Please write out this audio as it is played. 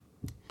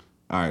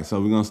All right,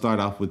 so we're gonna start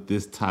off with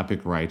this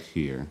topic right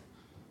here.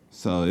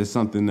 So it's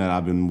something that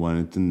I've been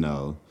wanting to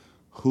know.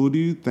 Who do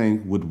you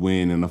think would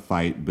win in a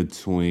fight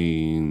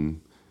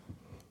between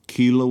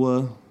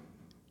Killua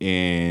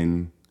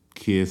and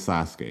Kid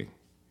Sasuke?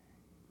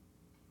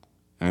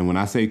 And when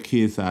I say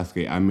Kid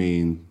Sasuke, I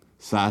mean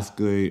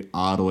Sasuke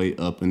all the way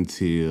up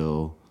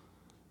until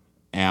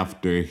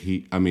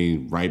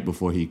right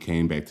before he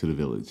came back to the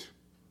village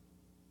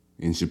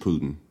in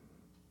Shippuden.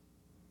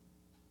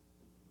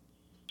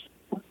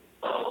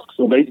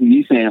 So basically,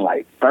 you saying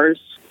like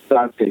first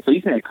Sasuke. So you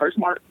saying curse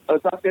mark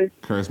Sasuke?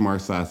 Curse Mark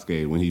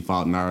Sasuke when he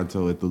fought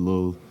Naruto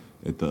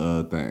at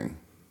the thing.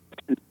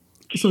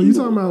 So you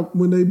talking about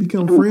when they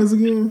become friends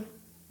again?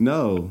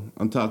 No,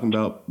 I'm talking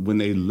about when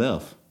they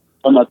left.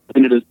 I'm not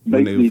thinking of this.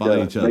 When they fought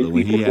basically each other,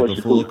 when he had the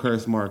before full Shippuden.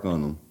 curse mark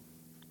on him.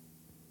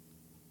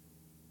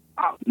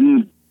 I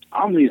think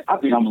I'm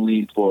gonna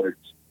lean towards.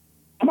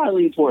 I might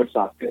lean towards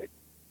Sasuke.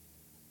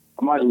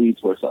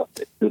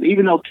 Because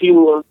even though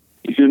Killua,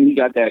 you feel me, he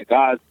got that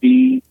God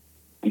speed.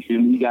 You feel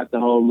me, he got the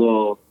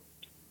whole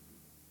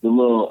the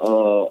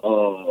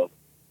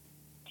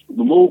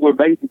move where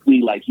basically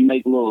like he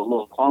make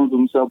little clones of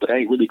himself, but they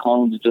ain't really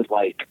clones. It's just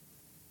like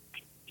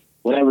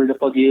whatever the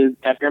fuck is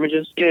after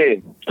images. Yeah,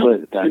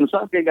 but you know,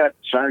 Sasuke got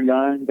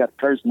Sharingan, he got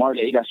Curse Mark,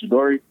 he got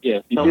Shidori.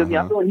 Yeah, you feel me?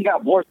 I feel like he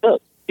got more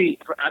stuff. See,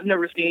 I've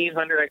never seen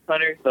Hunter x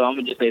Hunter, so I'm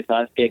gonna just say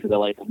Sasuke because I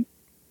like him.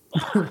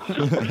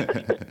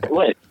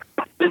 What?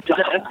 That's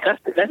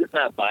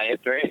not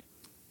biased, right?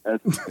 I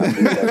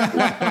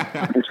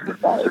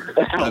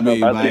mean,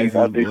 bias is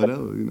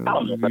whatever, you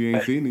know. You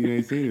ain't seen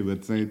it, but at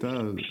the same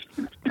time.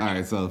 All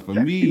right, so for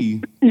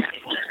me,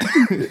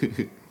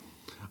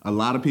 a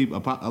lot of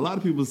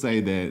people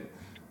say that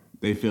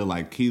they feel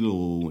like Killua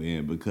will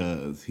win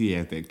because he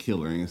has that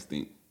killer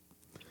instinct.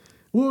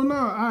 Well, no,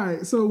 all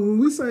right. So when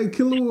we say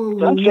Killua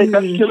will That's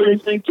win, killer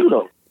instinct too,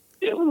 though.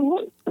 Yeah,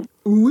 what?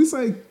 when we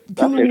say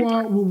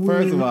Killua will win,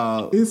 First of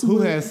all, it's who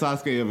when- has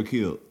Sasuke ever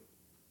killed?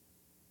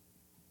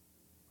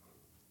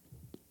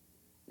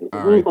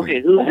 All right,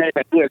 Okay, who has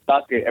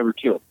Sasuke ever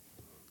killed?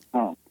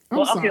 I'm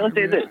Well, sorry, okay, let's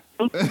say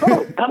man. this.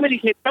 How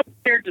many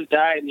characters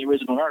died in the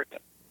original Naruto?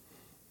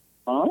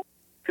 Huh?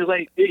 Because,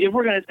 like, if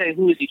we're going to say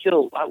who is he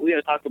killed, we got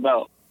to talk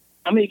about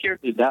how many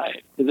characters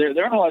died. Because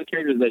there are a lot of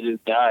characters that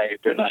just die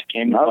if they're not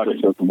came Naruto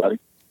killed somebody.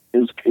 It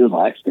was an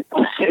accident.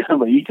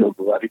 But he killed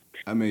somebody.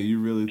 I mean,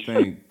 you really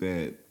think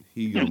that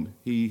he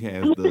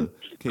has the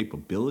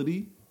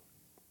capability?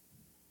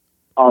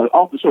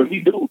 Oh, for sure, he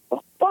do.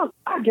 Fuck,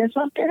 I guess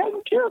I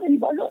haven't killed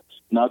anybody else.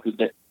 No, because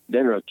they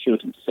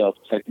killed himself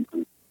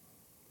technically.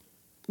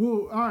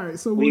 Well, all right.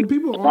 So when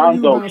people Naruto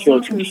argue about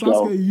killed Sasuke,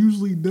 himself. Sasuke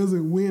usually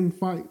doesn't win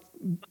fights.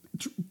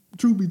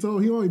 Truth be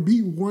told, he only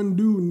beat one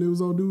dude, and it was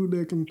a dude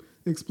that can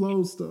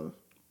explode stuff.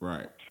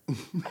 Right.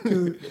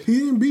 'Cause he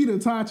didn't beat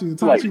Itachi.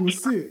 Itachi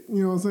was sick.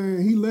 You know what I'm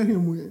saying? He let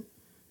him win.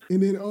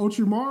 And then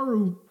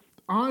Orochimaru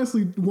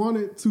honestly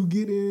wanted to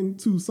get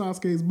into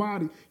Sasuke's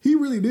body. He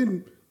really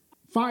didn't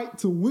fight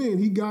to win.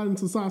 He got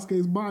into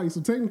Sasuke's body.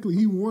 So technically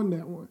he won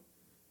that one.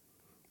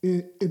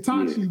 And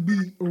Itachi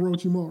beat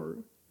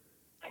Orochimaru.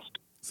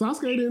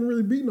 Sasuke didn't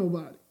really beat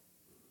nobody.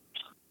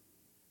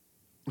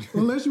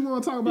 Unless you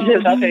want to talk about Yeah,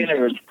 Sasuke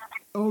never.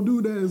 old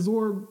dude that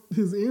absorbed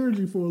his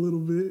energy for a little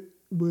bit.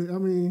 But I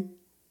mean,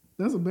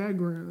 that's a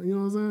background. You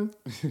know what I'm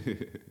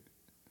saying?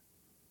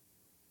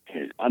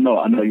 I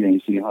know you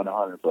ain't seen Hunter x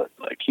Hunter, but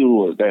like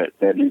Killua, that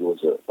nigga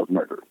was a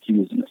murderer. He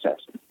was an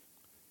assassin.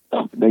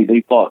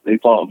 They fought a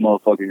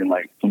motherfucker in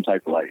like some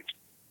type of like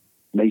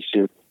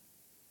makeshift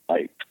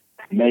like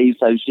maze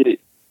type shit,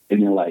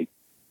 and then like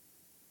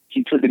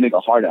he took the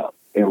nigga heart out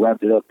and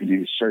wrapped it up in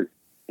his shirt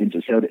and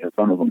just held it in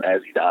front of him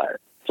as he died.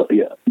 So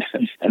yeah,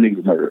 that nigga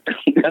was murdered.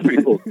 That's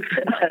pretty cool.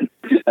 That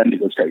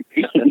nigga was crazy.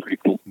 That's pretty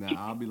cool.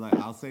 Now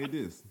I'll say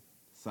this: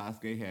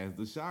 Sasuke has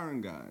the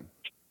Sharingan.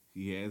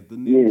 He has the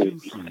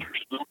ninjutsu.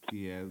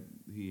 He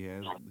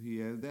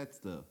has that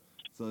stuff.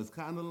 So it's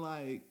kind of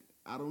like,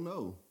 I don't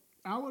know.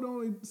 I would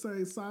only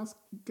say Sasuke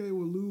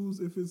will lose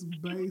if it's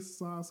base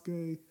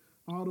Sasuke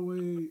all the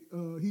way.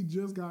 He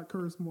just got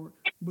curse mark,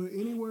 but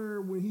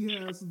anywhere when he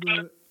has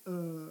the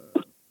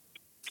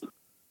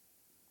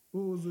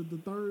what was it, the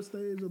third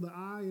stage of the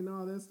eye and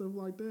all that stuff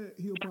like that,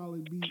 he'll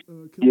probably beat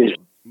Killua. Yeah.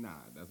 Nah,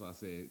 that's why I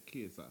said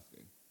Kid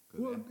Sasuke.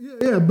 Well,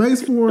 yeah,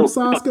 base form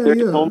Sasuke,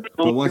 yeah.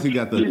 But once he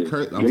got the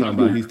curse, I'm talking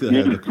about he still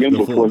has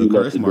the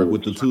curse mark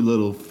with the two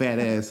little fat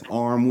ass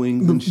arm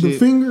wings and shit. The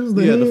fingers,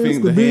 the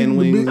hands, the hand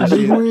wings and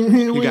shit.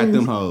 hand He got wings.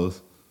 them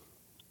hoes.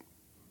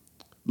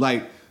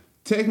 Like,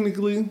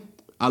 technically,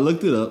 I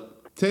looked it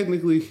up.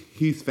 Technically,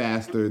 he's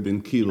faster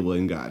than Killua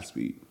in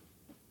Godspeed.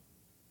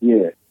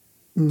 Yeah.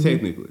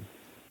 Technically.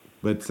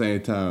 But at the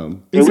same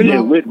time, And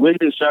with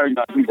his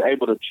Sharingan, he's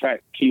able to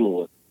track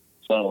Killua.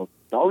 So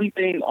the only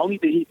thing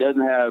he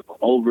doesn't have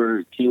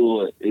over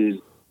Killua is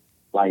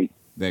like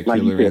that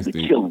like killer you said, the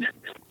instinct. killing.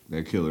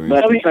 That killer But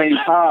at instinct. the same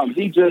time,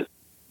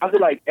 I feel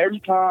like every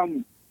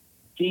time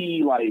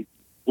he like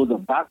was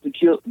about to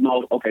kill.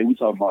 No, okay, we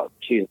talking about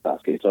Kid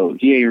Sasuke, so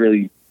he ain't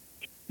really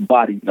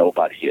bodied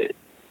nobody yet.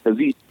 Because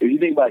if you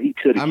think about it, he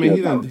could have. I mean,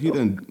 he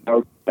done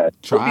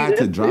tried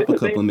to drop a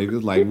couple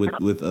niggas like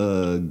with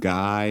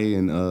Guy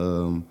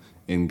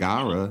and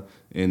Gara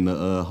and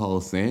the whole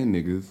Sand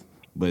niggas,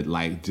 but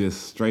like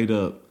just straight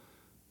up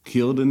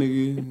killed a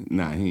nigga.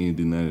 Nah, he ain't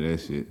do none of that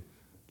shit.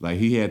 Like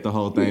he had the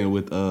whole thing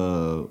with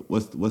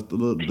what's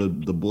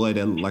the boy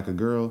that looked like a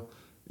girl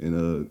in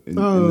the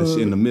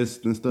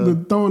mist and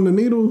stuff. Throwing the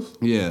needles.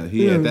 Yeah,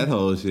 he had that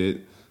whole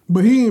shit.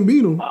 But he ain't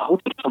beat him.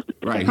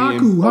 Right,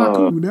 Haku.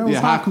 That was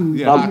Haku.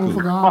 Yeah,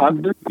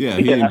 Haku. Yeah,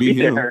 he didn't beat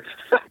him. Yeah,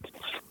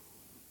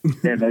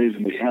 that is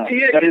me. Huh?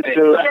 Yeah, That is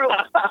true.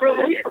 bro,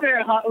 when you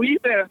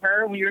said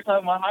her, when you were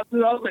talking about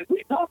Haku, I was like, what are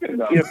you talking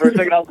about? Yeah, for a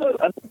second, I was like,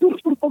 what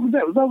the fuck was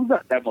that? What was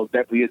that? That most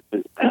definitely is.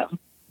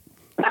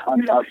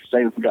 I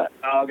straight up forgot.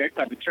 Oh, okay,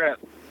 cut the trap.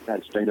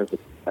 That straight up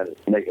had a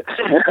nigga.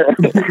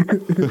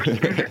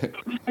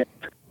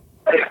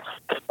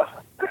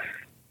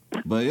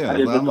 But yeah,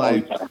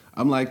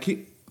 I'm like,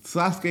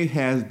 Sasuke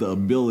has the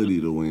ability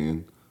to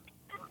win,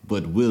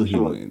 but will he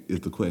win?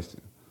 Is the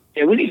question.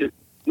 Yeah, we need to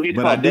But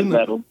call I this do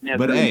battle. know,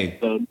 but hey,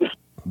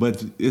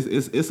 but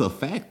it's a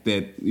fact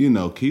that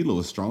Kilo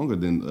is stronger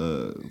than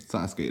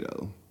Sasuke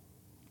though,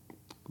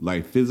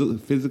 like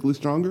physically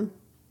stronger.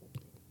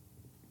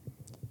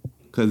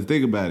 Cause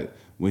think about it,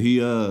 when he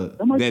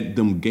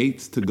them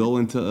gates to go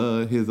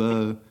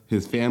into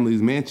his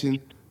family's mansion,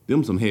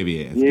 them some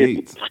heavy ass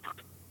gates.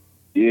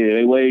 Yeah,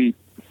 they weighed.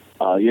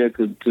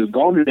 Because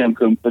Gon and them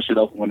couldn't push it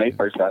open when they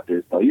first got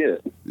there. So yeah.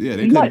 Yeah,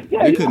 they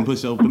couldn't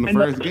push open the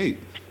first gate,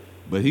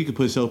 but he could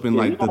push open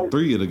like the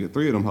three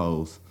of them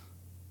hoes.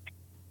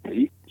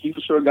 He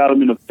for sure got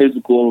them in a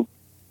physical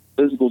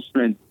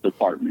strength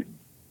department.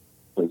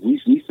 Because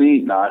we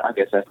seen, I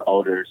guess that's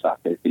older Sasuke,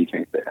 so you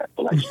can't say that.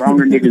 But like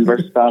stronger niggas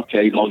versus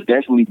Sasuke, most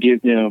definitely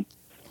give him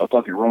a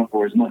fucking run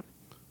for his money.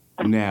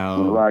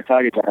 Now, when Ryan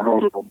Tiger got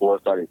hold of boy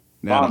started.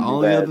 Now the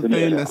only other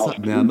thing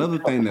another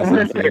thing that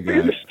Sasuke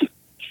got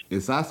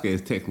is Sasuke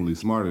is technically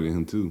smarter than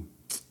him too.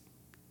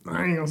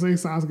 I ain't gonna say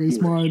Sasuke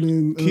smarter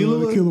than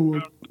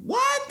Killua.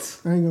 What?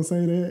 I ain't gonna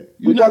say that.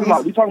 We talking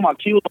about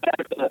Killua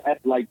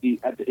at the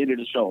end of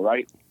the show,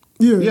 right?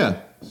 Yeah. Yeah.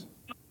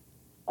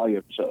 Oh yeah,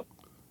 for sure.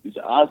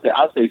 I'll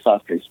say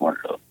Sasuke smarter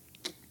though.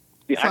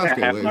 Yeah,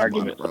 Sasuke way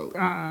smarter, bro.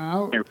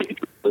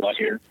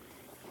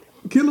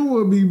 Killua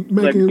would be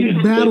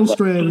making battle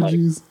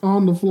strategies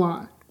on the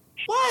fly.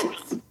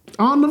 What?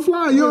 On the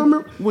fly, you don't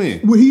remember?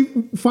 When he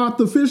fought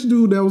the fish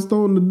dude that was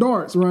throwing the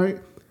darts, right?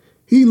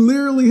 He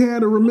literally had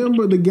to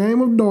remember the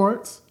game of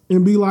darts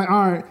and be like,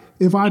 all right,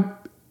 if I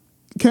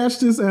catch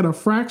this at a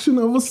fraction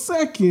of a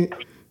second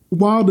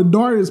while the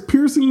dart is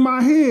piercing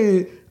my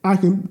head, I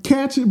can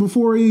catch it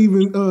before it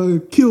even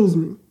kills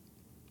me.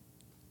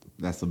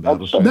 That's a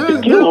battle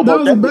strategy. That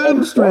was a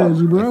battle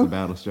strategy, bro. That's a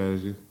battle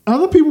strategy.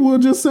 Other people will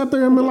just sit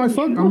there and be like,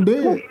 fuck, I'm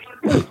dead.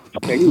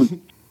 Okay,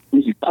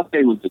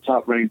 Sasuke was the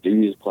top ranked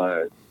in his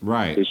class.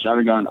 Right. His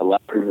Sharingan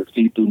allowed him to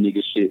see through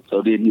nigga shit,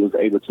 so then he was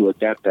able to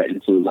adapt that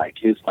into like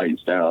his fighting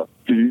style.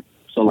 Mm-hmm.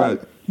 So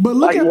like, but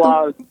look at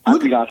I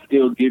think I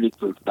still give it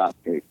to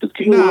Sasuke because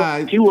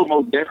Killua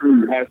most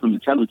definitely has some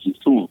intelligence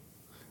to him,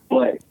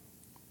 but.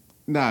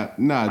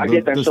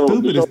 The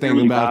stupidest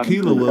thing about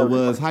Killua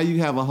was how you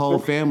have a whole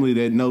family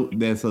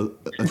that's a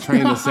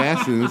trained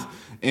assassins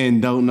and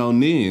don't know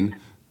Nin.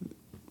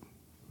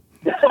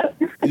 You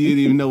didn't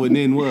even know what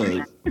Nin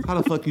was.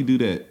 How the fuck you do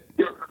that?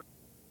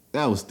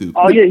 That was stupid.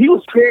 Oh yeah, he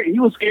was scared. He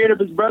was scared of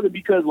his brother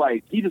because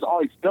like he just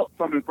always felt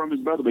something from his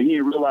brother, but he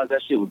didn't realize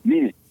that shit was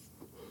Nin.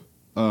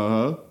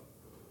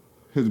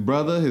 His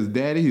brother, his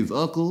daddy, his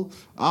uncle,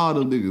 all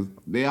them niggas,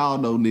 they all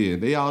know Nin.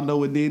 They all know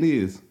what Nin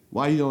is.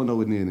 Why you don't know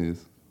what Nin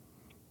is?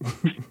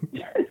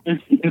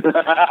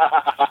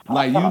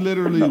 Like you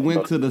literally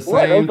went to the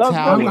same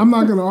tower. I'm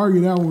not gonna argue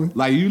that one.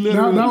 Like you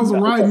literally that was a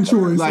writing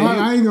choice. Like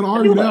I ain't gonna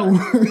argue that one.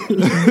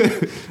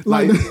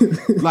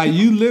 like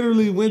you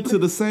literally went to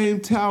the same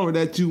tower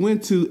that you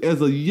went to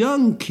as a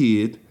young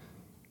kid,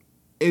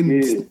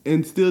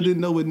 and still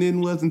didn't know what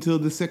Nin was until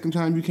the second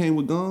time you came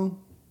with Gon.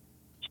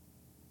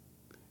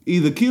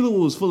 Either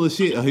Killua was full of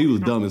shit or he was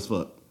dumb as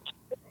fuck.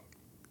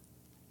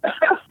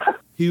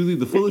 He was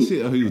either full of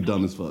shit or he was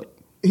dumb as fuck.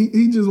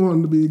 He just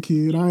wanted to be a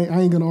kid. I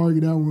ain't gonna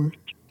argue that one.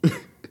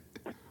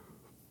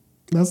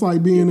 That's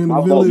like being in a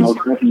village of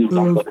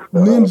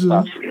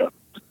ninja.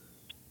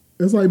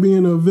 That's like being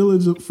in a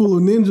village full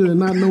of ninja and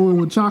not knowing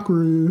what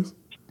chakra is.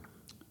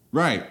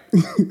 Right.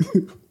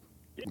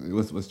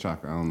 What's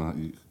chakra? I don't know.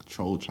 You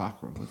control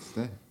chakra. What's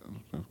that? I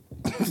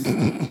don't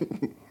know.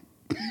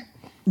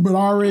 But I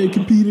already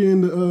competed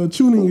in the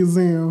tuning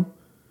exam,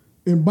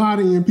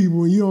 embodying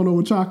people, and you don't know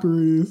what chakra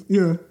is.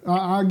 Yeah,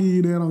 I'll give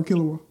you that on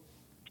Killua.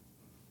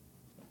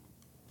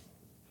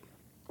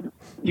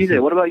 You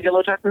said, what about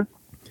yellow chakra?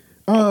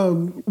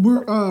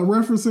 We're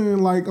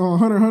referencing like on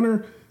Hunter x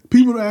Hunter.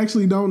 People that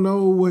actually don't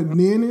know what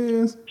Nin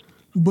is,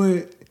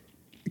 but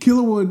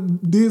Killua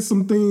did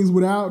some things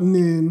without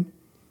Nin,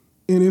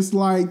 and it's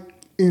like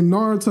in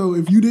Naruto,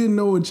 if you didn't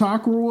know what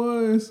chakra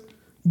was,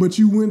 but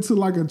you went to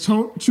like a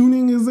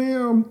tuning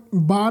exam,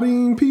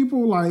 bodying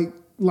people, like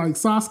like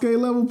Sasuke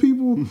level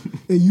people,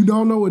 and you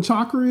don't know what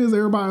chakra is,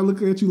 everybody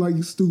look at you like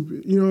you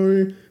stupid. You know what I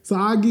mean? So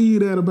I give you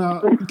that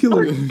about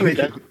Killua.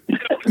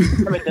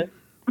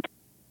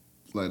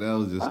 Like that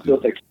was just I still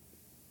stupid. think,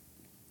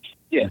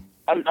 yeah,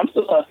 I'm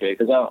still Sasuke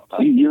because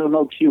You don't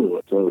know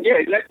Killua, so yeah,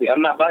 exactly.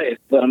 I'm not biased,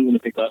 but I'm gonna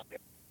pick Sasuke.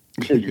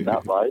 you're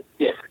not biased.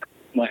 Yeah,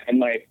 my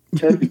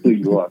Technically,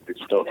 you are, but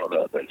you don't know the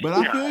other. But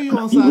I feel you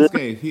on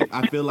Sasuke.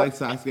 I feel like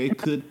Sasuke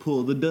could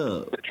pull the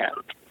dub.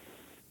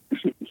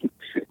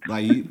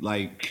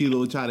 Like Kilo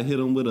would try to hit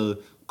him with a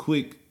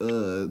quick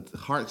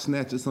heart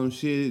snatch or some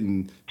shit,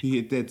 and he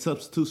hit that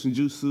substitution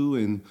jutsu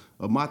and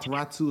a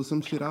Matarasu or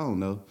some shit. I don't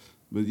know,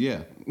 but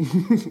yeah.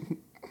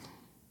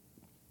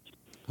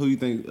 Who you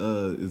think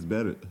is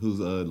better? Whose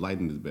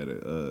lightning is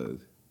better?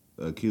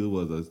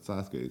 Killua's or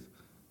Sasuke's?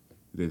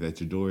 You think that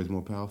Chidori is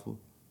more powerful,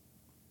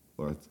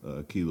 or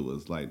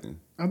Killua's lightning?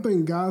 I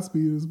think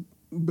Godspeed is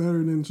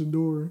better than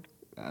Chidori.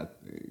 I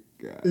think.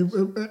 If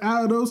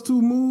out of those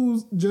two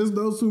moves, just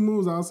those two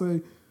moves, I'll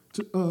say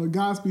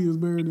Godspeed is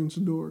better than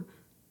Chidori.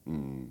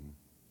 You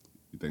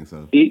think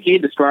so? Can you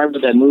describe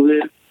what that move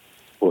is?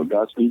 For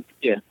Godspeed,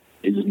 Yeah.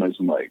 it just makes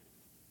him like,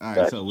 All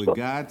right. So with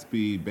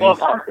Godspeed, Well,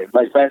 basically,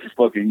 like fast as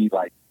fuck, and he's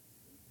like,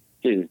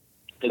 yeah.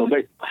 So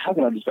how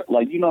can I describe?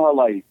 Like, you know how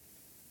like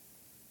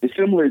it's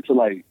similar to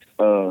like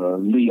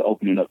Lee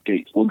opening up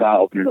gates, well, God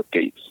opening up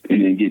gates,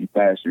 and then getting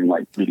faster and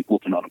like really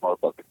whooping on the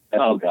motherfucker.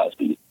 That's how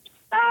Godspeed.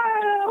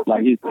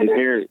 Like his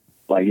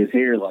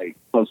hair, like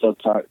close up,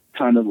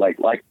 kind of like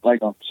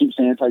on Super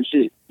Saiyan type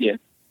shit. Yeah.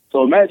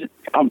 So imagine,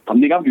 I'm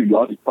giving you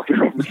all this fucking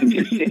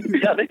references.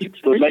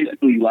 So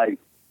basically, like,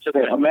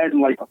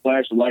 imagine like a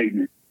flash of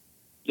lightning,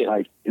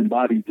 like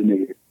embodies the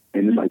nigga,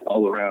 and it's like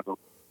all around him,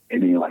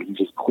 and then like he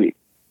just quit.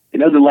 It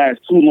doesn't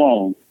last too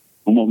long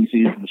from what we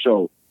see in the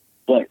show,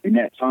 but in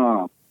that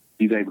time,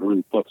 he's able to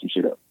really fuck some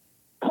shit up.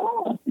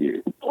 Oh, yeah.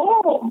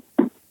 Oh,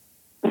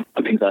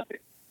 I think that's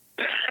it.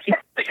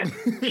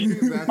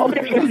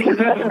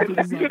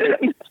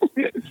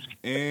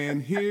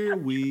 And here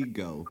we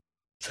go.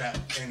 Trap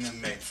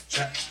enemy,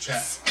 trap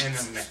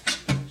enemy,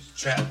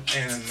 trap enemy, trap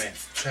enemy,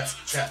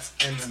 trap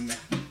enemy,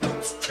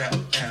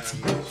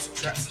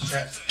 trap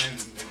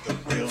enemy, the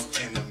real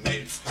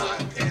anime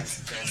podcast.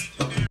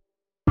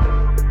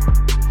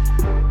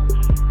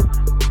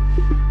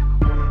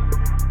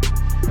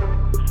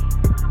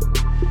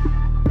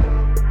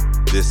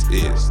 This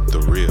is the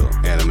Real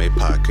Anime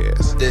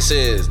Podcast. This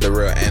is the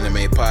Real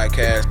Anime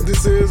Podcast.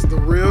 This is the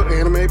Real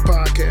Anime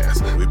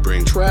Podcast. We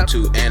bring Trap,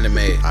 To anime,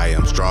 I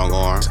am Strong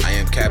Arm, I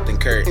am Captain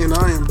Kurt. and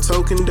I am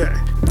Token Day.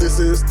 This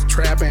is the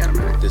Trap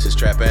Anime. This is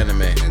Trap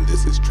Anime, and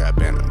this is Trap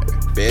Anime.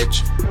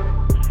 bitch.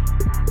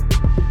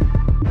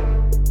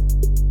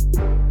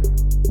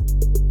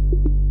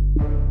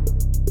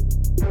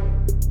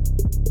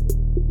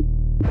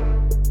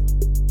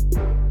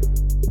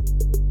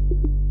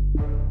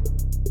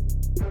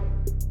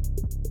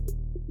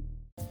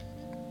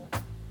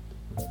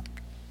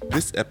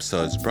 This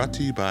episode is brought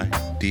to you by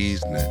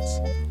D's Nuts.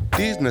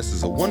 D's Nuts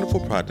is a wonderful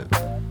product.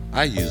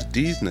 I use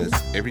D's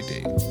Nuts every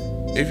day.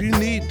 If you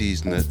need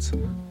D's Nuts,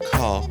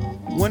 call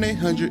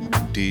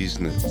 1-800-D's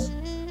Nuts.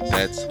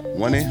 That's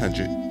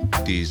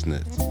 1-800-D's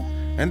Nuts.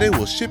 And they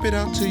will ship it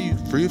out to you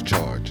free of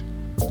charge.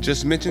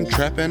 Just mention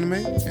Trap Anime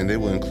and they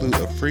will include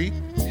a free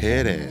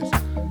head ass.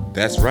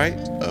 That's right,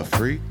 a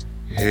free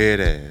head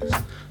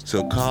ass.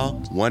 So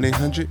call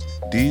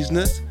 1-800-D's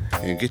Nuts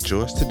and get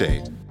yours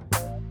today.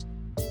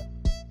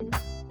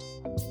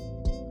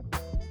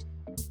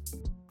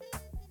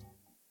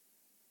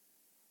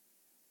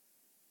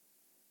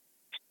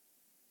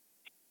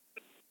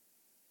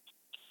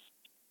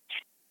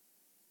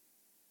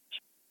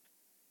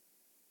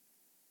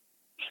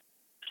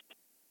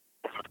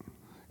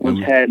 what's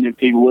happening,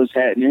 people? What's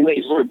happening?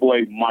 It's your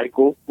boy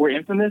Michael. We're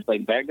infamous,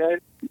 like bad guys.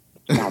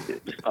 Stop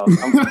it.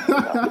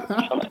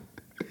 I'm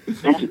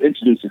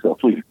Introduce yourself,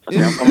 please.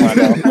 Okay, I'm coming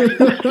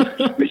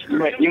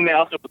out. You may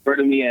also refer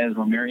to me as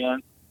Romarion.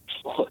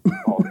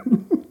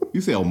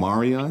 You say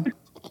Omarion?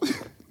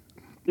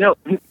 No,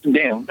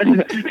 damn.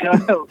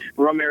 No,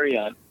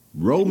 Romarion.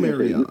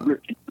 Romarion.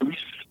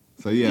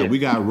 So yeah, we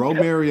got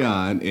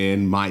Romarion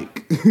and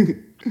Mike.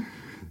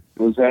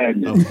 What's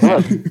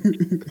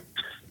happening?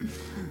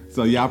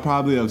 So y'all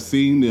probably have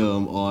seen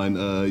them on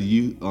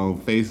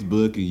on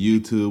Facebook and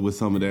YouTube with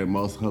some of their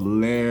most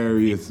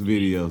hilarious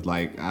videos.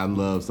 Like I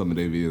love some of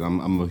their videos.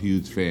 I'm a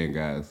huge fan,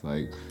 guys.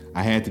 Like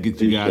I had to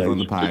get you guys on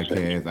the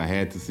podcast. I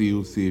had to see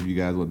if you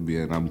guys would be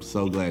in. I'm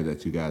so glad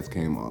that you guys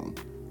came on.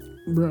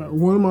 Bro,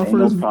 one of my Ain't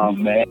no first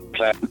problem, man.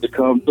 Glad to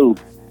come through.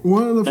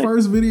 one of the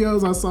first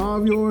videos I saw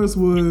of yours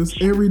was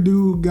every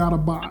dude got a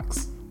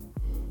box.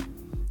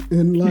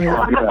 And like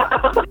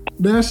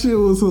that shit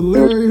was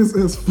hilarious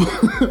as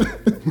fuck.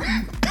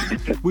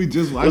 We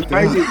just watched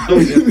crazy. that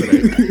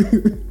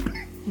yesterday.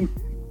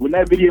 When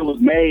that video was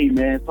made,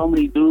 man, so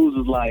many dudes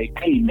was like,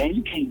 "Hey, man,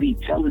 you can't be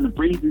telling the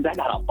breezes I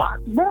got a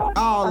box, bro.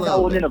 All I got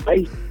of one it. in a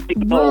base.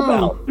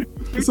 Bro,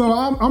 so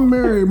I'm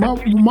married.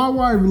 My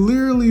wife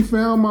literally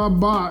found my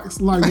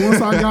box like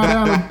once I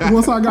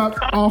got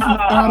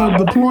out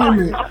of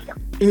deployment,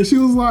 And she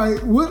was like,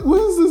 what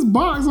is this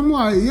box? I'm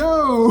like,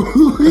 yo,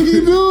 what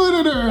you doing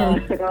in there? I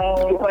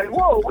was like,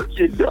 whoa, what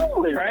you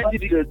doing?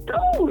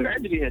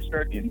 Tragedy has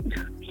stricken.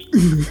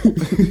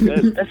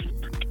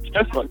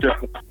 That's fucked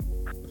up.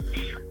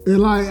 And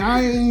like,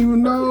 I didn't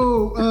even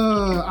know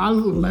I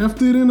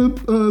left it in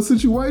a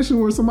situation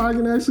where somebody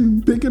can actually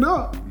pick it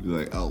up. You're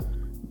like, oh.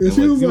 And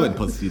she was you like,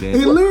 wasn't supposed to see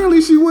and that.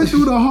 literally she went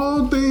through the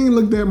whole thing,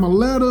 looked at my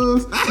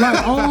letters,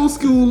 like old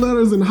school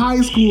letters in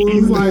high school.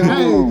 It was like,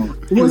 hey,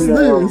 what's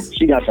this?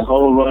 She got the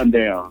whole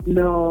rundown.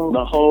 No.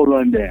 The whole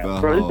rundown.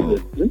 Bro,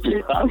 this is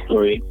a side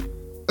story.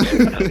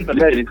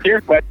 It's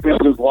terrifying.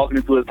 Just walking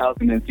into his house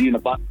and then seeing a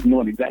box,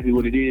 knowing exactly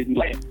what it is. He's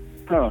like,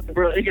 huh,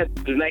 bro, he got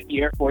the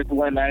Nike Air Force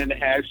One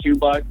 9.5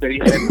 shoebox that he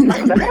had.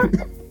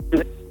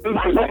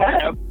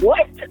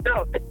 What?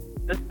 No,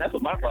 that's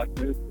what my box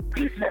is.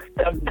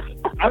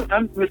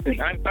 I'm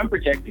listening. I'm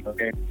projecting.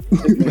 Okay.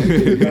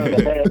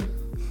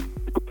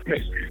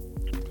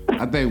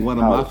 I think one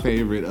of my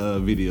favorite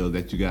videos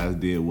that you guys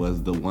did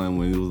was the one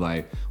when it was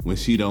like when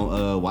she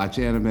don't watch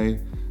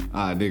anime.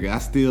 Nigga, I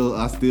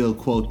still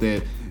quote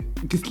that.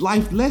 Get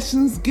life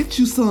lessons, get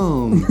you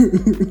some.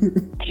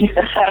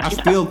 I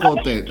still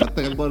quote that. I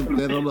think I quoted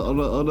that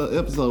on the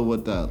episode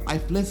with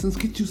life lessons,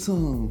 get you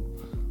some.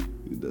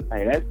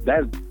 Hey,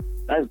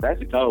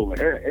 that's a cold one.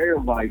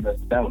 Everybody does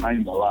that one. I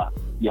ain't gonna lie.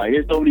 Yeah,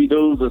 there's so many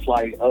dudes that's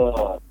like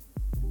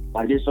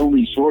there's so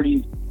many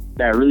shorties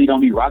that really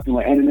don't be rocking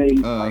with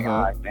anime. Like,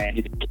 all right,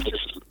 man,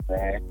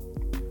 man.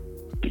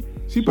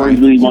 She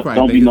probably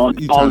don't be knowing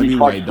you all trying to these be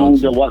right, don't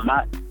cartoons and you?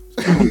 whatnot.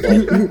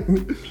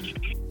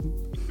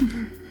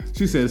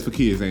 She said it's for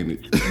kids, ain't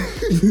it?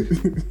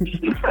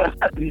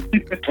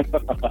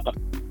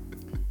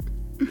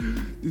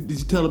 Did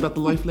you tell her about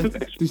the life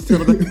lessons? Did you tell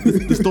her about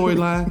the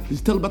storyline? Did you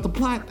tell her about the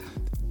plot?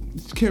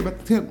 Did you care about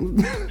the temp?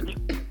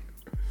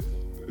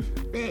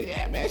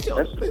 Man,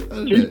 sure.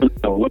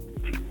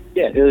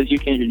 Yeah, it was you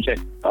can't check.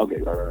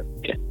 Okay, right.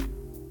 Yeah.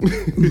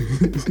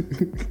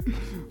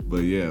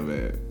 But yeah,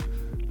 man.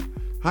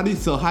 How do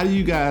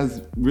you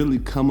guys really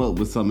come up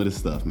with some of this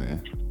stuff,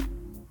 man?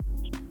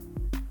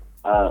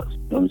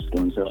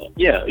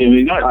 Yeah, I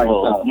mean, might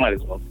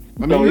as well.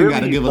 I mean, you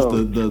gotta give us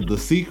the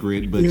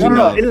secret, but You ain't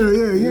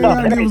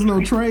gotta give us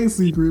no trade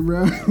secret,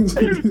 bro.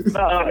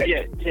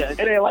 Yeah. It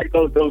ain't like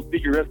those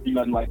secret recipes,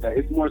 nothing like that.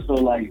 It's more so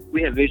like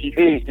We have vision.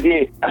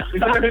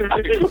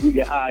 we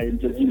get high and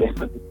just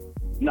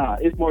Nah,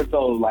 it's more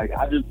so like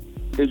I just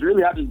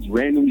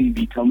randomly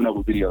be coming up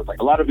with videos. Like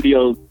a lot of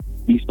videos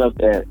be stuff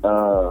that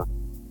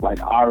like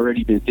I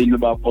already been thinking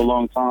about for a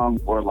long time,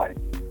 or like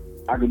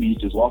I could be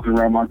just walking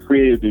around my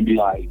crib and be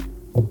like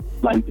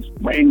just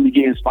randomly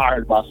get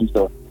inspired by some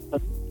stuff.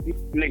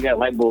 Nigga got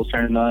light bulbs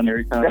turning on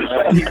every time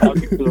you walk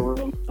into the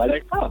room.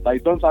 Like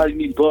sometimes you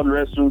need to go in the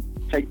restroom,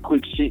 take a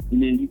quick shit,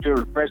 and then you feel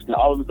refreshed, and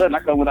all of a sudden I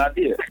come with an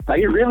idea. Like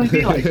it really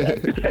be like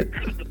that.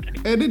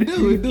 And it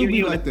do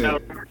be like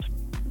that.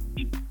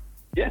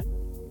 Yeah.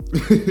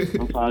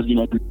 Sometimes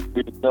you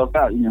get yourself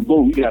out, and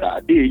boom, you got an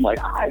idea. You're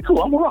like, all right,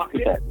 cool, I'm gonna rock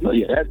with that. So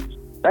yeah,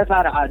 that's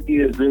how the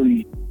ideas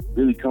really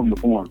come to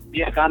form.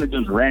 Yeah, I kind of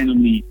just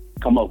randomly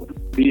come up with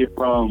it, be it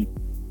from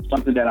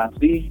something that I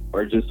see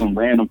or just some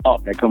random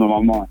thought that come in my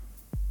mind.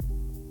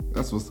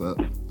 That's what's up.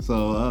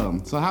 So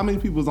how many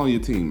people's on your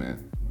team,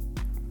 man?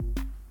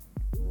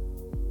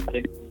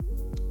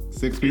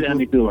 6 people? How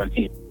many people on your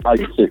team?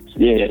 Probably 6.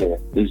 Yeah.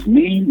 It's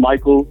me,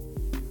 Michael,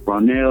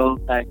 Ronell,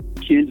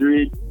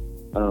 Kindred,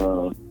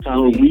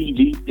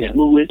 Luigi,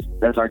 Lewis.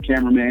 That's our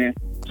cameraman.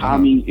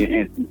 Tommy and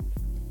Anthony.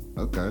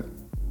 Okay.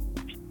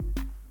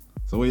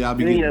 So where y'all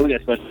be Yeah, getting? we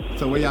got special.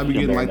 So where y'all be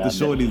getting like the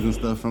shorties and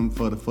stuff from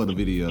for the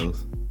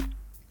videos?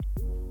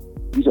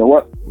 You said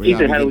what? Where He y'all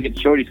said, be "How do we getting-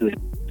 get shorty to it?"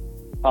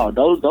 Oh,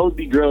 those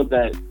be girls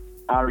that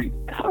I already.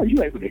 How are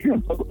you able to hear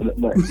them? But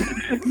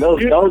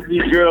those be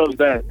girls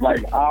that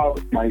I'll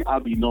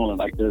be knowing,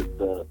 like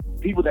the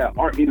people that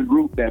aren't in the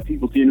group that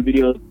people see in the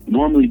videos.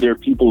 Normally they're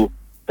people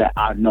that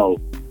I know,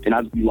 and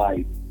I just be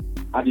like,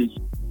 I just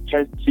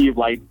check to see if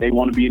like they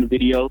want to be in the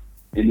video,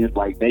 and if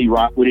like they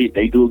rock with it,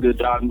 they do a good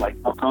job, and like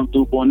I'll come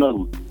through for another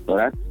one. So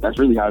that's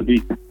really how it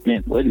be.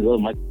 Man, ladies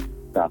love my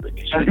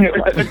topic.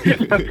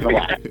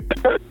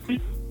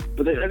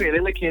 But they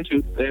like can't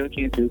choose. They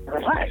can't choose.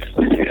 Relax.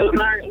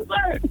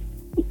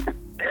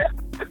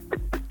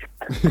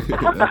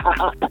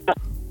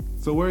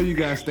 So where are you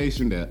guys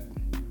stationed at?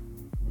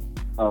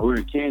 We're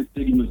in Kansas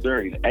City,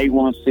 Missouri,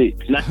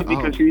 816. Not to be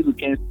confused with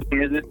Kansas,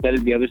 Kansas. That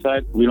is the other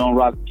side. We don't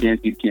rock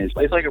Kansas City, Kansas.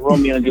 It's like a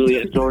Romeo and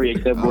Juliet story,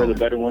 except we're the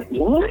better one.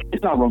 What?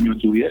 It's not Romeo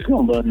and Juliet. Come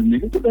on, love them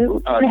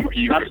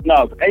niggas.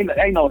 No,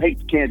 ain't no hate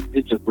to Kansas.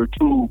 It's just we're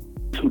two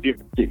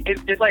different cities.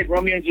 It's like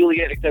Romeo and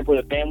Juliet, except for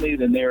the families,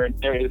 and there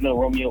is no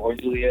Romeo or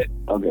Juliet.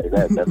 Okay,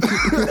 that's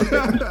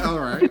All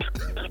right.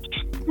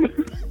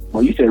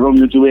 Well, you said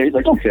Romeo and Juliet. He's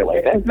like, don't say it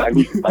like that. Like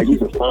we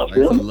just love Like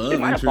some film. love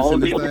interest in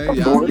this thing.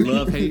 Y'all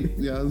love hate.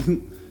 Y'all.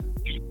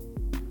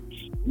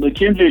 But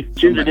Kindred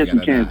is from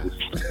Kansas,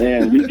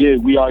 and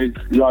we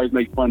always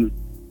make fun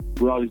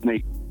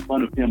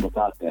fun of him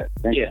about that.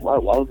 Yeah. Why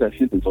was that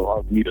sentence so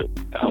hard for me to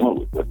come up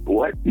with?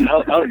 What?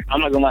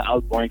 I'm not gonna lie, I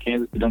was born in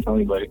Kansas, but don't tell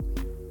anybody.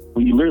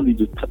 When you literally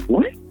just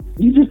what?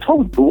 You just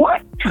told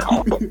what?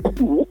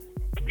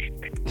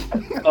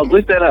 Oh,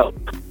 bleep that out.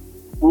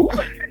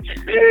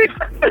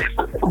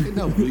 Ain't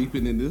no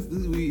bleeping in this.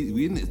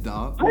 We in this,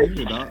 dog. We in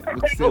here, dog.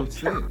 What you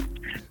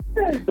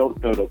said.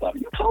 Don't tell nobody.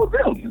 You told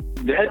them.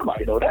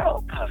 Everybody know that.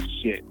 Oh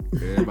shit.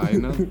 Everybody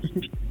know.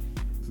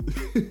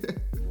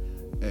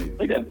 Hey,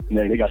 They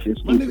got this.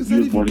 my nigga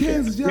said he from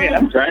Kansas, y'all. Man,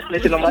 I'm trying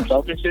snitching on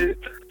myself and shit.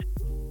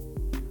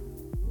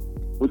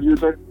 What did you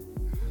say?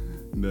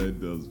 No,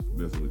 it does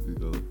mess with you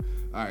though.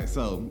 All right,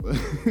 so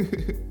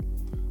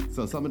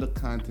so some of the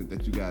content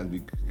that you guys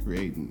be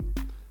creating,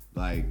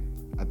 like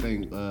I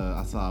think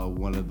I saw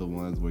one of the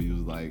ones where you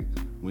was like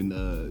when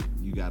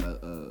you gotta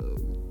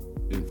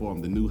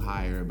inform the new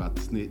hire about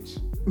the snitch.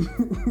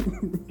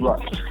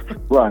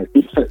 Right.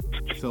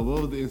 So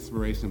what was the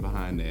inspiration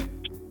behind that?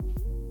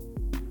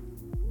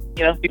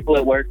 You know, people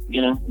at work,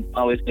 you know,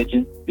 always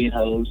snitching, being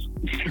hoes.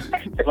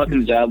 Fucking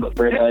the job, but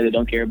for everybody that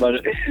don't care about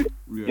it. Yeah.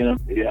 You know?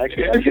 Yeah, I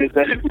guess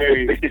that's a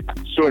very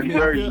short I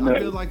version.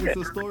 feel like it's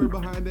a story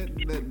behind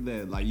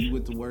that like you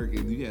went to work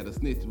and you had a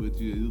snitch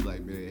with you and you was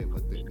like, man,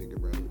 fuck that nigga,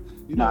 bro.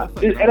 You know, Nah,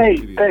 fuck it that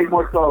ain't nigga.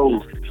 more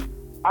so.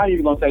 I ain't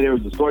even gonna say there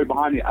was a story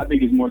behind it. I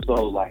think it's more so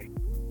like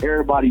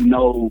everybody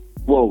know.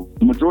 Well,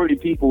 the majority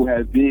of people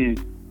have been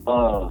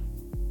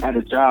at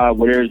a job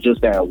where there's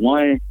just that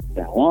one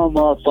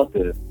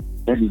motherfucker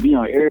that just be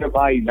on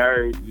everybody's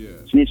nerves, Yeah.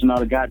 snitching all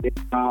the goddamn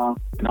time,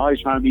 and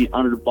always trying to be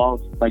under the boss.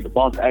 Like the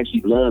boss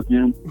actually loves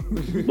him.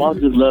 The boss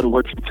just love to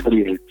work for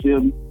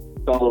him.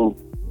 So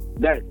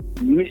that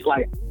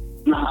like,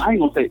 nah, I ain't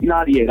gonna say.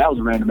 Nah, yeah, that was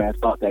a random ass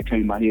thought that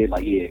came in my head.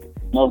 Like, yeah,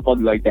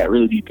 motherfuckers like that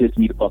really be pissing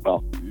me the fuck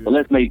off. Yeah. But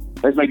let's make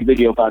a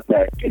video about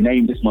that and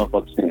name this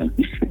motherfucker Sam.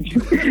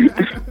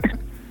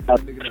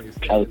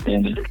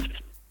 Outstanding.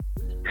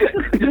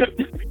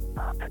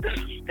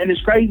 And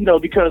it's crazy though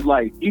because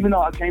like even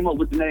though I came up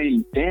with the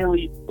name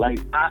Stanley, like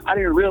I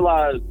didn't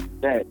realize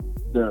that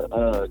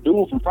the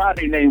dude from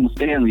Friday name was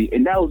Stanley,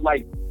 and that was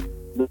like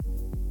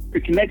the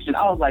connection.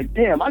 I was like,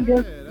 damn, I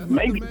guess Yeah, that's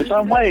maybe like in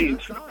some ways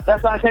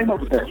that's how I came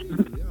up with that.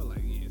 Y'all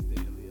like, yeah,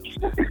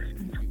 Stanley.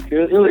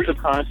 It was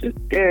subconscious.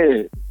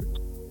 Yeah.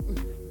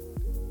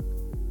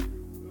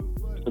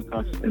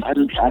 And I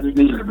just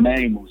knew his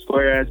name was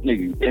square ass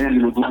nigga.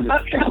 Stanley was one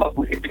of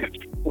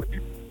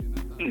the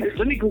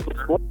Let me Google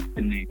what's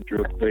the name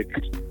real quick.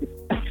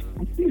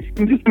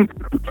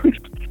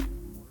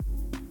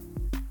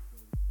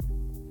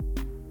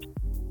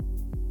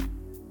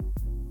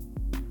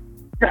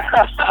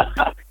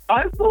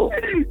 I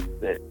believe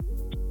it.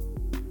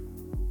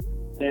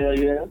 Hell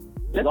yeah.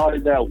 There's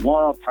always that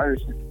one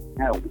person.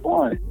 That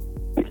one.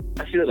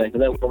 I feel like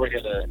I work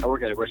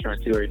at a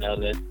restaurant too right now.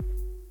 That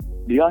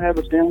Do y'all have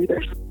a Stanley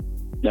there?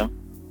 No.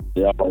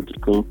 Yeah, it's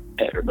cool.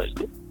 everybody's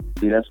cool.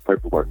 See, that's a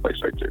perfect workplace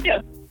right there.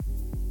 Yeah.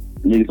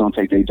 Niggas don't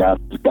take their job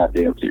just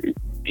goddamn serious.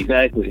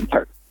 Exactly.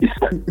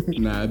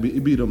 Nah, it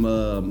be them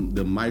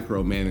the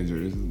micro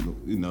managers,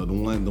 you know, the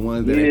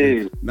ones that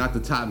Yeah. ain't, not the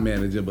top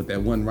manager, but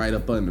that one right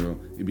up under them.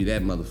 It be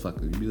that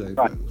motherfucker. You be like,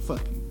 Right.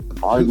 fuck you.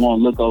 Always want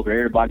to look over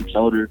everybody's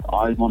shoulder.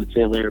 Always want to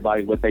tell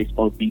everybody what they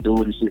supposed to be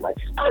doing and shit. Like,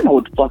 I know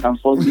what the fuck I'm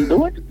supposed to be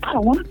doing. I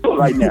don't want to do it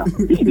right now.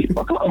 You need to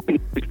fuck off.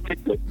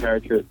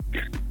 Very true.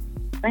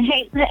 I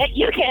hate that.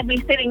 You can't be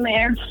sitting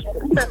there.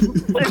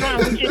 What's wrong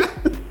with you?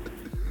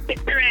 Sit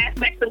your ass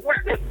back to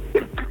work.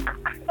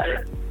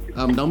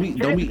 Don't be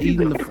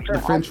eating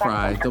the French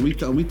fries.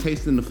 Don't be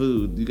tasting the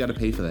food. You got to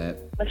pay for that.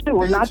 Let's do.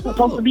 We're not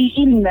supposed to be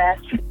eating that.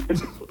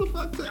 What the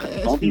fuck to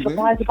ask Don't be you, man?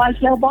 surprised if I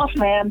tell boss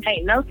man,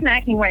 hey, no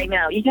snacking right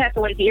now. You have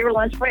to wait till your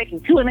lunch break in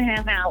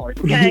 2.5 hours,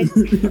 okay?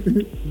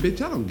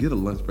 Bitch, I don't get a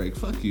lunch break.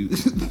 Fuck you.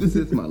 This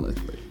is my lunch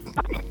break.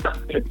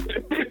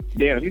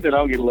 Damn, he said I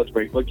don't get a lunch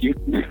break. Fuck you.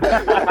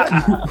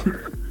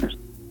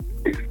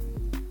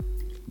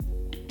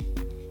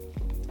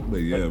 But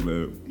yeah,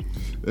 man,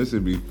 that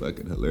should be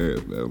fucking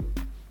hilarious, man.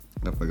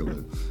 I fucking love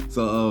it.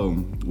 So,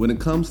 when it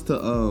comes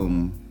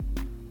to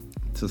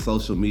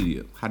social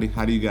media, how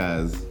do you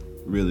guys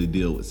really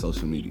deal with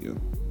social media?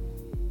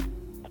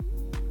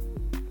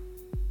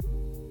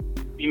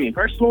 You mean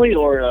personally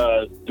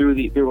or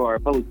through our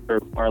public or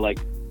our like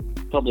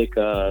public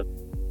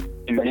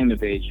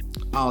entertainment page?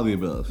 All the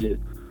above. Yeah.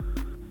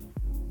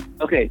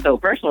 Okay, so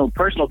personal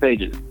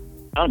pages.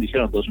 I don't be shit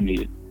on social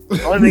media.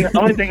 Only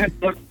thing I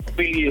do on social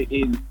media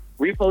is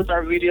repost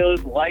our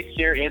videos, like,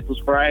 share, and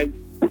subscribe.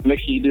 Make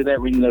sure you do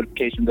that. Ring the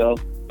notification bell.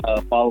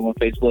 Follow on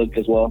Facebook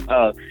as well.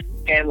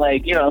 And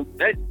like, you know,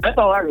 that's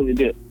all I really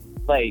do.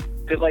 Like,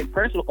 cause like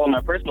on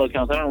my personal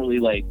accounts, I don't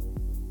like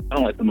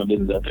put my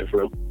business out there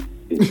for real.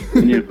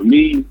 And then for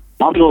me,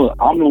 I'm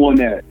the one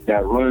that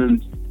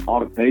runs all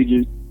the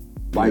pages.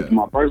 Like Yeah.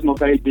 my personal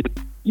pages,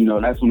 you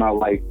know, that's when I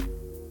like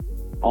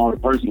all the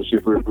personal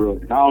shit for real.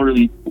 And I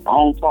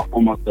don't talk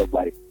on my stuff.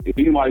 Like if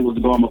anybody was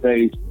to go on my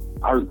page,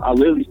 I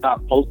literally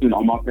stopped posting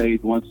on my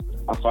page once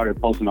I started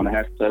posting on the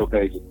hashtag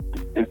pages.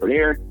 And for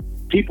there,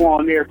 people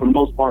on there for the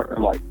most part are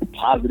like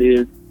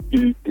positive.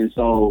 And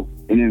so,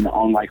 and then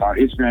on like our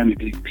Instagram, it'd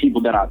be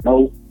people that I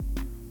know,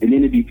 and then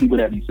it'd be people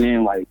that be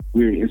saying like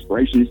weird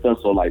inspiration and stuff.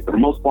 So like for the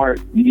most part,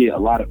 we get a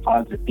lot of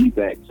positive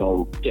feedback.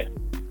 So yeah,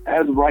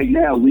 as of right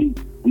now, we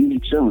be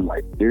chilling.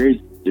 Like there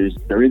isn't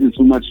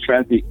too much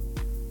traffic,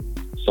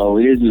 so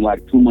it isn't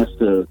like too much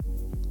to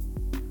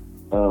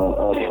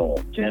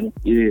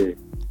yeah.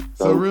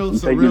 So real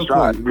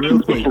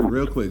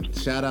quick.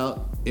 Shout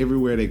out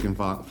everywhere they can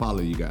follow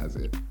you guys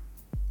at.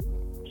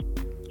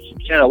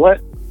 Shout out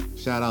what?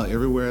 Shout out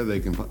everywhere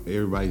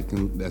everybody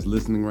that's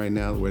listening right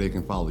now where they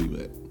can follow you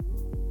at.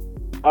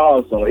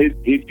 Oh, so if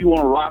you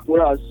want to rock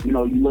with us, you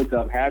look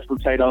up Hash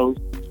Potatoes.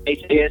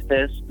 HASS. Yeah,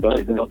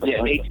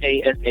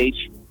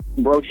 HASH.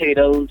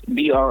 Brotatoes.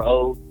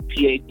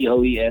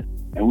 BROTATOES.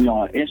 And we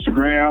on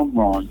Instagram,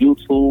 we're on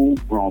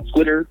YouTube, we're on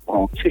Twitter, we're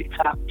on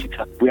TikTok.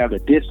 We have a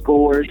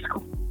Discord.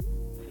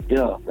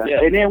 Yeah.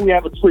 And then we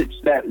have a Twitch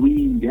that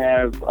we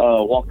have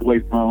walked away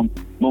from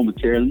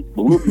momentarily,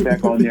 but we'll be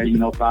back on there,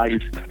 probably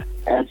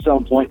at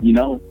some point,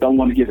 don't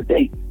want to give a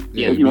date.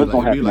 Yeah, it's going to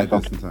happen be like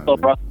this sometime.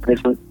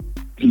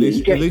 At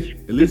least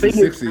it's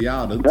 6 of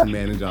y'all to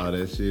manage all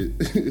that shit.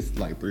 It's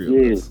like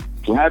 3 of us.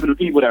 So having the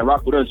people that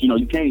rock with us,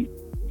 you can't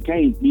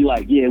be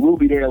like, yeah, we'll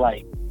be there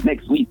like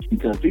next week,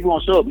 because people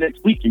won't show up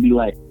next week and be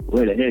like,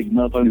 where the heck you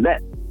motherfuckers is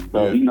that?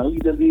 So, you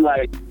just be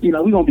like, we're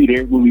going to be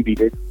there when we be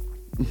there.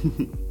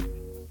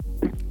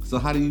 So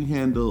how do you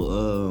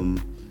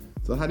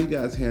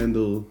guys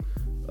handle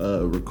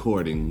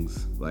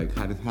recordings? Like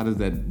how does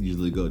that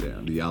usually go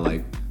down? Do y'all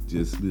like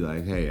just be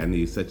like, hey, I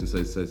need such and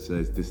such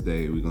this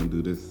day, we're gonna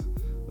do this?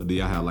 Or do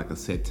y'all have like a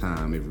set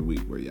time every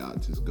week where y'all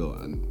just go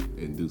out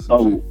and do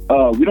something?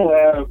 We don't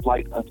have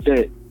like a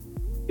set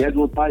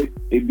schedule type.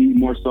 It'd be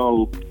more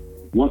so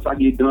once I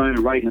get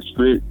done writing a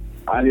script,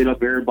 I hit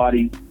up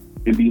everybody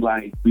and be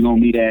like, we're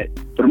gonna meet at,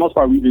 for the most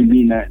part, we've been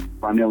meeting at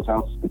Ronell's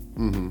house.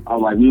 Mm-hmm. I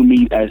was like, we'll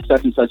meet at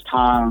such and such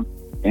time,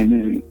 and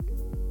then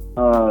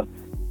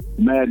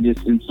madness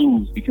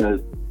ensues,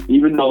 because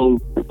even though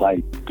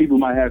like people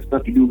might have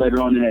stuff to do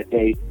later on in that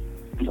day,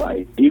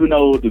 like even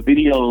though the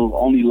video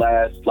only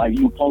lasts, like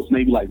you post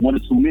maybe like 1 or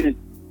 2 minutes,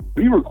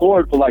 we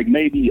record for like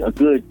maybe a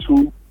good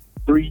 2,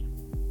 3,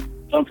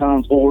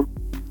 sometimes 4.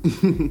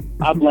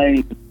 I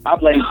blame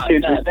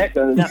 10 That's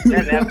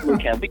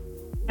absolute cap.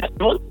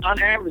 On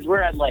average,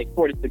 we're at like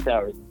 4 to 6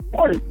 hours.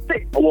 4 to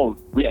 6. Oh, well,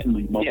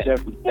 recently, most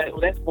definitely.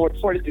 That's 4 to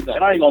 6 hours.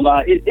 And I ain't gonna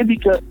lie, it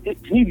because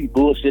we be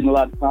bullshitting a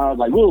lot of times.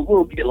 Like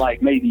we'll get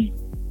like maybe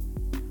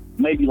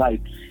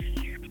like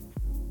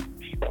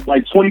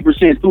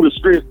 20% through the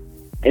script,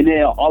 and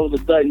then all of a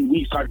sudden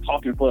we start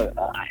talking for an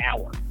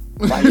hour.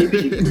 Like like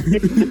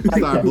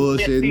start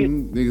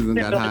bullshitting, niggas done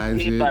got high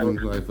and shit,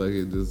 and like fuck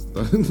it, just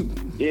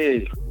yeah.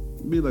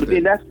 Be like But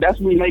that. then that's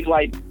when we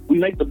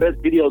make the best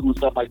videos and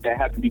stuff like that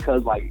happen,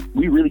 because like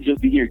we really just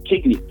be here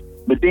kicking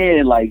it. But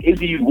then like if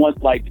you once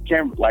like the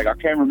camera, like our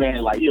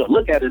cameraman, like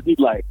look at us, he's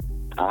like,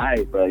 all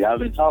right, bro, y'all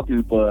been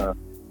talking for a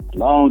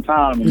long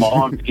time and my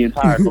arms are getting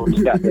tired from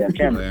this goddamn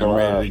camera. Like, I'm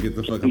ready to get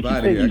the fuck up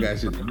out of here. I got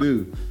shit to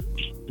do.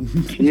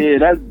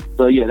 That's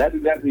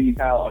exactly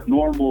how a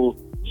normal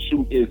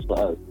shoot is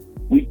for us.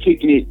 We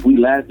kicking it, we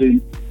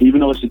laughing,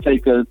 even though it should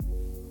take us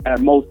at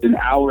most an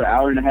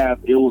hour and a half,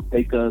 it will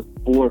take us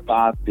 4,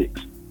 5,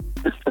 6.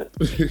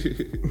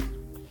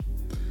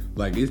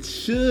 Like it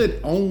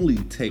should only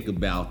take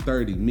about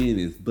 30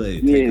 minutes, but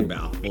it take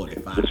about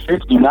 45. The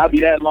script do not be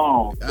that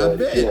long. I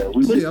bet. Shit,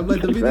 I'm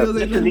like, the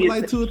videos ain't nothing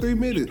like 2 or 3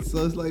 minutes.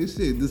 So it's like,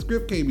 shit, the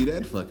script can't be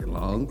that fucking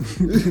long.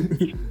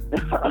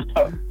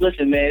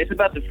 Listen, man, it's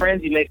about the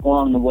friends you make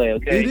along the way,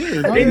 okay? It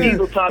is. Vin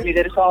Diesel taught me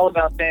that it's all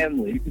about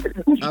family.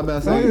 I'm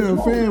about to say,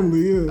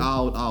 family, yeah.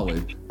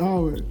 Always.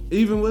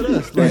 Even with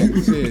us, like,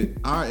 shit,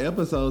 our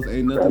episodes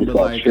ain't nothing but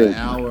like an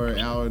hour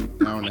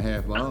and a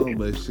half long,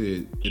 but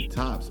shit, it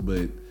tops,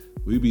 but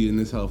we be in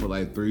this hole for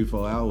like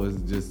 3-4 hours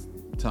just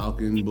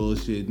talking,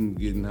 bullshitting,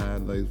 getting high,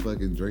 like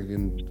fucking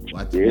drinking,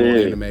 watching more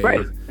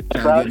animes,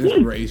 trying to get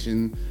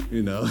inspiration,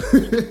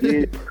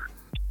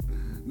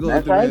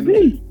 That's how it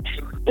be.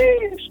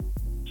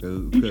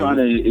 You trying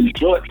to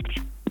enjoy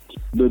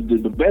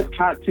the best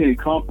content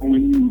comes from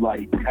when you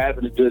like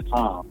having a good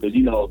time, because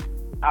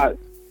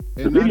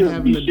and not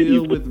having to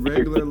deal with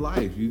regular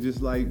life. You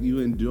just like you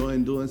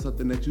enjoying doing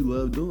something that you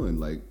love doing,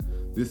 like.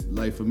 This,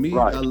 like for me,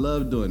 I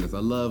love doing this. I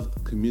love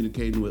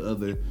communicating with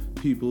other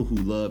people who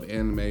love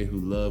anime, who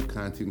love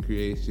content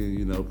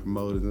creation,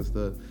 promoters and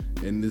stuff.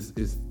 And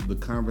the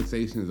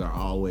conversations are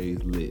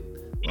always lit.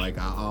 Like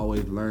I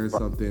always learn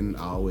something.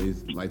 I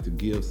always like to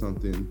give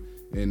something,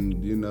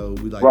 and we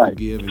like to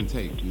give and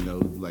take.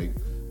 Like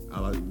I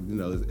like,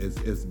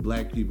 as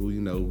black people,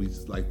 we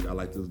just like, I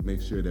like to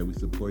make sure that we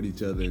support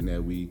each other and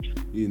that we,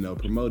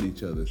 promote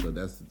each other. So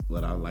that's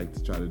what I like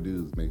to try to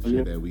do, is make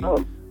sure that we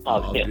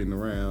all getting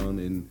around,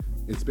 and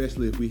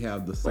especially if we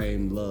have the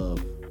same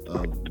love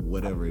of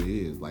whatever it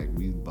is. Like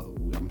we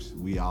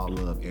all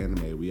love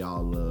anime. We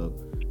all love,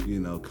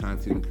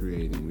 content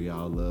creating. We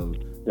all love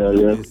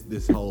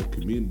this whole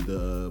community,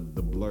 the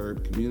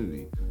blurb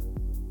community.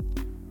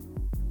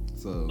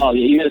 So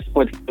you gotta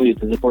support the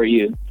community to support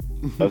you.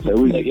 Okay,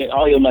 we like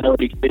all your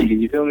minority cities.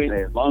 You feel me? And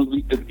as long as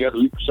we get together,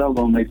 we for sure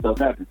gonna make stuff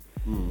happen.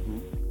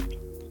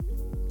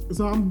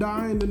 So I'm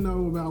dying to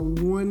know about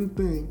one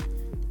thing.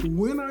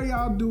 When are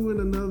y'all doing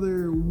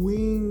another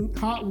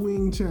hot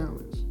wing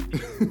challenge?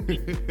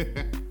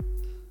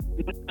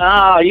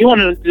 You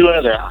want to do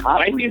another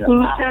spicy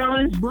food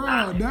challenge?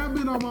 Bro, that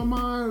been on my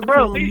mind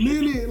Bro, for a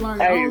minute.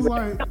 Like, hey, I was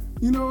like,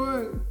 you know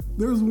what?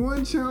 There's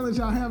one challenge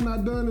I have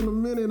not done in a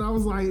minute. And I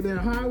was like, that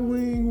hot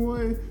wing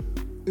one,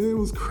 it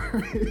was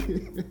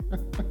crazy.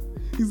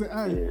 He said,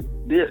 hey,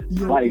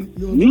 Like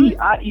you'll me,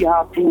 drink? I eat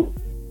hot food.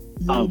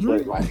 You'll But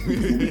drink? like,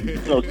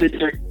 so sit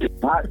there,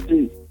 hot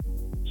shit.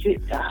 Shit,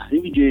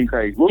 it be getting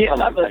crazy. What, Yeah,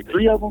 like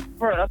 3 of them?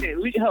 Bro, okay,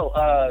 so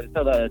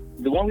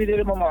the one we did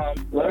at my mom,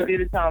 the one we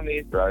did at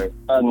Tommy's, Right.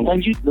 the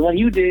one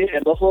you did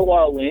at Buffalo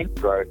Wild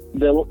Wings, Right.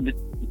 the one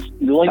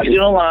you did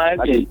on live.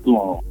 I did 2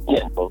 on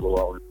Yeah. Buffalo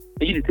Wild Wings.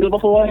 You did 2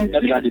 Buffalo Wild Wings? I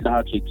think I did the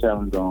hot chick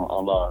challenge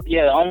on live.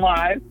 Yeah, on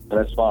live.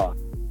 That's 5.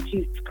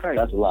 Jesus Christ.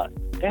 That's a lot.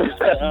 Bro,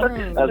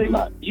 That's a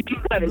lot. You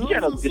trying those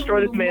to are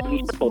destroy this some man's of the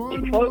most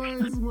fun folks.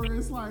 ones where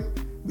it's like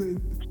the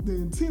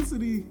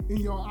intensity in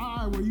your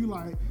eye where you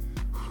like,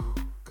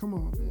 come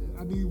on, man.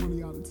 I need one of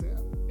y'all to tap.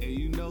 And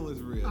you know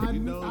it's real. I You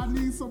know it's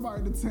need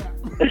somebody to tap.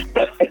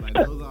 like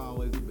those are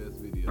always the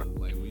best videos.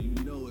 Like when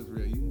you know it's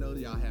real, you know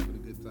y'all having a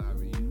good time,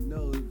 and you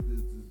know this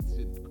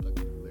shit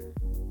fucking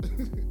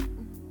hilarious.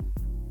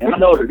 And I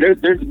know that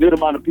there's a good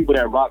amount of people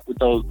that rock with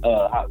those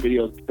hot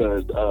videos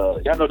because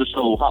y'all know the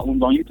show Hot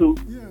Ones on YouTube?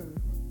 Yeah.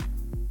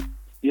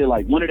 Yeah,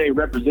 like one of their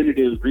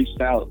representatives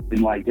reached out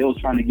and like they was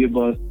trying to give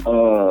us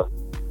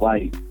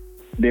like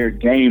their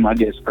game, I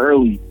guess,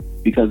 early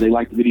because they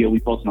liked the video we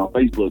posted on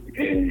Facebook,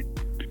 and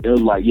it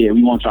was like, yeah,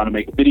 we want y'all to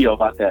make a video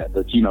about that,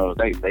 but you know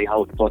they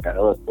hold the fuck out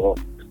of us. So,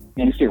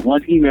 and they sent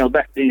one email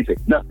back, they didn't say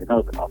nothing. I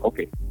was like, oh,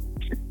 okay,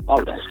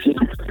 all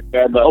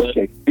right,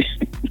 okay.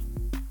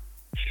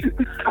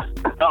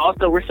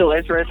 Also, we're still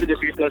interested if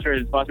you're still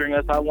interested in sponsoring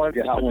us, Hot Ones.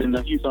 Yeah, Hot Ones.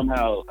 If you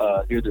somehow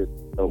hear this,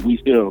 we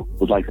still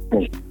would like to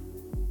thank.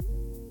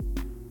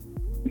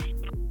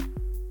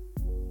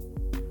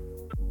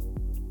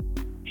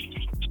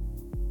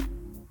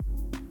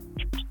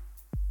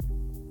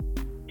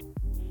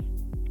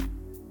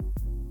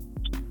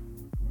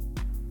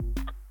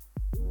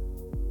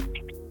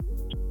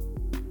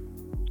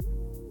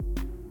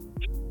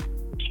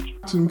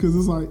 Because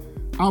it's like,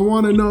 I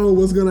want to know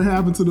what's going to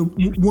happen to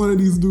one of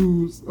these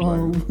dudes.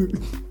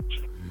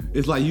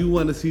 It's like you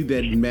want to see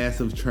that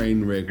massive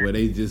train wreck where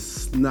they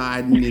just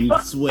snotting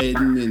and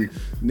sweating, and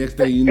next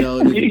thing you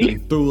know, they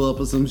threw up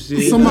or some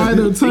shit. Somebody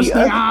to touch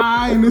their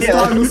eye and it's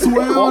starting to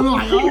swell. And I'm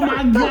like, oh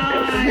my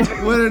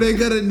God. What are they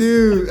gonna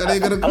do? Are they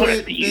gonna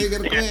quit? They ain't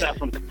gonna quit.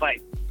 From the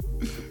fight.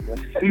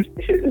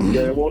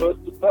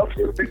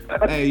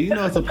 Hey, you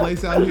know it's a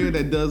place out here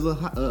that does a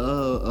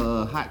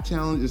hot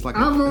challenge. It's like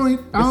I've only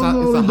it's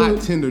a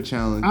hot tender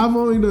challenge. I've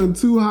only done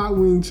 2 hot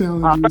wing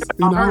challenges,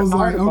 and I was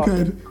like,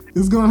 okay,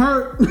 it's gonna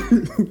hurt.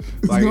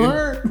 It's Like gonna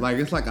hurt. like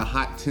it's like a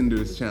hot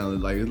tenders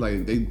challenge. Like it's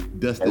like they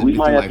dusted Hey, we into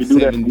might have like to do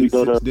that 7 when we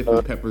go to,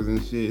 different peppers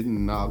and shit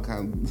and all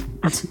kinds.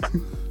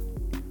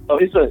 Oh,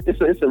 it's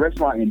a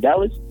restaurant in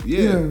Dallas.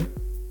 Yeah,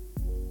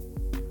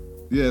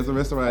 it's a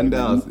restaurant in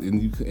Dallas,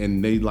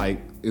 and they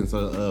like it's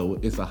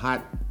a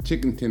hot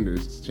chicken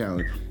tenders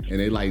challenge, and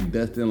they like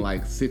dust in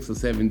like 6 or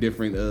 7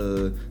 different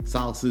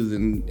sauces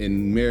and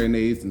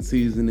marinades and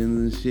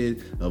seasonings and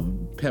shit of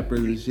peppers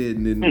and shit,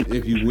 and then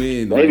if you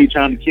win, They be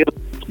trying to kill.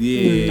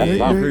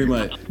 pretty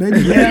much. They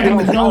be adding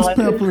the ghost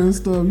pepper and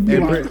stuff. You be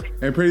like,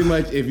 And pretty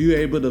much, if you're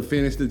able to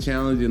finish the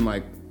challenge in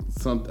like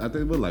I think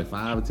it was like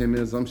 5 or 10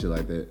 minutes, some shit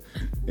like that.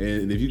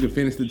 And if you can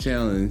finish the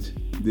challenge,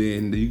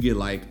 then you get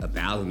like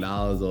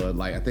 $1,000, or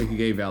like I think he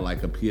gave out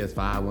like a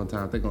PS5 one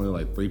time. I think only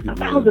like 3 people.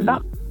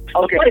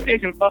 Okay,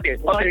 PlayStation. Okay,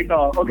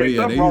 no. But Okay,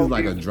 yeah, they use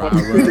like a dry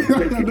rub.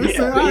 they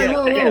say, hey,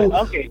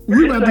 whoa. Okay.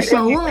 We about to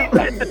show up.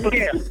 This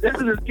is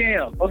a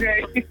scam.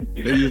 Okay.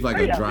 They use like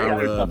a dry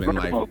rub and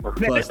like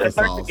plus the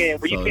sauce, so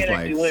it's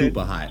like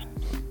super hot.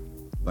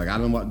 Like I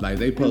don't want, like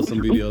they post some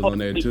videos on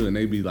there too, and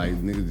they be like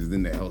niggas just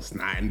in there hell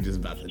snotting, just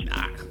about to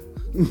die.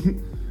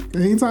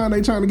 Anytime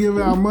they trying to give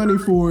out money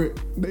for it,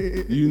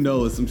 You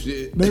know it's some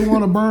shit. they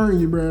want to burn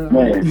you, bro.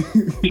 Man.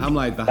 I'm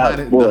like the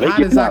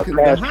hottest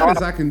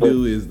I can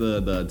do is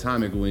the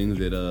atomic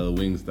wings at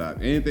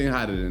Wingstop. Anything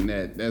hotter than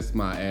that, that's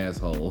my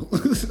asshole.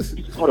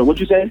 Hold on, what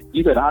you say?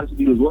 You said the hottest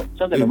you do is what?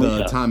 Something It's at the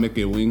Wingstop. atomic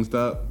at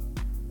Wingstop.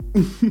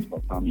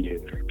 Yeah,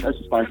 that's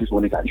the spiciest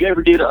one they got. You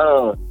ever did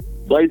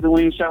Blazing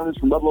Wings challenge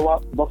from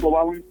Buffalo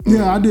Wild Wings?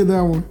 Yeah, I did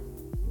that one.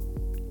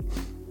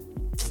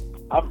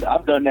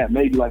 I've done that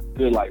maybe like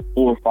 4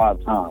 or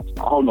 5 times.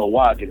 I don't know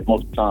why I did it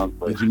multiple times,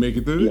 but Did you make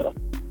it through? yeah,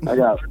 I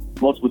got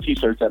multiple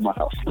T-shirts at my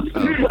house.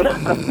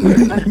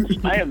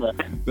 I am a.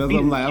 That's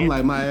what I'm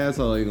like my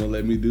asshole ain't gonna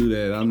let me do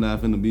that. I'm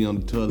not finna be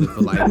on the toilet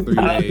for like 3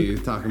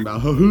 days talking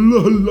about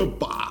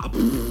Bob.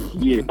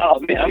 Yeah,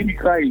 Oh man, I'd be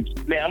crazy.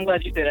 Man, I'm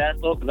glad you said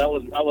asshole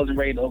because I wasn't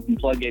ready to open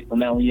floodgates on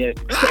that one yet.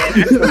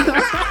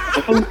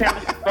 The food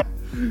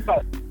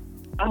challenge-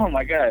 oh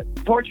my god,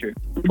 torture.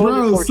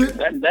 Bro, Torture.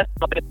 sit- That's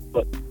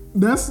but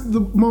that's the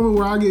moment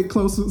where I get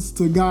closest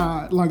to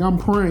God. Like I'm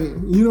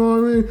praying. You know what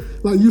I mean?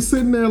 Like you're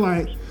sitting there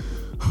like,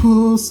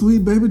 oh,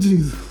 sweet baby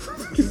Jesus.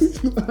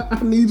 I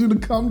need you to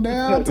come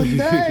down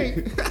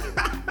today.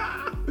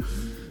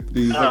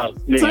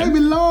 Take me,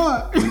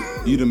 Lord.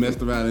 You done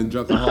messed around and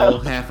drunk a whole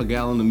half a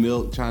gallon of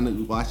milk trying to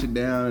wash it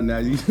down, and now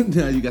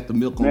you got the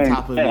milk on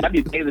top of it. I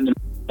be saving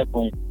the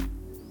point.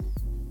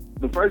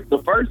 The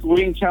first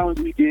wing challenge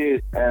we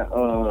did at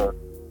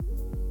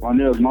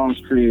Ronell's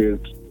mom's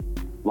crib,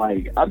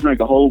 like I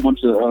drank a whole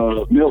bunch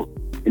of milk,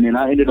 and then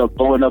I ended up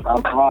throwing up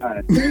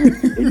outside,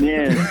 and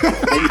then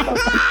they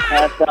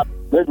passed out in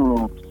the living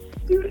room.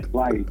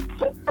 Like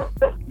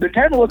the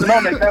camera wasn't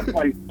on at that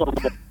point,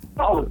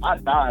 so I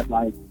died.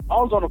 Like I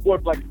was on the floor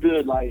for like a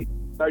good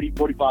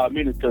 30-45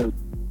 minutes because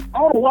I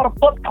don't know why the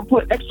fuck I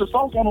put extra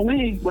sauce on the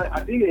wings, but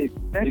I did,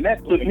 and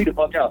that took me the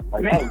fuck out.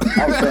 Like I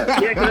was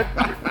done. Yeah, because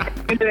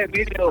in that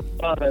video,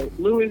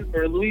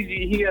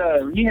 Luigi,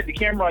 he had the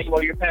camera on you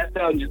while you're passed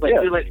out, and just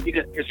like he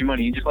just gets your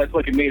money. He just like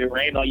fucking made it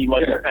rain on you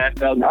while you're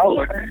passed out. I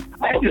was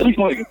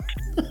sleeping.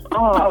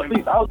 I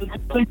was just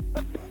sleeping.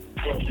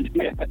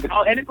 Yeah.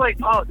 Oh, and it's like,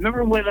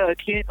 remember when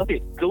Ken?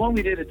 Okay, the one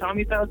we did at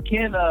Tommy's house,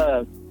 Ken.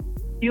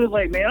 He was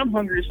like, man, I'm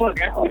hungry as fuck.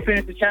 After we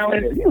finished the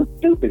challenge, You was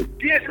stupid.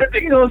 yeah,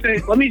 you know what I'm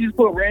saying? Let me just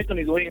put ranch on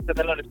these wings so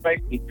they're not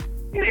spicy.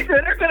 And he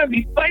said they're gonna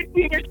be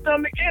spicy in your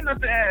stomach and up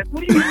the ass.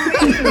 What do you mean?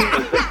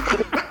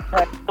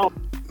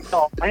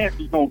 No, my ass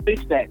was gonna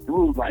fix that. We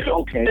was like,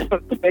 okay.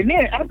 And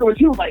then afterwards,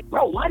 he was like,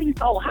 bro, why are you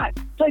so hot?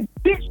 It's like,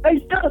 bitch, they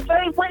still the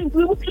same wings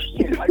we was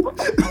eating. Like, what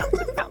the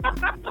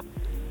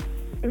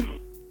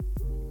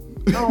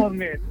Oh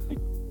man,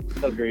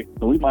 so great.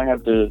 So we might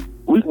have to.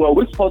 We're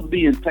supposed to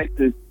be in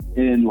Texas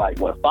in 5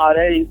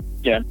 days?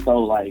 Yeah.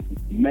 So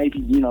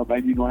maybe we're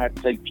gonna have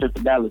to take a trip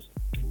to Dallas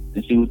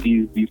and see what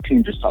these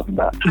teams are talking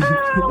about.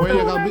 Where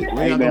y'all gonna be?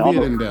 Where y'all gonna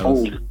be in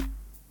Dallas?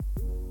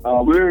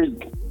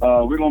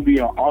 We're gonna be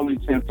in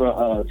Arlington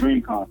for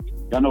DreamCon.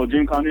 Y'all know what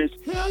DreamCon is?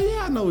 Hell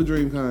yeah, I know what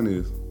DreamCon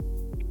is.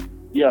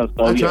 Yeah.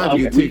 So I tried to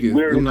get tickets.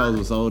 We're, Them hoes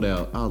were sold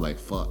out. I was like,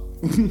 fuck.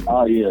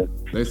 Oh yeah.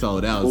 They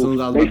sold out. As soon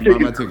as I was about to buy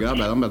my ticket, I'm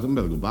about to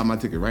go buy my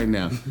ticket right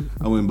now.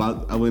 I went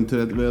to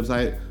that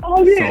website.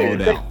 Oh yeah.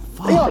 Sold out.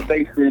 They are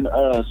based in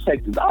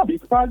Texas. I'll be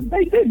surprised if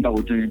they didn't know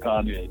what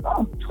DreamCon is.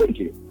 I'm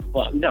tweaking.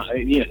 Well, no,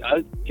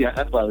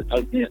 that's why I was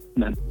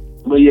no.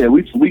 But yeah,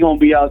 we gonna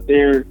be out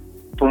there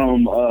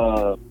from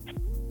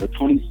the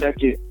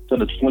 22nd to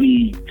the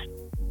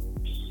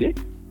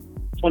 26th,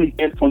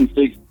 25th,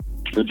 26th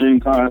to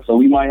DreamCon. So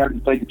we might have to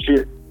take a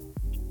trip,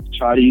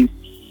 try these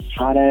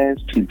hot ass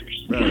tenders.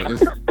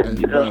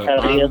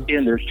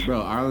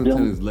 Bro,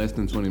 Arlington is less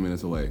than 20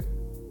 minutes away.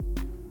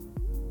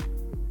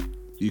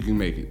 You can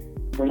make it.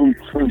 From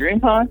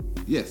DreamCon?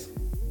 Yes.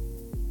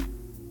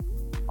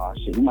 Oh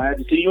shit, we might have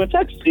to see you in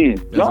Texas then.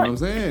 That's what I'm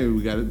saying.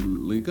 We gotta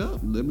link up.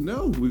 Let me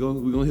know. We're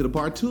gonna hit a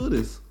part 2 of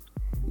this.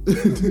 We're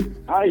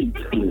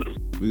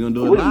gonna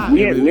do it live.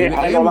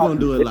 We're gonna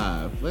do it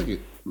live. Fuck it.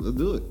 Let's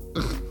do it.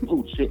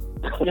 Oh shit.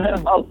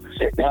 Oh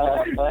shit.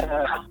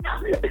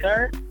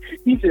 Sir?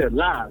 He said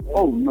live.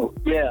 Oh no.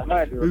 Yeah,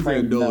 I He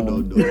said no.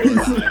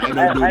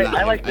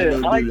 I like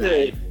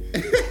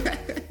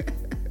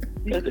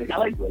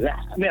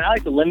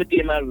to limit the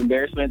amount of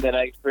embarrassment that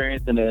I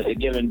experience in a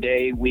given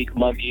day, week,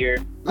 month, year,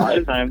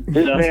 lifetime.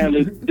 This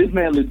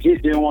man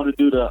legit didn't want to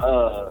do the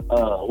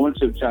one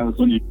chip challenge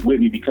with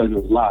me because it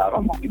was live.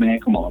 I'm like, man,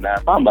 come on now.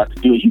 If I'm about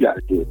to do it, you got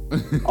to do it.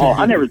 Oh,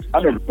 I never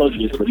told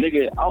you this, but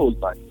nigga,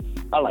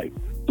 I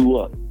threw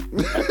up.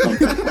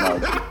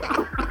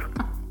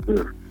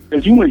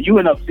 Cause you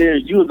went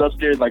upstairs. You was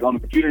upstairs on the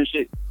computer and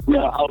shit.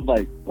 Yeah, I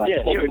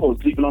was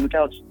sleeping on the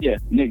couch. Yeah,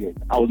 nigga,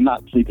 I was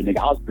not sleeping, nigga.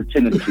 I was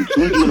pretending to sleep. As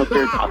soon as you went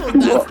upstairs, I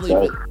threw up,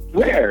 bro.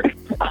 Where?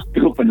 I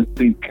threw up in the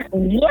sink.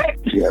 What?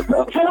 Yeah,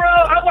 bro. Bro,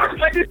 I was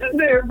like, this is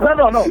there. No,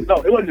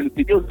 it wasn't in the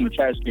sink. It was in the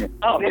trash can.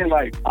 Oh, man,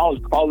 I was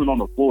crawling on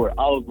the floor.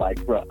 I was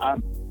like, bro,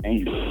 I'm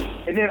angry.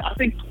 And then I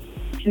think,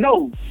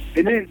 no.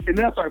 And then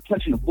I started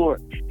punching the floor.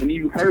 And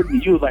you heard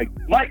me. You was like,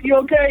 Mike, you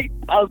okay?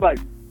 I was like,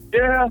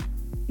 yeah.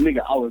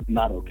 Nigga, I was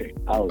not okay.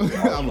 I was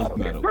not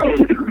okay.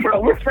 Bro,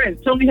 we're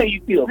friends. Tell me how you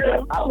feel,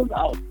 bro. I was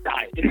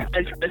dying.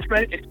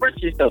 Express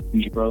yourself to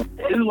me, bro.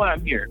 This is why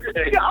I'm here.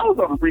 Nigga, I was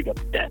on the brink of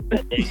death.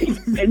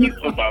 And you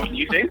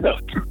say so.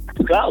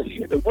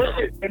 Golly. And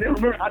then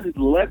remember, I just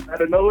left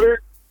out of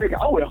nowhere. Nigga,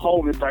 I went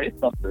home and started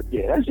something.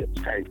 Yeah, that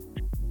shit's crazy.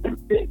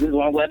 This is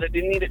why I'm glad I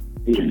didn't need it.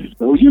 Yeah.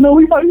 So,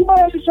 we might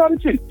have to try the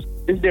chips.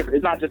 It's different.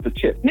 It's not just a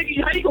chip.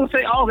 Nigga, how you gonna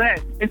say all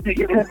that and say,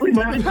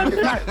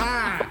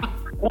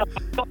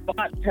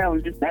 hot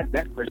challenges, that's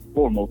first and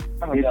foremost.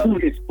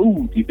 It's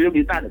food, you feel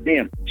me? It's not a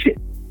damn chip.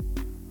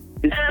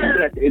 It's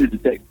at the end of the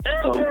day.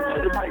 So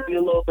it might be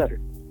a little better.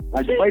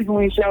 The Blazing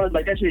Wing challenge,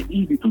 that shit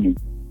easy for me.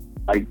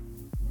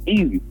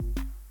 Easy.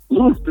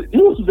 Lewis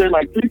was there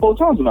 3-4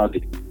 times when I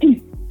did it.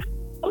 Easy.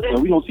 Okay.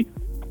 So we gonna see.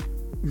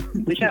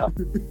 We shall.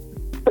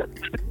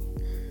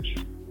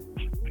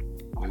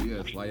 Well,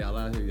 yes, while y'all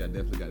out here, y'all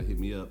definitely gotta hit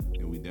me up,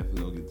 and we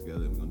definitely gonna get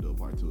together and we're gonna do a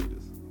part 2 of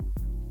this.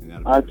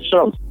 All right, for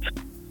sure.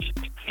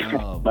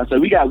 But so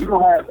we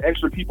gonna have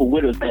extra people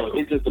with us, so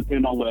it just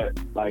depends on what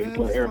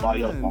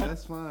everybody else wants.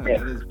 That's fine. Yeah.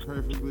 That is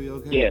perfectly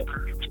okay. Yeah.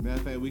 Matter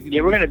of fact, we can.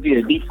 Yeah, we're gonna be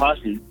a deep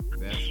posse.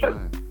 That's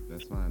fine.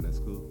 That's fine. That's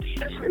cool.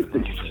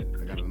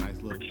 I got a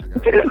nice little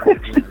crib.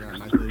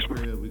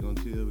 We're gonna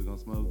chill. We're gonna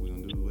smoke. We're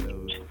gonna do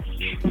whatever.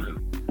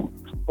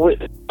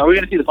 Wait, are we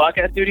gonna see the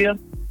podcast studio?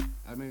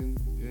 I mean,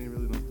 it ain't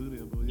really no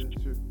studio, but yeah,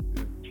 sure.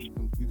 Yeah,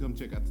 you come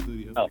check out the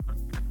studio. Oh.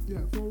 Yeah,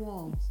 4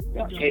 walls.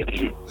 Okay.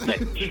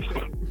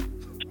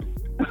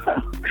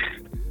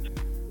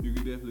 You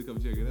can definitely come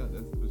check it out.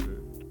 That's for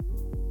sure.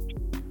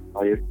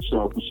 Oh yeah,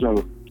 for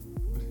sure.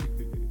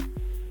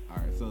 All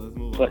right, so let's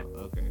move What? on.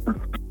 Okay.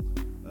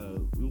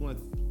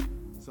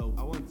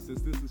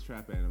 Since this is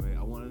trap anime,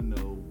 I want to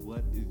know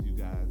what is you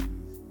guys'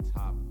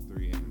 top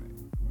 3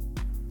 anime,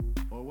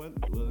 or what?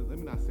 Well, let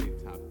me not say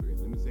top 3.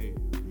 Let me say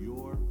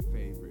your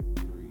favorite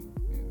 3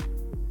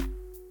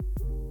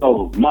 anime.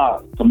 So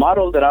the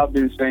motto that I've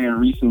been saying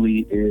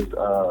recently is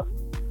so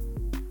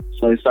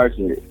it starts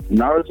with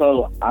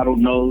Naruto. I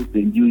don't know,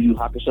 then Yu Yu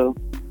Hakusho,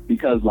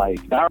 because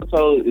like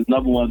Naruto is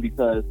number 1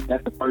 because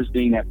that's the first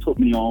thing that put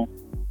me on.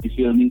 You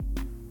feel me?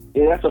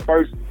 Yeah, that's the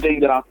first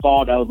thing that I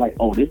saw that was like,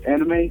 oh, this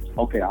anime?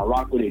 Okay, I'll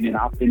rock with it. And then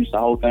I finished the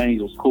whole thing.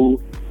 It was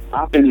cool.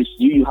 I finished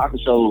Yu Yu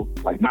Hakusho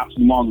like not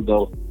too long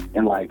ago.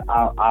 And like,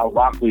 I'll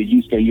rock with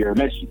Yusuke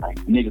Urameshi. Like,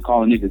 nigga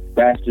calling niggas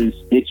bastards,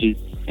 bitches,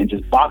 and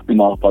just boxing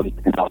motherfuckers.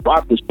 And I'll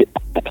rock this shit.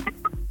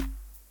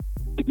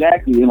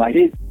 Exactly. And like,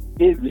 his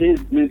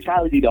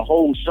mentality, the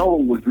whole show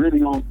was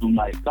really on some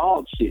like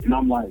dog shit. And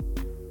I'm like,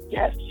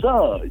 yes,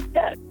 sir.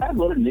 Yes, that's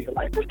what a nigga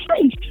like to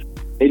trace.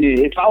 And then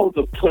if I was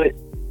to put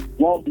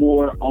one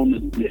more on the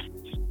list.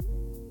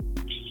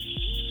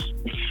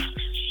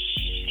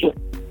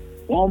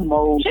 One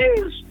more.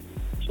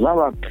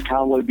 Like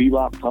Cowboy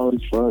Bebop, cold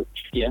as fuck.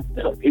 Yeah.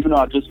 Even though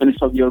I just finished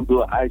Tokyo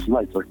Ghoul, I actually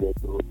like Tokyo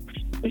Ghoul.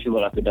 We should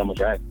look up the demo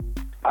track.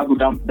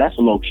 Akudama, that's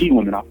a low key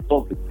one, and I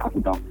fuck with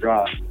Akudama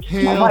Drive.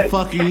 Hell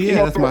fucking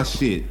yeah, that's my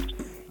shit.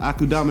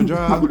 Akudama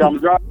Drive. Akudama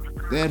Drive.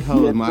 That hoe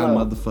is Yes, my sir.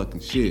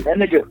 motherfucking shit. That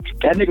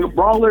nigga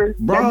Brawler.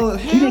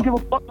 He didn't give a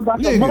fuck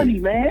about the Nigga. money,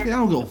 man. Yeah, I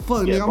don't give a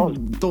fuck, Yeah, nigga.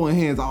 I'm throwing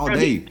hands all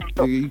day.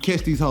 Nigga, you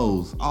catch these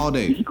hoes all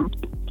day. You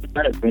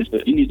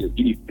need to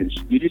finish.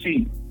 Did you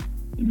see?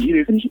 You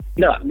didn't finish it?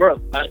 No, bro.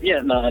 No,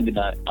 I did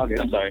not. Okay,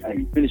 I'm sorry.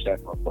 Hey, finish that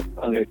motherfucker.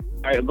 Okay.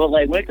 All right, but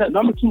like when it comes,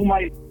 Number 2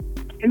 might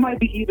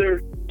be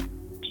either.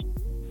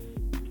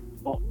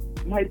 Well,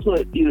 I might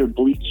put either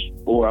Bleach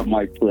or I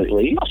might put.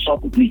 I'll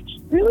start with Bleach.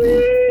 Really?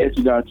 If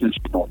you got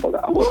attention,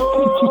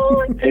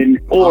 motherfucker. And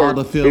or All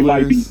the it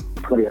might be fillers.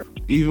 Claire.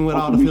 Even with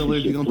all the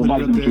fillers, you gonna put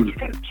it up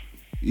there?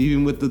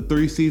 Even with the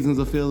 3 seasons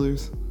of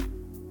fillers?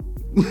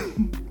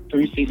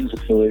 3 seasons of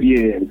filler.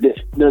 Yeah,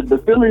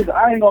 the fillers.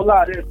 I ain't gonna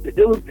lie.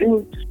 It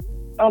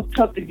was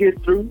tough to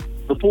get through.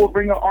 The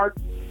Fullbringer arc,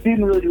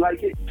 didn't really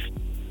like it,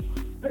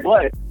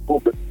 but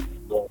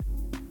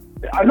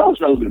I know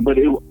it's relevant. But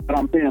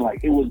I'm saying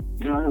like it was.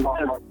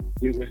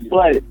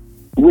 But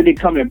with it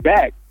coming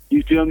back,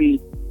 you feel me?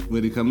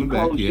 With it coming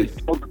back, yes.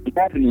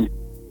 Happening.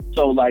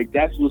 So like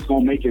that's what's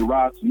gonna make it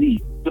rise to me.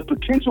 The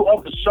potential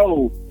of the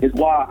show is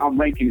why I'm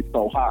ranking it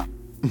so high.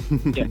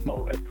 Yeah.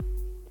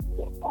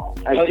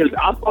 Because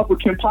I fuck with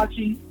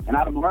Kenpachi, and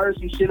I've heard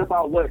some shit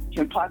about what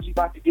Kenpachi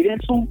about to get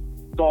into.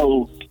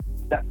 So,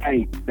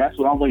 that's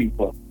what I'm waiting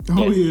for.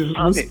 Oh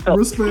yeah, Okay, so-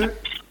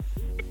 respect.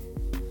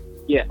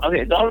 Yeah.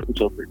 Okay. So I'm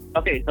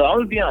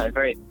gonna be honest,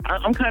 right?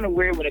 I'm kind of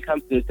weird when it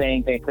comes to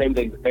saying things, claiming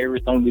things as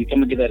favorites. I'm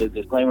gonna give that as a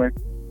disclaimer.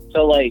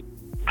 So like,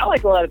 I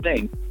like a lot of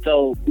things.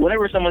 So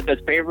whenever someone says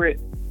favorite,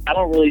 I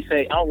don't really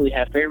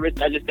have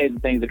favorites. I just say the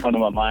things that come to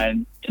my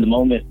mind in the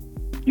moment.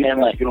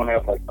 And like, You don't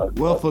have like.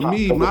 Well, for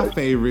me, my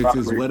favorites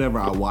is whatever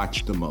I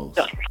watch the most.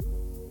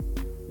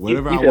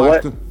 Whatever You I said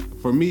watch what?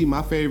 for me,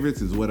 my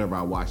favorites is whatever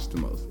I watch the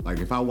most. Like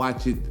if I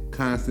watch it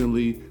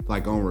constantly,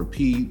 like on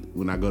repeat,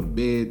 when I go to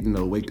bed,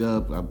 wake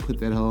up, I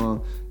put that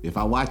on. If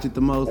I watch it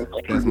the most,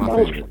 that's my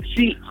favorite.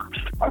 See,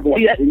 I go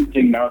Yeah.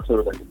 anything Naruto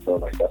related, so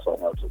like that's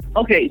what I have to.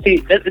 okay, see,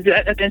 that's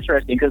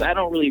interesting because I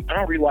don't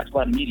rewatch a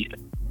lot of media.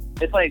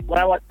 It's like when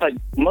I watch, like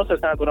most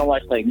of the times when I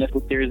watch like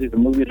Netflix series or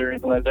movies or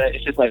anything like that,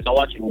 it's just like I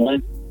watch it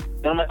once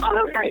and I'm like, oh,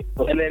 that's great.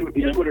 And then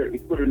You put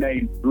her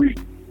name 3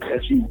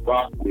 that you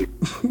rock with.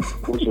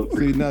 What's your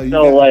 3? See, no,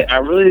 so like I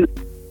really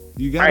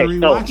you gotta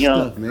Alright, so, rewatch you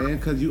know- stuff, man,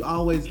 because you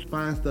always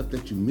find stuff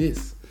that you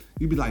miss.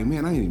 You be like,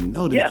 man, I didn't even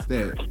know this. Yeah.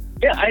 That.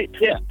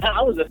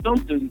 I was a film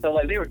student, so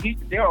like they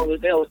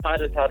always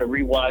taught us how to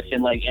rewatch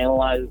and like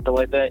analyze and stuff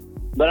like that.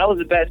 But I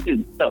was a bad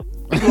student, so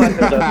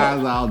I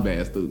was all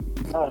bad student.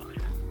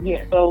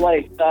 yeah. So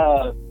like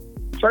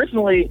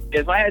personally,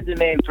 if I had to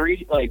name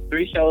 3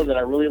 shows that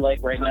I really like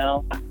right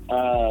now,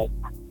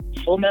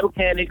 Full Metal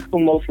Panic,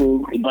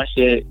 Kumofu is my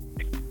shit.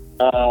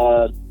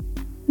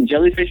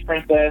 Jellyfish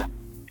Princess,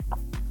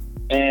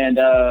 and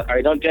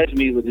alright, don't judge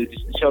me with this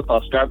show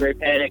called Strawberry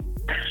Panic.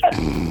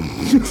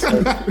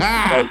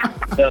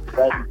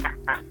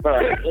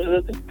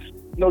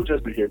 No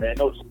judgment here, man.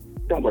 No,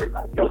 don't worry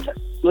about it. No judgment.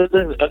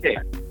 Listen, okay.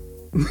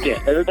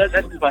 Yeah, that's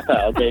just my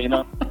style, okay,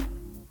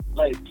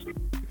 like,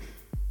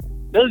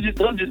 those are just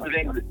the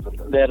things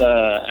that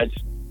I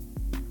just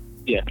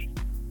yeah.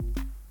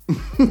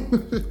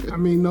 I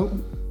mean, no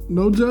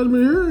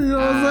judgment here. You know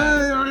what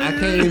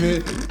I'm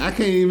saying? I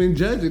can't even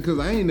judge it because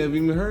I ain't never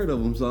even heard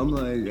of them. So I'm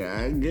like,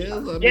 I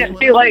guess. Yeah,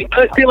 feel like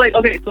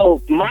okay. So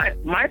my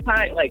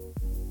time, like,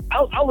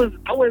 I've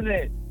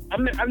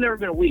never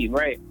been a weeb,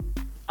 right?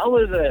 I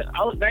was an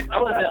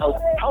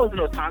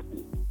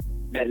otaku.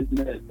 Isn't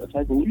that a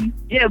type of weed?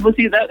 Yeah, but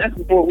see, that's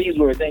before weebs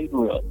were a thing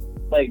for real.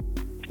 Like,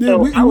 Yeah, so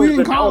we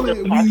didn't call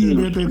it weed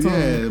at that time.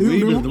 Yeah,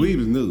 the weed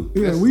is new.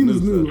 Yeah, That's weed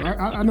is new. stuff.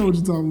 I know what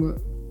you're talking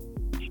about.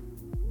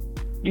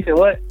 You said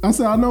what? I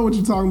said I know what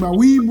you're talking about.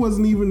 Weed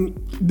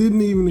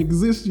didn't even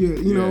exist yet.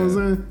 You know what I'm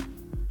saying?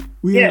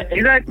 Yeah,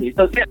 exactly.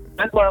 So yeah,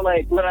 that's why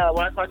like when I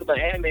talk about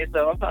anime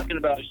stuff, I'm talking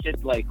about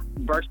shit like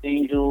Burst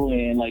Angel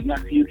and like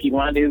Nakayuki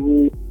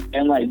Rendezvous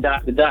and like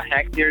the Dot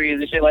Hack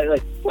series and shit like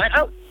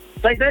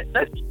that's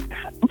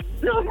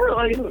no, bro,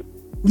 like,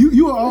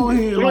 you an old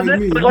head like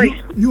me. Like,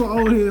 you an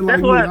old head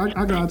like me.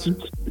 I got you.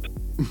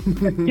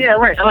 Yeah,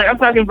 right. Like I'm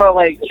talking about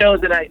like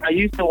shows that I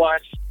used to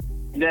watch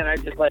that I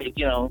just like,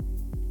 you know,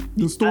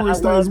 the story I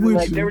stays with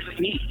like, you. There was just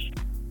niche.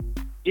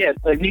 Yeah,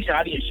 like niche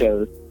audience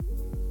shows.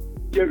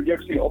 You ever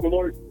see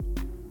Overlord?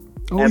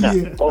 Oh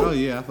yeah. Oh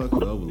yeah, I fuck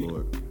with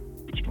Overlord.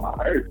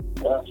 I heard.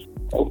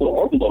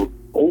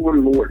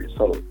 Overlord is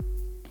so.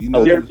 You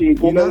know, you ever seen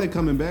they're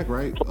coming back,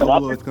 right?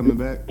 Overlord's coming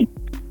back.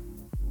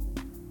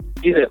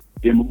 Yeah.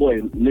 Yeah, my boy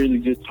literally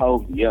just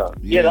told me, Yeah,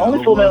 the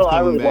only Full Metal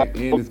I really back, watched.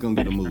 and it's gonna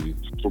get a movie.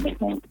 Full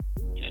Metal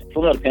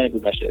Panic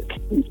was my shit.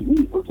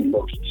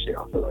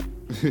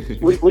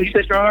 What did you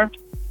say, Strong Arm?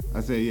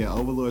 I said, yeah,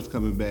 Overlord's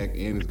coming back,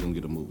 and it's gonna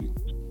get a movie.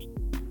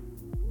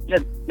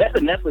 Yeah, that's a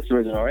Netflix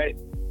original, right?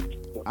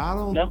 I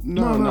don't. No?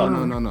 No.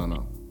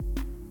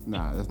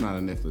 Nah, that's not a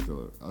Netflix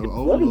original.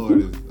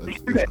 Overlord is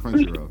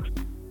Crunchyroll.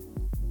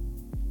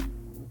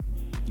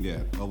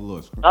 Yeah,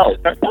 Overlord's Crunchyroll. Oh,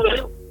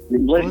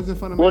 Was it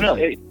Funimation? Well, no,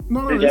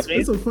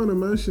 it's a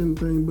Funimation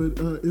thing, but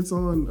it's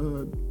on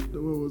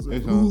what was it?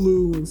 It's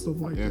Hulu and stuff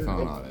like It's that.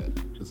 on all that.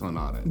 It's on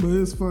all that. But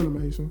it's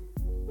Funimation.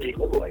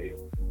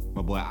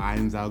 My boy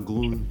Ainz Al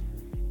Ghul,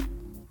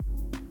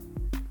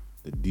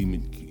 the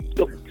Demon King.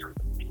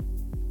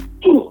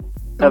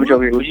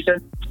 What'd you say?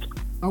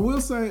 I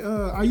will say,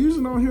 I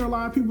usually don't hear a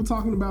lot of people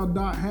talking about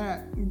Dot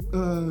Hack.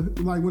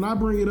 Like when I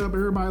bring it up,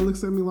 everybody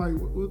looks at me like,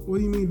 "What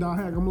do you mean Dot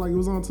Hack?" I'm like, "It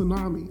was on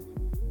Toonami."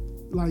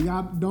 Like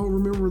I don't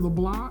remember the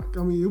block.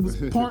 I mean, it was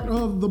part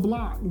of the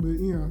block, but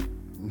yeah.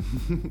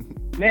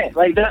 Man,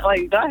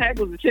 Dot Hack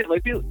was the shit.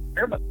 Like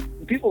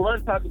people love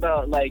to talk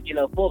about like, you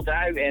know, full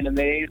dive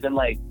animes and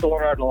like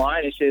Sword Art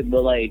Online and shit,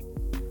 but like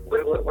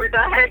where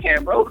Dot Hack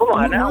at, bro? Come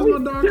on now. You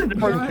know what I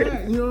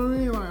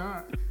mean?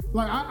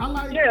 I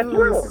like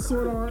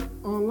Sword Art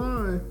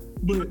Online,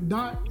 but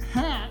Dot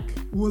Hack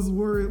was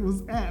where it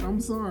was at.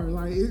 I'm sorry,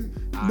 nothing.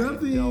 I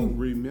don't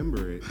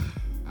remember it.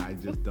 I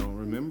just don't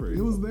remember it.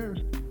 It was there.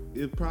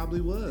 It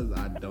probably was.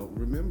 I don't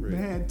remember it. They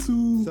had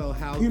two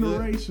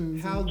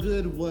iterations. How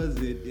good was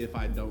it if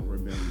I don't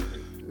remember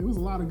it? It was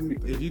a lot of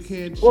good things. If you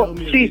can't show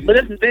me a video. But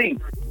that's the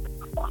thing.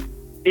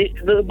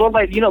 But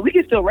like, you know, we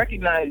can still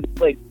recognize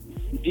like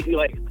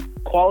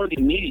quality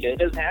media. It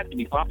doesn't have to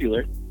be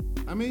popular.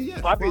 I mean,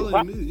 yeah,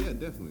 popular media. Yeah,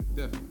 definitely.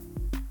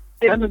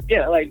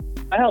 Yeah, like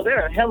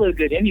there are hella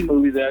good indie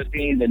movies that I've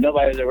seen that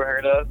nobody's ever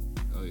heard of.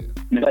 Oh yeah.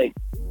 Like,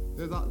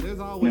 there's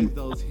always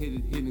those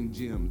hidden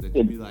gems that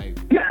you be like,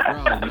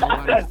 bro,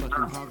 nobody's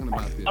fucking talking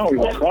about this.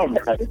 Nobody's talking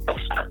about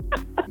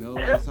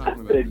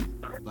this.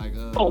 Like,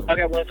 I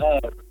got one.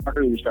 I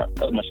heard this drop.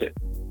 That was my shit.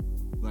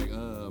 Like,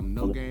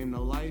 No Game,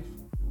 No Life.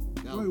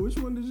 Wait, which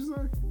one did you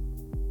say?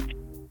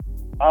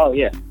 Oh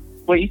yeah.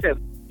 Wait, you said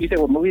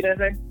what movie did I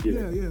say?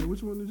 Yeah.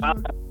 Which one did you say?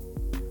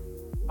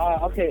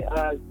 Okay.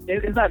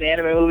 It's not an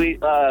anime movie.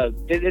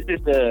 It's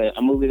just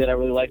a movie that I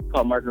really like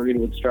called Margarita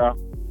with a Straw.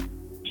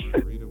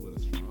 Margarita with a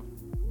Straw.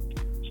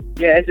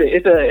 Yeah,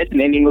 it's an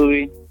indie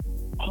movie.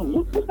 Oh,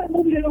 what's that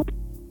movie?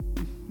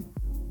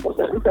 What's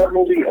that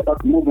movie about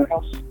the moving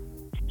house?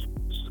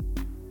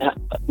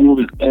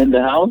 And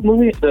the house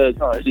movie? The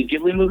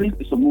Ghibli movie?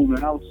 It's a moving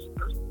house.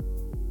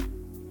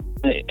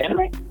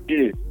 Anime?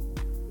 Yeah.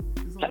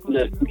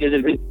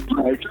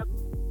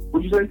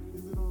 What'd you say?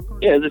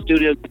 Yeah, it's a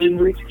Studio Ghibli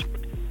movie.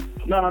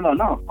 No. I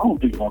don't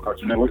think it's on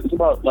Cartoon Network. It's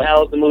about Like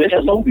how the movie? It's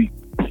a movie.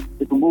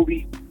 It's a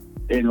movie,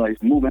 and like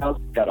it's a moving house.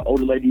 Got an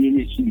older lady in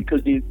it. She be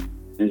cooking.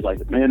 There's like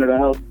the man of the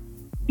house.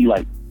 He's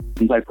like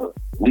a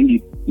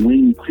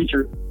winged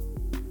creature.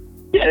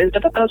 Yeah, I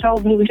thought that was how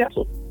the movie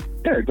Castle.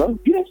 There you go.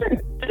 You didn't say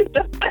it.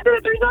 I heard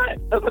it 3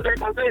 times. That's the third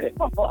time saying it.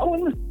 I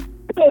wasn't.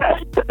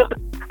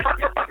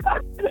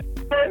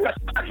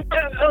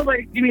 I was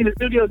like, you mean the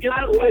Studio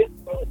Ghibli?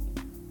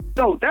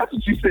 No, that's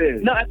what you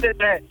said. No, I said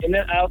that, and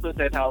then I also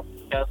said house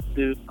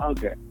too.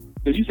 Okay.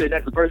 Because you said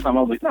that the first time,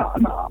 I was like, nah,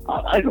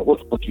 I don't know what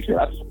the fuck you said.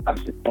 I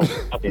said,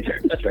 okay, sure,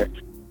 that's fair.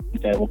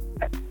 Okay, well,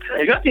 have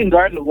you seen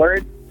Garden of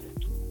Words?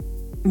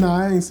 No,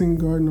 I ain't seen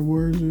Garden of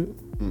Words yet.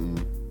 No,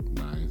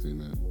 I ain't seen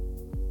that.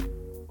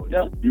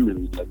 No. You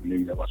really the type of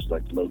nigga that watches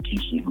like low key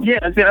shit. Yeah,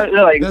 like That's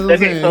what I'm okay,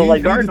 saying. so like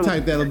He's the Garfield.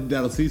 type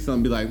that'll see something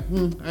and be like,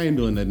 I ain't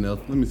doing nothing else.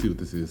 Let me see what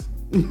this is.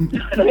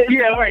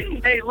 Yeah, right.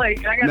 Hey,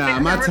 like I got. Nah,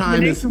 my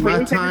time is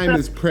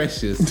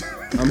precious.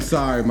 I'm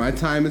sorry, my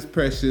time is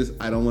precious.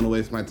 I don't want to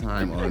waste my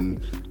time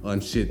on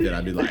shit that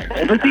I'd be like.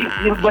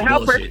 But how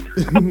bullshit.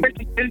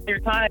 precious is your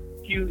time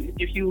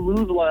if you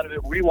lose a lot of it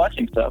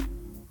rewatching stuff?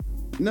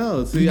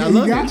 No, see, I He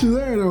love got it. you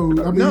there though.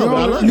 I mean, No, but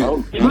I love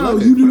it. I No,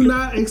 love you it. do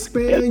not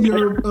expand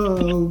your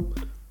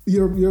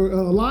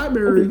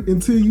library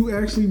until you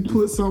actually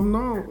put something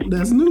on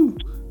that's new.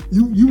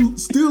 You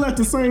still at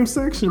the same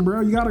section, bro.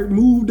 You gotta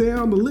move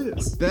down the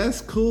list. That's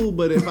cool,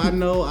 but if I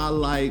know I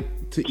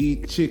like to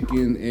eat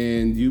chicken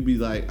and you be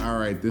like, all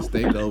right, this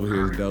steak over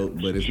here is dope,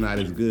 but it's not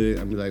as good,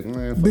 I'd be like,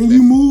 man, fuck Then that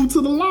you move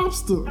to the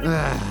lobster.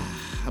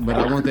 But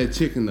I want that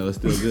chicken though. It's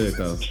still good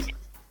though.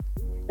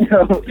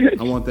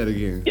 I want that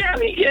again. Yeah, I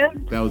mean, yeah.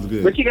 That was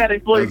good. But you gotta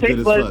explore your That was taste good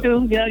as buds fuck.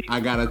 too. You know, I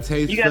got a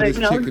taste you for gotta, this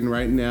you know- chicken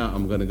right now.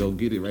 I'm gonna go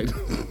get it right now.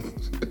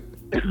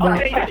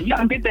 okay, yeah, you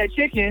can get that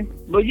chicken,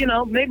 but you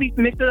know, maybe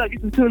mix it up. Get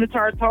some tuna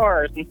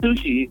tartare, some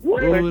sushi,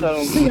 or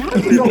some.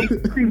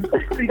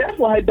 See, that's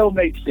why it don't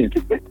make sense.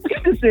 You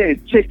just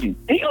said chicken.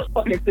 And you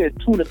fucking said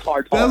tuna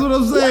tartare. That's what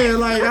I'm saying.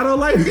 Like, I don't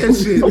like that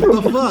shit.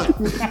 What the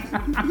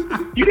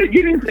fuck? You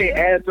didn't say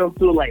add something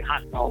to it like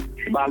hot sauce,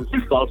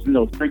 barbecue sauce,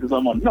 sprinkle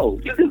something on. No,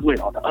 you just went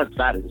on the other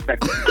side of the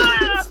spectrum.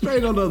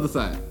 Straight on the other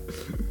side.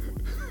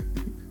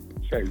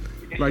 Straight.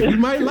 Like, you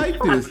might like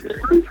this.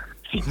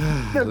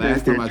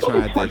 Last time I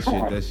tried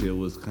that shit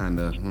was kind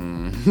of,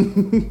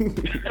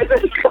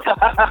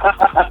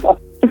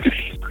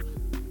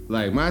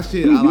 Like, my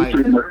shit, I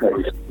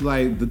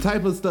like the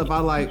type of stuff I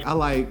like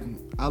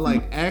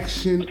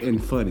action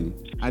and funny.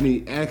 I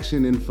need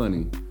action and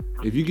funny.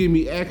 If you give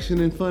me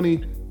action and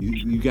funny,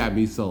 you got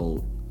me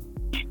sold.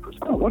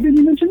 Oh, why didn't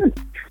you mention this?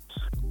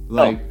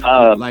 Like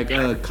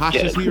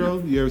Cautious Hero.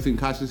 You ever seen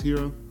Cautious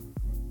Hero?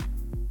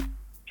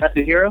 That's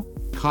the hero?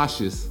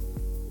 Cautious.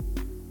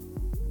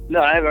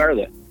 No, I haven't heard of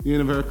that. You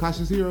never heard of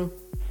Cautious Hero?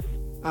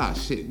 Ah,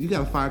 shit. You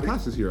gotta find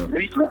Cautious Hero.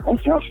 That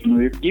sounds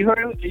familiar. You heard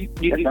of it?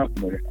 That sounds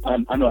familiar.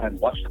 I know I haven't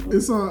watched it.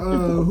 It's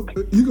on.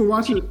 You can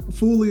watch it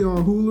fully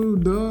on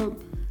Hulu.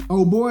 Dub.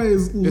 Oh boy,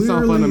 is It's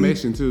on literally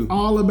Funimation too.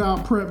 all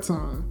about prep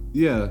time.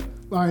 Yeah.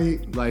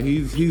 Like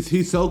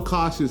He's so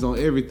cautious on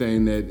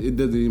everything that it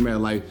doesn't even matter.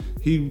 Like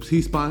he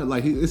spawned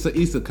it's an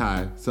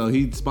isekai, so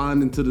he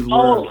spawned into this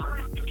world.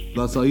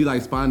 So he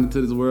like spawned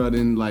into this world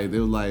and like they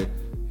was like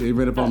he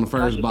read up on the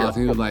first boss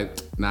and he was like,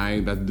 nah, I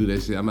ain't about to do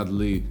that shit. I'm about to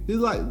leave. He's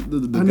like the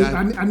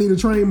guy. I need to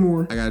train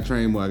more. I gotta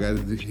train more. I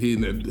gotta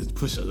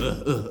push.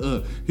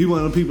 He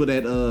one of the people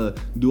that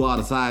do all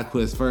the side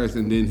quests first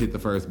and then hit the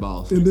first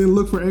boss. And then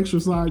look for extra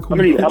side How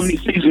quests. many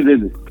seasons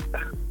is it?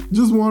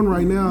 Just one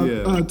right now.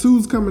 Yeah.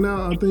 2's coming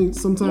out, I think,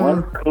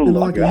 sometime in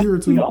like a year or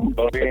two. I'm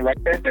going to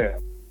right there.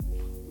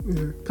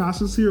 Yeah,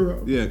 Cautious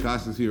Hero. Yeah,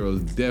 Cautious Hero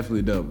is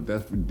definitely dope.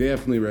 That's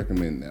definitely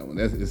recommend that one.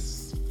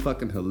 It's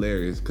fucking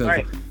hilarious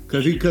because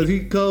he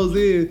goes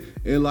in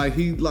and like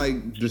he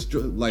like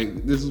destroy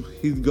like this.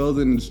 He goes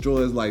in and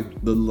destroys like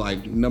the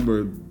like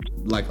number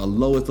like a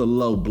lowest of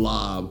low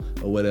blob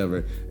or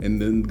whatever. And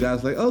then the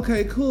guy's like,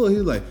 okay, cool. He's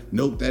like,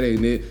 nope, that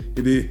ain't it.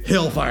 It is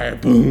hellfire.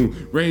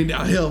 Boom, rain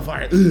down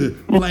hellfire.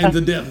 Flames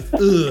of death.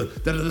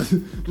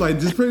 Like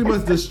just pretty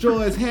much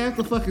destroys half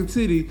the fucking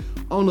city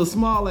on a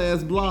small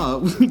ass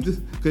blob.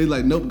 Just, cause he's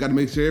like, nope, gotta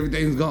make sure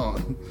everything's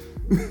gone.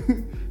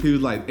 He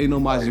was like, ain't no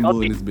Majin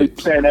Buu in this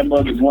bitch. Saying that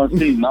much is one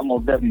season, I'm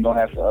most definitely gonna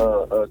have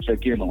to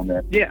check in on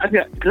that. Yeah,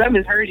 because I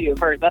misheard you at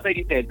first. I thought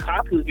you said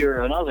Kaku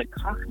Hero, and I was like,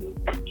 Kaku?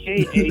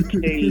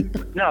 K-A-K.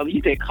 No,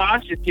 you said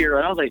Cautious Hero,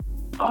 and I was like,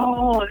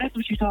 oh, that's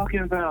what you're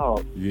talking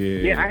about.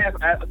 Yeah. Yeah,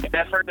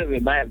 I've heard of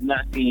it, but I have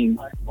not seen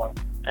it.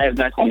 It's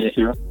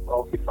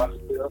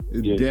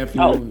definitely.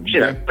 Oh,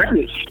 shit,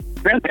 apparently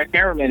our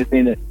cameraman has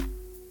seen it.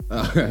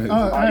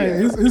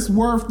 Hey, it's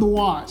worth the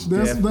watch.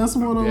 That's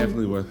one of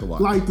definitely worth the watch.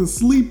 like the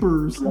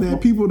sleepers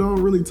that people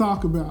don't really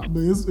talk about,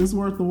 but it's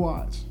worth the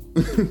watch.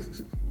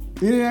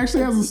 And it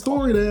actually has a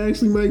story that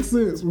actually makes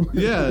sense.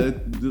 Yeah,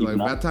 like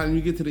by the time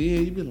you get to the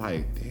end, you be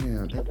like,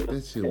 damn,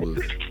 that shit was.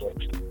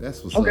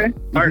 That's what's Okay. up.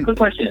 All right, quick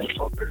question.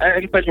 I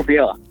have a question for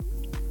y'all.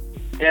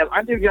 Have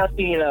either of y'all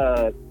seen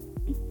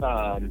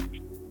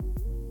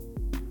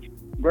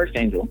Birth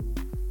Angel?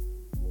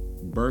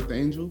 Birth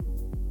Angel?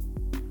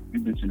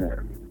 You mentioned that.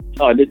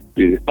 Oh, I did.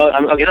 Okay,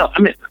 no, I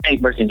meant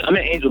Birth Angel. I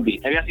meant Angel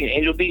Beat. Have y'all seen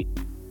Angel Beat?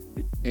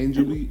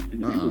 Angel Beat?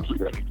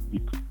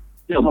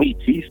 No, Beat.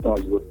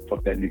 T-Stars, what the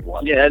fuck that nigga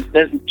watch? Yeah,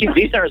 that's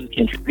V-Stars is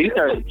Kendrick.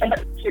 V-Stars is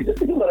Kendrick.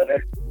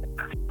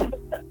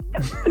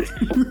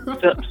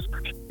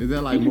 Is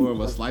that like more of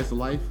a slice of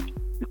life?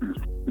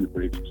 Angel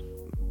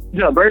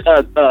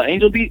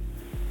Beat?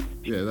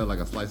 Yeah, is that like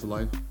a slice of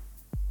life?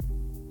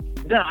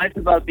 No, it's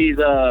about these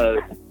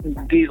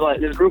like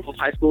this group of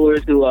high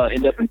schoolers who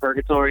end up in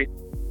purgatory,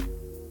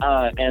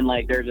 and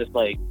like they're just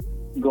like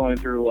going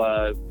through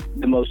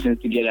the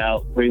motions to get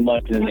out, pretty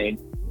much, and then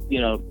they,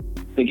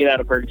 to get out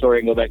of purgatory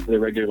and go back to their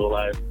regular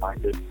life.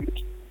 That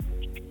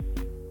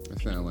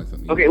Sound like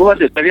something. Okay,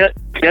 what is this? Have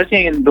you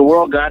seen The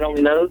World God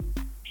Only Knows?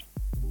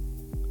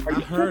 I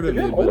heard of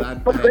it, but I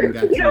haven't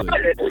got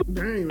to it.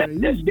 Dang,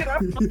 man.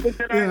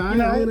 Yeah, I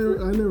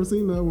never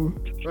seen that one.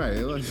 Right.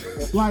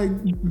 Like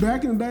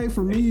back in the day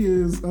for me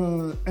is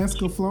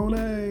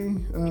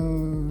Escaflowne.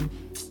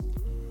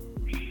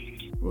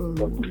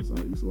 What else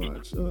I used to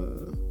watch?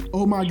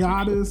 Oh My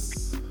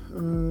Goddess.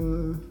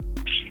 No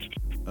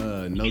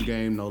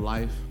Game, No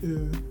Life. Yeah.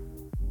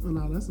 Oh,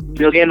 no, that's a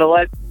new No Game No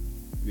Life.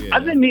 Yeah.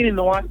 I've been meaning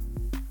to watch.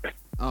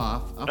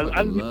 Oh, I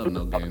fucking love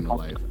No Game, No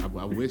Life. I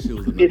wish it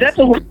was another Is that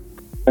the one? season.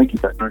 Thank you,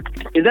 partner.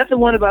 Is that the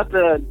one about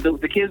the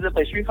kids that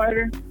play Street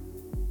Fighter?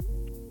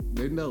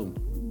 They know.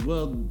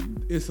 Well,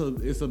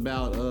 it's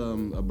about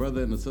a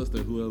brother and a sister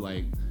who are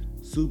like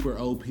super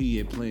OP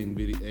at playing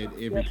at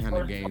every kind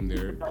of game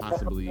there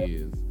possibly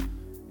is,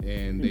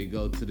 and they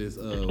go to this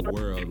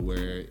world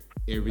where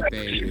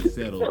everything is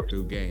settled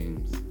through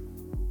games.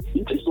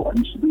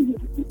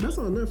 That's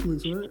on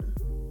Netflix, right?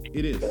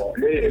 It is.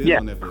 It is Yeah.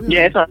 on Netflix.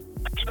 Yeah, it's on.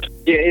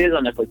 Yeah, it is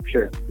on Netflix for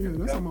sure. Yeah,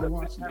 that's on my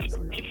watch list.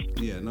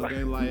 Yeah, No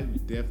Game Life,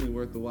 definitely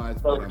worth the watch,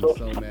 but I'm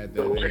so mad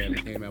that they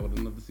haven't came out with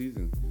another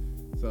season.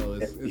 So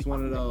it's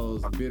one of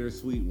those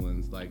bittersweet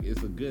ones. Like,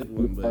 it's a good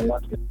one,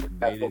 but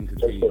they didn't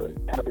continue it.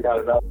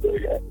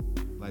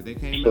 Like, they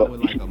came out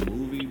with like a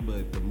movie,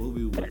 but the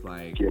movie was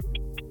like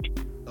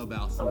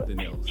about something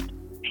else.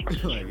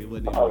 Like, it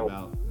wasn't even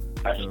about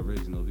the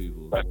original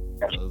people. So it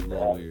was a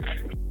little weird.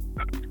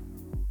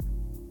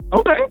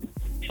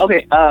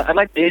 Okay. I'd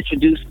like to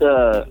introduce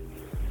a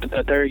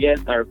third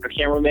guest. Our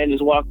cameraman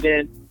just walked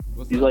in.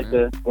 What's He's up, like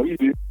man? What do you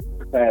do?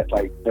 Past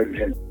like 30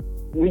 minutes.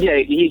 Yeah,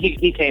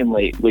 he came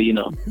late, but you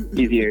know,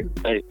 he's here.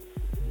 Like,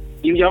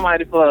 y'all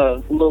mind if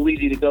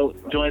Luigi the Goat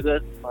joins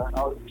us?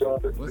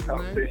 What's his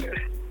name?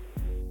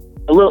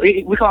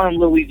 We call him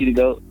Luigi the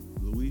Goat.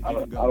 Luigi. I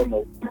don't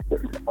know. I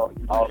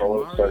don't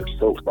know what it's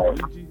so far.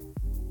 Luigi?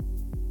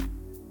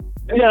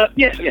 Yeah,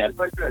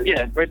 right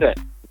there.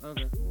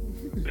 Okay.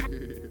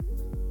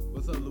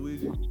 What's up,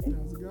 Luigi? How's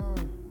it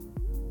going?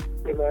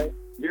 Good, man.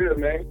 Good,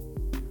 man.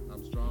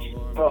 I'm strong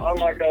arm. So,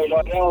 unlike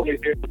what else,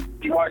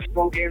 you watch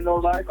No Game No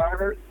Life, I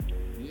heard?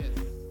 Yes.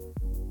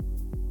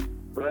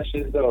 But that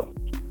shit's dope.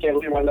 Can't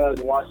believe my nuts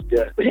and watch it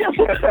yet. Yeah,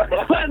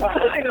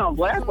 I don't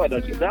blast why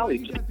don't you, Sally?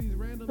 You got these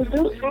random I've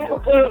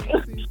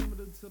seen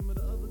some of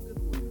the other good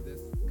ones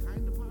that's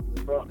kind of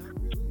popular, but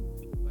not really.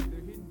 Like,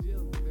 they're hidden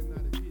gems, but they're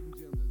not as hidden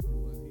gems as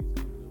what he's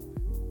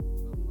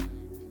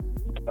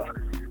coming up with.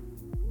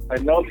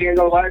 Like, No Game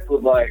No Life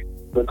was like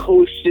the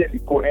cool shit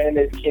before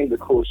anime became the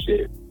cool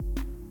shit.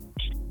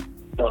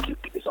 So,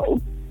 it's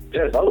old.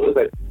 Yeah, it's old. It was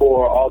like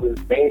before all this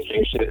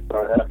mainstream shit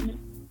started happening.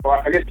 Or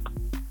I guess it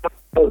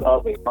was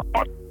ugly.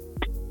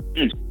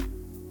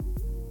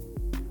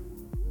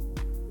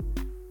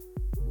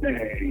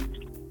 Hey,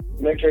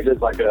 Nick Cage is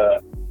like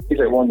he's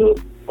like one of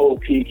those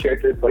OP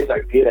characters, but he's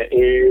like good at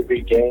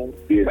every game.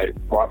 He's like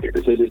rock paper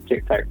scissors,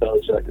 tic tac toe,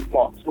 shit, like the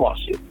small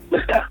shit.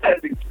 But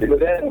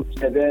then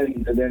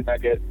I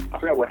guess I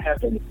forgot what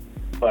happened,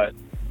 but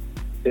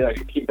they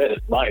like keep at his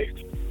life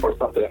or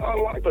something. I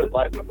don't want to put his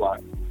life in the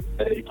block.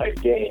 And then he played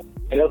a game,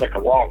 and it was like a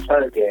long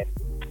term game,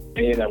 and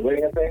he ended up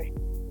winning a thing.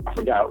 I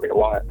forgot, it was like a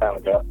long time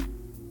ago.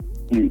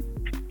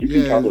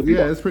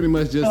 Yeah, it's pretty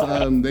much just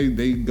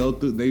they go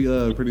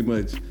through pretty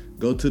much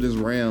go to this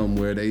realm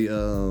where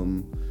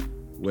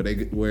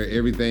where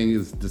everything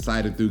is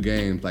decided through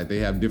games. Like, they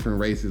have different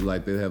races,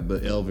 like they have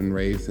the elven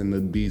race and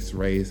the beast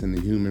race and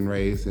the human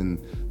race, and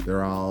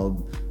they're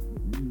all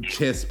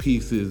chess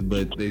pieces,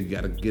 but they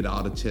gotta get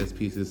all the chess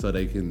pieces so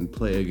they can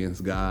play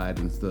against God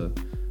and stuff.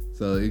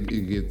 So it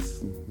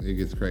gets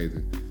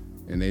crazy,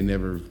 and they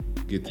never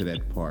get to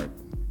that part,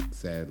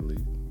 sadly.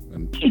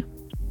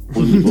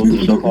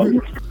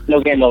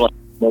 No Game No Life.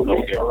 No Game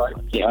No Life.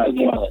 Yeah, I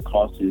game like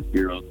Cost His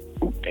Heroes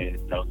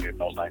and No Game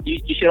No Life.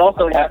 You should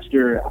also have.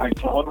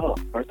 Hold on.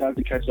 First, I have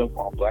to catch up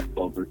on Black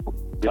Clover.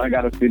 I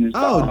gotta finish.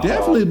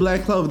 Definitely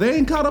Black Clover. They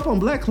ain't caught up on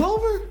Black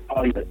Clover?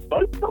 Oh, yeah.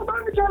 But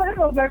nobody trying to have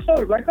on Black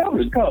Clover. Black Clover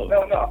is cool.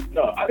 No.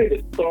 I think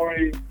the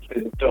story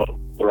is dope.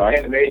 The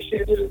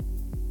animation is.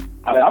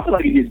 I feel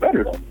like it gets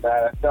better though.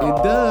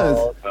 It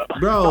does.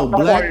 Bro,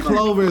 Black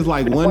Clover is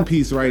like One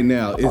Piece right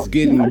now. It's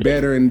getting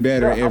better and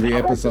better every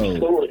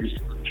episode.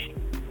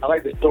 I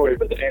like the story,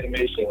 but the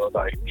animation was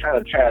like kind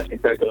of trash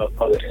compared to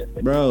other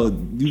animation. Bro,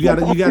 you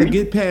gotta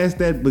get past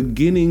that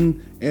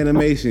beginning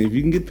animation. If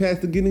you can get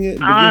past the beginning,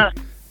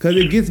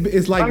 because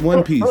it's like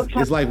One Piece.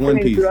 It's like One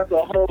Piece.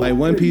 Like,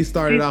 One Piece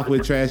started off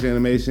with trash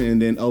animation,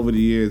 and then over the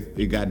years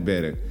it got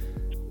better.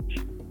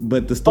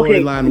 But the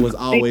storyline was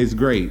always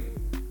great,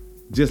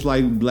 just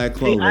like Black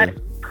Clover.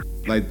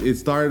 Like, it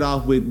started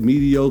off with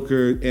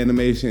mediocre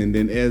animation, and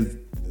then as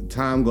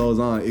time goes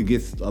on, it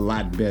gets a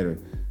lot better.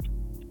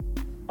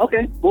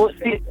 Okay, well,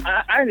 see,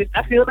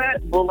 I feel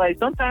that, but like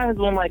sometimes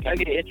when like I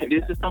get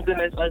introduced to something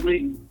that's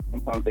ugly,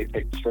 Sometimes they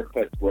take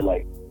shortcuts where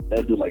like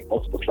they'll do like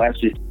multiple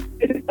slashes,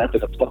 and then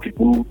nothing a fucking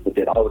move, but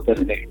then all of a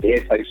sudden they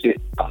dead type shit.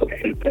 I fucking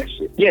hate that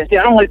shit. Yeah, see,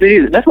 I don't like that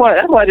either. That's why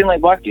I didn't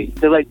like Baki.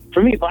 Cause like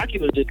for me, Baki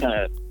was just kind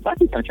of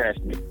trash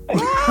to me.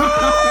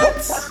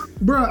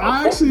 Bro,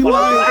 I actually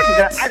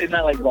I did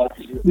not like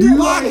Baki. Do you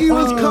Baki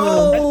was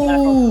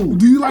cold.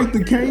 Do you like the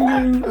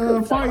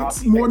Kangen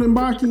fights more than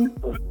Baki?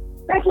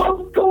 That's what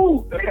was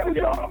cool. They gotta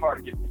get all the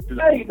hard shit.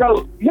 Hey,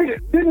 bro, nigga,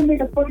 didn't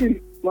nigga fucking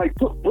like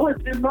put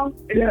bullets in them?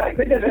 And then like,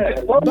 they did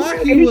that.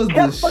 Baki was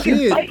the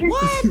shit.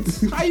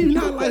 What? How you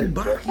not like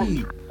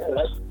Baki?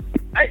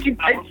 I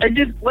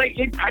just like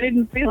it. I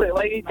didn't feel it.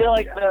 Like it felt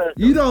like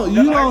You don't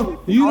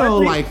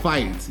like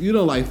fights. You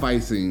don't like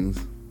fight scenes.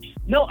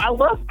 No, I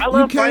love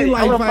You can't fighting.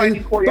 I like love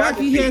fighting. fighting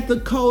Baki had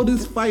the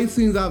coldest fight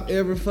scenes I've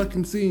ever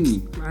fucking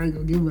seen. I ain't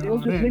gonna give it all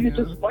that. Niggas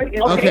just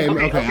fighting. Okay. I'm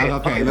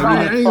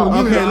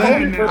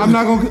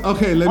not gonna.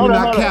 Okay, let me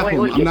not cap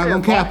him. I'm not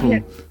gonna cap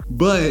him.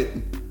 But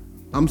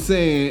I'm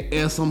saying,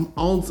 as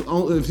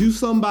if you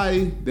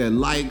somebody that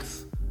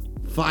likes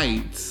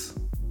fights,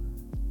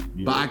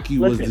 Baki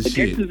was the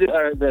shit.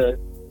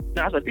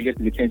 No, I was like to get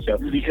to the Kensho.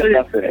 Because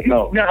I said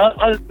no. Go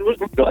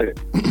ahead.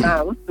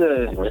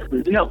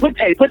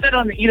 Put that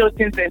on the Ito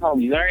Tensei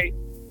homies, all right?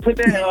 Put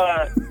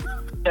that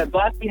that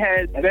Baki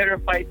has better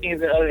fight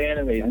scenes than other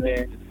animes,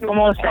 man. Come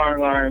on,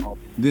 Strong Arm.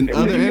 Then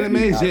other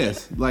animes,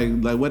 yes. Like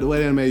what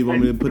anime you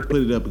want me to put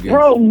it up against?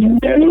 Bro,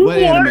 what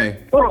anime?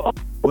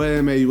 What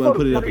anime you want to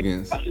put it up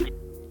against? Okay,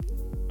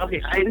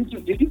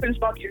 did you finish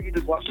Baki or you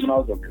just watched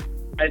Naruto?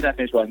 I did not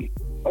finish Baki.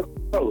 Oh,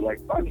 like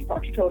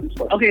Baki told us.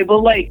 Okay, but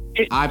like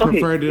I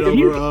preferred it over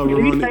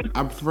Rurouni.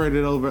 I preferred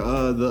it over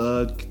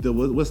the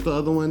what's the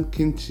other one?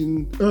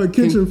 Kenshin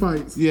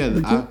fights. Yeah,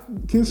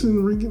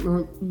 Kenshin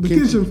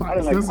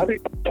fights.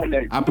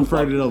 I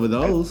preferred it over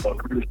those.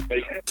 Okay,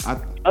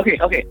 all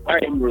right.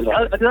 I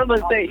was about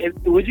to say,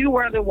 would you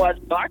rather watch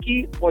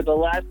Baki or the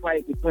last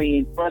fight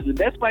between, or the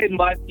best fight in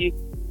Baki,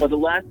 or the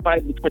last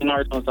fight between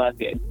Naruto and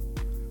Sasuke?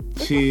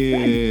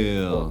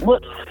 Chill.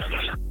 What?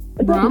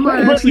 Bro, I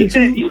might actually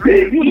you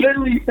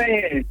literally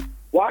saying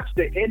watch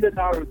the end of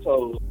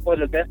Naruto for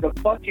the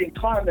fucking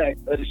climax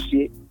of the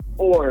shit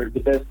or the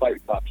best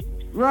fight Baki.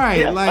 Right,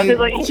 Yeah, like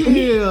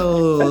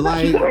chill,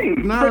 like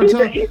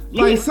Naruto,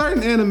 like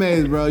certain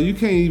animes, bro. You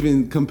can't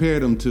even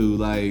compare them to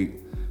like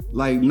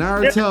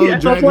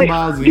Naruto, Dragon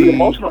Ball Z,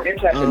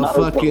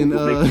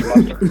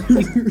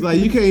 like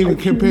you can't even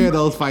compare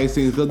those fight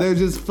scenes because they're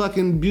just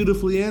fucking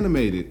beautifully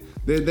animated.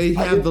 They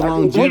have the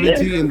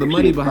longevity and the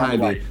money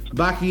behind it.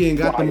 Baki ain't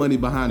got the money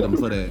behind them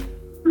for that.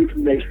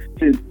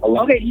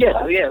 Okay,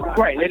 yeah,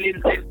 right.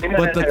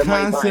 But the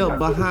concept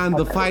behind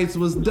the fights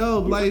was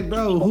dope. Like,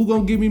 bro, who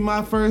gonna give me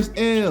my first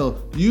L?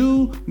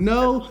 You?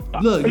 No?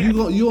 Look,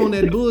 you on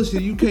that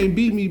bullshit. You can't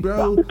beat me,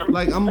 bro.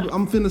 Like,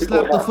 I'm finna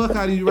slap the fuck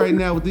out of you right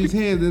now with these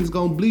hands, and it's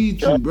gonna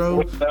bleed you,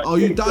 bro. Oh,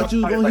 you thought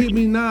you was gonna hit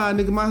me? Nah,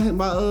 nigga,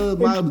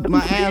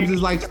 my abs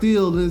is like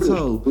steel in this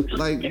hole.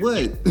 Like,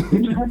 what?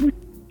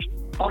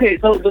 Okay,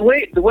 so the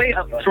way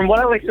from what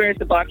I've experienced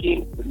with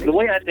Baki, the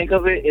way I think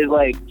of it is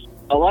like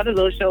a lot of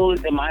those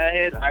shows in my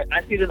head,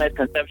 I see them as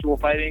conceptual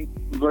fighting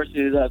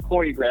versus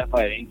choreographed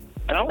fighting.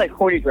 And I don't like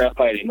choreographed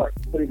fighting.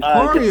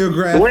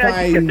 Choreographed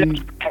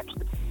fighting.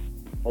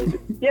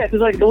 Yeah,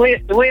 because like the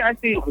way when I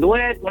think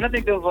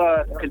of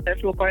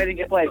conceptual fighting,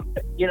 it's like,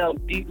 you know,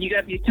 you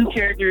got these two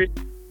characters,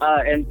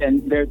 and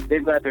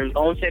they've got their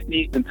own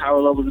techniques and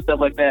power levels and stuff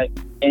like that,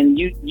 and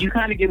you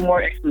kind of get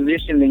more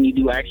exposition than you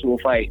do actual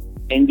fight.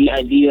 And the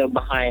idea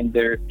behind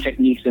their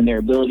techniques and their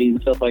abilities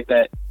and stuff like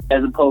that,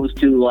 as opposed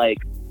to like,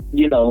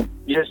 you know,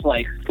 just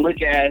like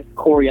slick ass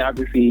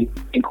choreography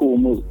and cool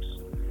moves.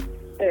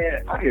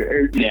 Yeah, I hear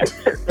everything. Yeah.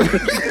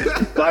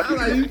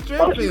 You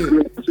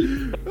tripping?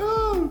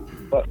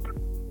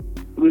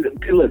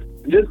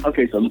 Look,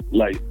 okay. So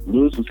like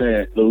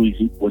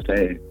Luigi was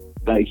saying,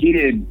 like he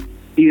didn't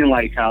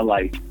like how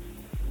like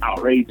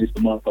outrageous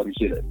the motherfucking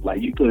shit.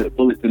 Like you put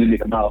bullets in the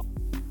nigga mouth,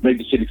 make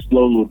the shit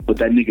explode, but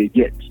that nigga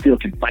yet still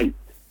can fight.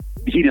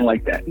 He didn't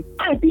like that.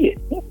 I did.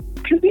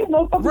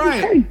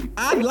 Right.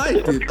 I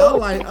liked it. I'm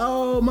like,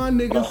 oh, my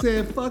nigga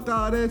said, fuck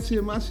all that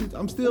shit. My shit,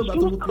 I'm still about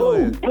to whoop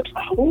your ass.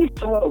 Who's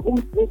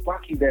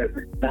Baki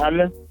there?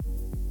 Hama?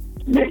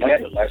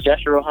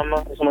 Yashiro Hama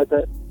or something like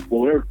that?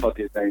 Well, whatever the fuck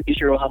his name.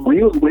 Yashiro Hama. When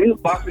he was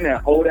boxing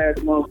that old ass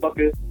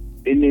motherfucker,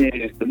 and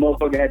then the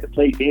motherfucker had to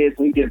play dead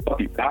so he didn't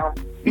fucking die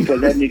because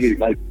that nigga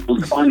like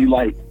was finally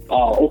like,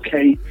 oh,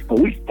 okay, but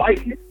we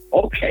fighting.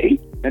 Okay.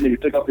 That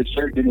nigga took off his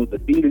shirt, then it was a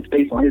demon's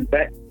face on his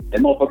back. That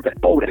motherfucker said,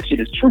 oh, that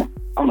shit is true.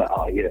 I'm like,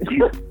 oh, yeah.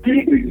 Get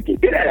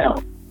that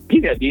out. He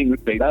got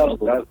demon's face.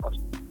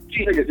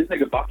 This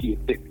nigga Baki is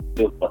sick.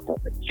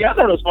 Yeah, I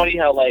thought it was funny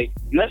how like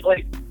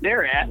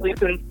there are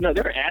athletes in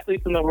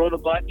the road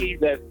of Baki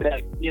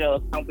that you know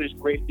accomplish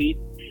great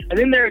feats, and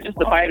then there are just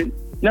the fighters.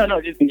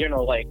 No, just in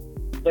general, like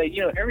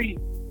you know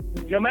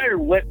no matter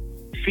what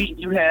feat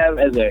you have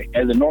as a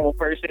normal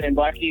person in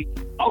Baki,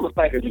 all the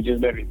fighters are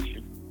just better than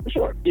you. For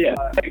sure. Yeah.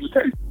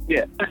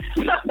 Yeah.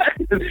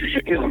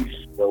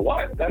 So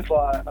why? That's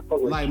why I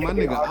like my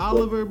nigga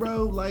Oliver,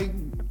 bro. Like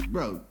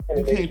Bro,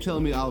 you can't tell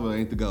me Oliver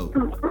ain't the GOAT.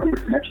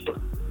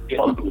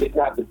 It's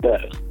not the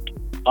best.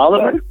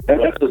 Oliver?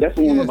 That's the one Yes, of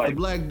the like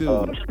black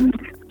dude.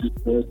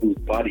 his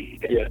body.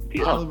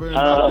 Yeah. Oliver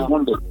and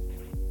One of the-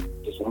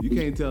 You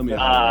can't tell me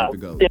Oliver ain't the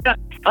GOAT. Yeah,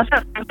 I'm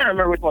trying to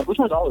remember which one. Which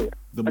one's Oliver?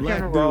 The I can't black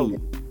remember all of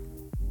dude.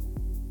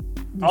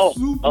 The Oh,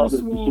 super oh,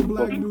 swole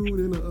black dude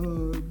in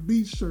a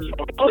beach shirt.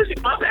 Oh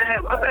shit, my bad.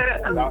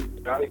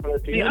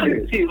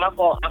 See, my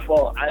fault.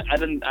 I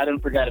didn't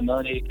forget a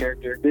melanated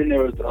character. Then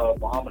there was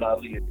Muhammad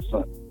Ali and his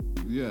son.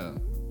 Yeah.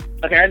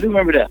 Okay, I do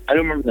remember that.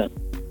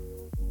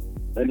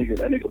 That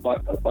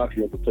nigga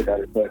boxer took out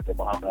his butt and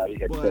Muhammad Ali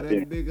had Boy, stepped that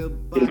in. nigga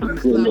Bobby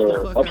slapped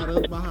the fuck out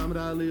of Muhammad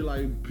Ali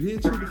like,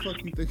 bitch, who the fuck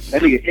you think?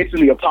 That nigga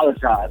instantly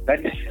apologized. That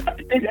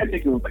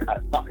nigga was like,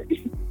 I'm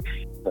sorry.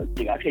 But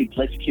nigga, I can't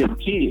let you kill a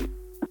kid.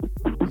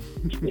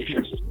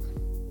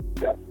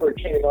 For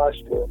King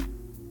Ashton,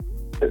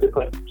 there's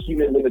like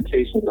human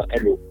limitations on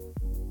everyone.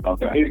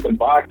 Okay. Even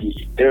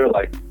Baki, they're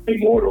like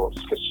immortals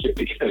for shit.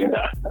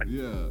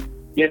 Yeah.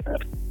 Yeah.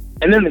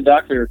 And then the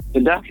doctor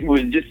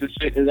was just as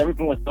shit as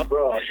everyone was.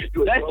 Bro,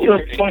 that shit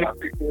was funny.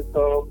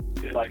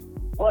 Like,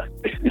 what?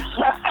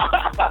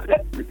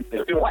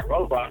 They feel like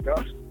robot, bro. I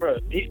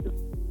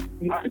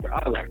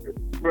like it.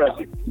 Bro,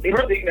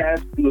 everything that has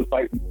to do with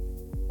fighting.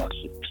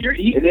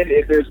 And then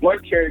if there's one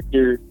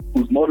character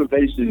whose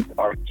motivations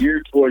are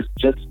geared towards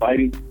just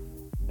fighting,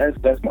 that's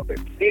my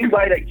favorite.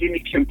 Anybody that give me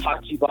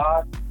Kenpachi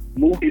vibes,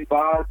 movie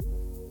vibes,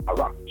 I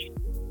rock with you.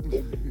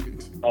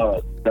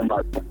 That's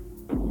my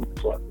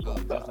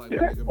Just like the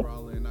nigga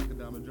brawler in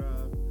Nakadama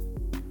Drive.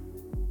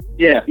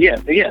 Yeah.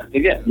 Yes,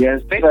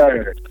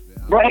 sir.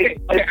 Bro, okay,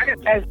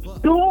 as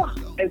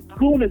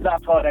soon as I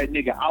saw that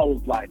nigga, I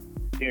was like,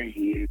 there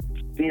he is.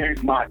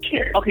 There's my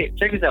character. Okay,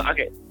 check this out.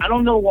 Okay, I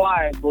don't know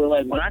why, but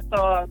like when I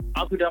saw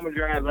Akudama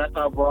Drive, when I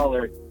saw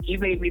Brawler, he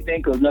made me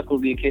think of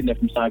Knuckles the Echidna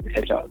from Sonic the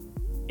Hedgehog.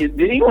 Did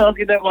anyone else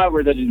get that vibe, or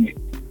is that just me?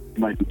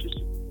 Might be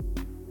just.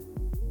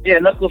 Yeah,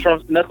 Knuckles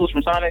from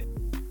Sonic.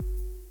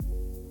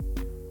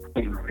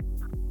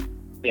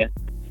 Yeah.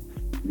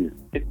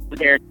 It's the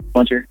character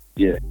puncher.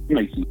 Yeah,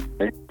 makes sense.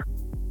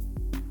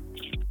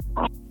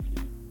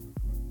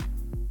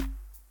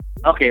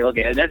 Okay,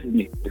 that's just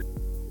me.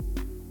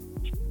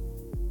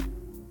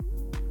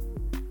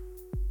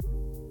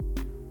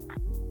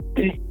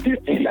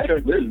 And that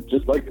is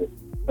just like it.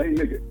 Same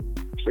nigga.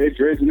 Straight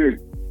engineering.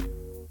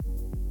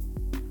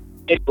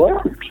 It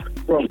works.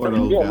 Or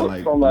those got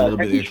like a little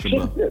bit extra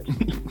buff.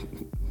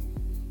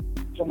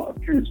 Come on,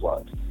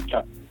 appearance-wise.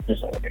 Yeah.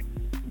 Okay.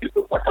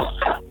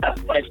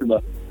 Extra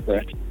buff.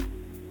 Okay.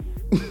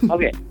 All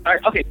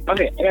right. Okay. I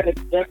got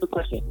a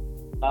question.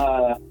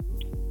 For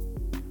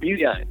you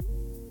guys.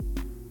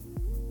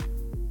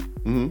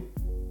 Mm-hmm.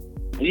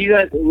 You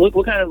guys,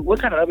 what kind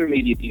of other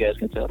media do you guys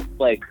consume?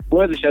 Like,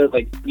 what are the shows,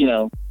 like,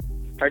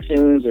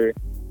 cartoons or?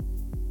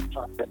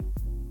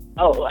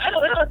 Oh, I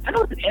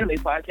know it's an anime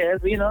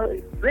podcast,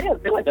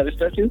 but they like other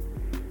stuff too,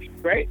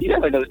 right? You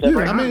guys like other stuff, Yeah,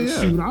 right? I mean,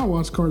 yeah. Shoot, I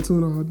watch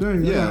cartoon all day.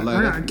 Yeah,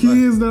 I got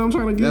kids that I'm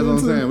trying to get That's into.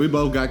 what I'm saying. We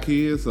both got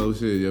kids, so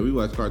shit. Yeah, we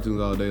watch cartoons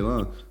all day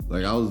long.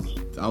 Like I was.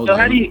 So like,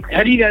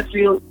 how do you guys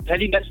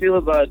feel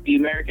about the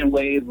American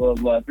wave of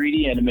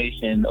 3D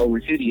animation over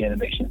 2D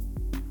animation?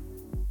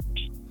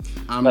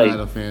 I'm like- not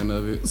a fan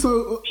of it.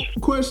 So,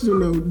 question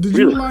though, did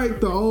you Really? like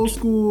the old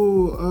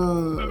school?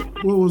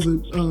 What was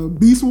it?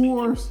 Beast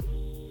Wars.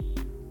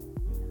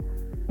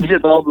 You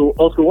said the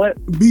old school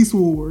what? Beast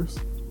Wars.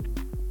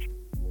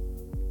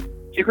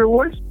 Secret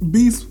Wars?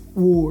 Beast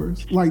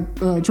Wars, like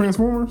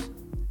Transformers.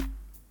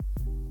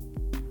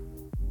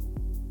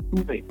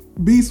 Wait.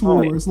 Beast Oh,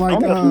 wait. Wars,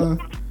 like I'm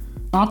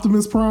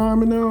Optimus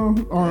Prime and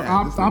them, or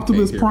Yeah, this nigga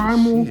Optimus can't hear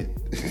Primal.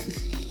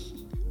 shit.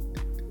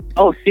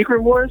 Oh,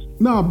 Secret Wars?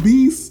 No,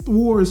 Beast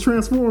Wars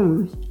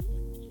Transformers.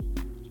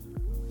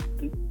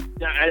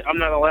 I'm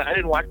not gonna lie, I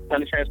didn't watch a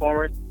ton of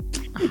Transformers.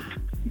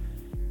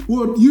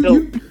 Well, you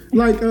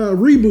like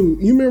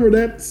Reboot. You remember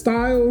that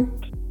style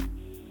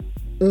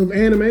of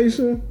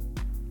animation,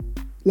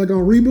 like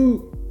on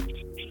Reboot,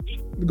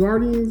 the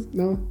Guardians?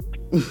 No.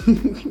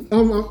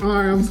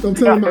 I'm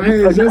telling my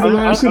age. There's a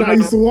lot of shit I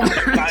used to watch.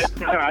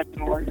 I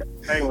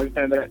ain't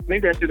understand that.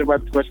 Maybe I should have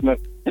brought the question up.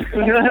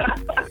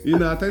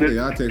 I think they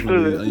are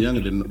technically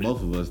younger than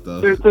both of us,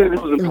 though. This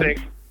was a mistake.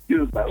 He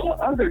was like, what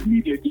other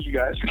media do you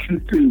guys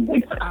consume?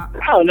 I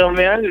don't know,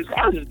 man.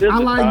 I was I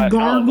like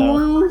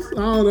gargoyles. I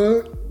don't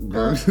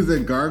know. Is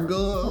it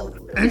Gargoyle?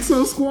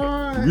 Exo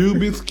Squad.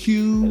 Rubik's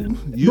Cube?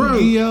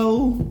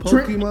 Yu-Gi-Oh?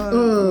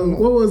 Pokemon?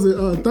 What was it?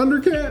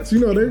 Thundercats. You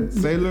know they.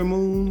 Sailor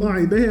Moon?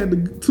 Like they had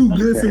the two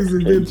good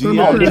seasons. Then G.I.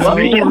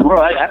 Thundercats.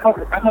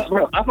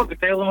 Bro, I fuck with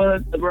Sailor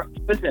Moon. Bro,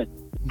 listen,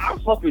 I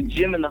fuck with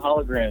Jim and the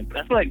Hologram.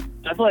 I feel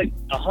like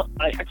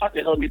I talked to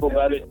a hell of people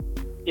about it.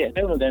 Yeah,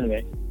 Sailor Moon's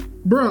anyway.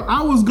 Bro,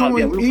 I was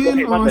going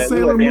okay, my on bad.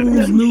 Sailor We were Moon's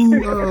dancing.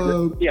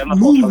 new Yeah, my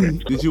fault. movie.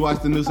 Did you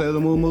watch the new Sailor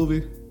Moon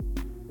movie?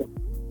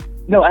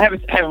 No, I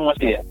haven't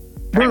watched it yet.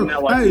 I have Bro,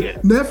 not watched it hey,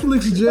 yet.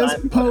 Netflix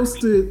just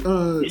posted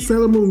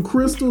Sailor Moon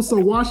Crystal, so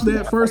watch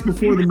that first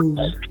before the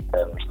movie.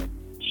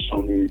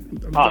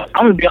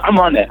 I'm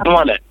on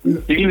that.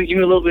 Give me a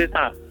little bit of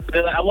time.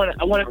 I want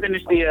to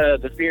finish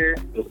the Fear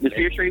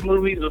Street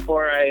movies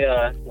before I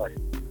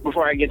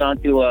get on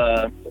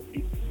to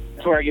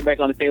before I get back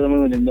on the Sailor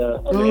Moon and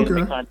the other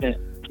anime content.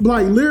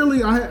 Like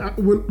literally,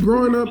 when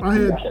growing up, I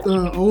had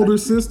older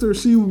sister.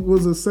 She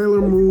was a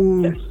Sailor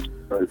Moon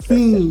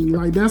fiend.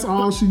 Like that's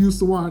all she used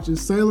to watch is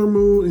Sailor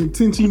Moon and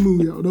Tenchi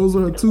Muyo. Those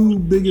are her two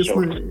biggest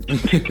things.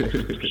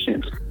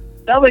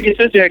 Sounds like your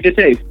sister had good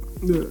taste.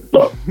 Yeah.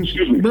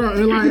 Bro,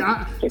 and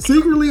like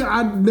secretly,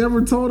 I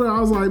never told her. I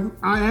was like,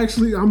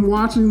 I'm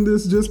watching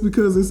this just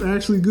because it's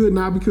actually good,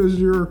 not because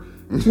you're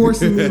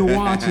forcing me to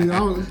watch it.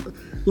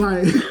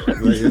 Like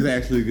it's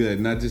actually good,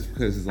 not just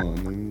because it's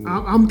on.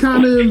 I'm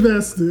kind of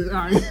invested.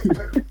 I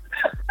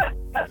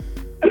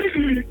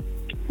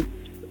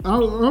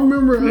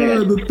remember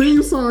the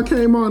theme song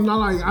came on,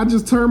 and I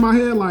just turned my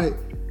head like,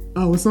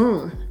 oh, it's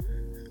on.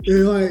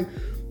 And like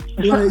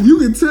you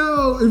can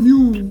tell if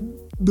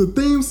the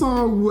theme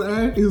song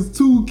is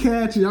too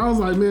catchy. I was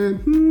like,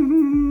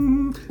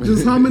 man,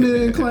 just humming it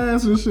in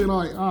class and shit.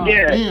 Like,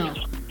 damn,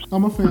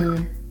 I'm a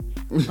fan.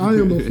 I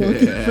am a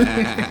fucking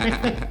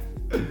fan.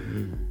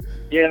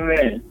 Yeah,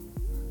 man.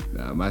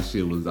 Nah, my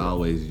shit was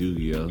always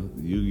Yu-Gi-Oh.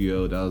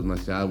 Yu-Gi-Oh, that was my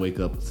shit. I wake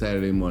up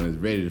Saturday mornings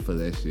ready for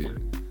that shit.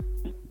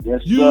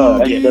 Yes,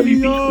 Yu-Gi-Oh!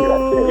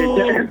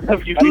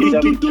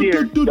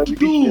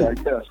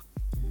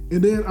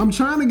 And then I'm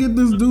trying to get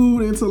this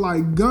dude into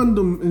like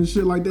Gundam and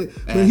shit like that,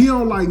 but he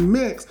don't like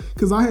mechs.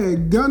 Cause I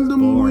had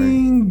Gundam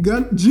Wing,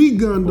 G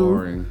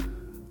Gundam,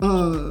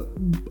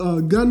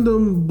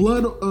 Gundam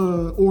Blood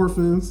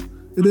Orphans,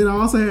 and then I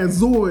also had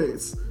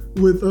Zoids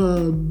with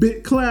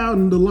Big Cloud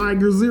and the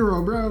Liger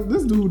Zero, bro.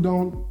 This dude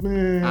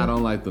man. I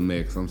don't like the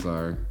mix. I'm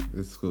sorry.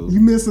 It's cool. You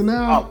missing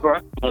out.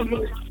 Oh,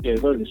 bro. Yeah,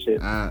 look at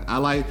shit. I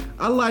like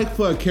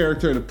for a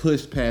character to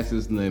push past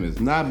his limits,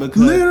 not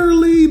because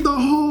literally the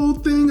whole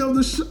thing of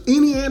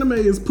any anime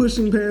is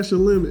pushing past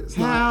your limits.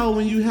 How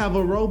when you have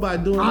a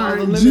robot doing all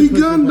the limits? G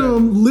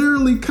Gundam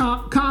literally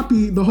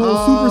copied the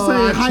whole Super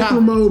Saiyan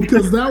Hyper mode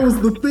because that was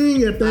the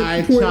thing at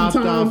that point in time. I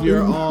chopped off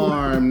your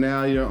arm.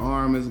 Now your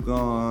arm is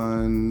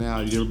gone. Now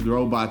your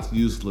robot's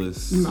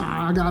useless.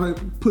 Nah, I gotta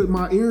put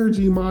my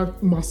energy, my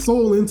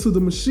soul into the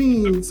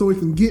machine so it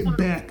can get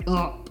back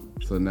up.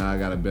 So now I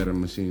got a better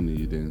machine than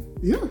you then.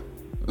 Yeah.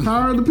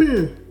 Power of the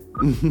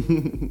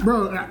pen.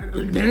 Bro,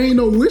 there ain't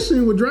no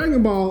wishing with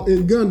Dragon Ball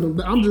in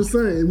Gundam. I'm just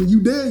saying, when you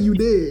dead, you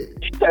dead.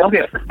 Okay,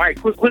 all right,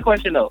 quick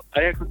question though.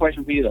 I have a quick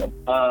question for you though.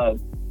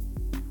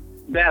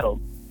 Battle,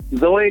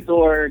 Zoids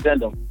or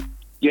Gundam?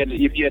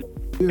 If you had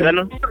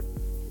Gundam?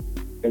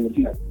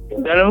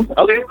 Gundam?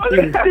 Okay.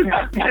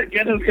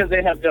 Gundam because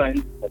they have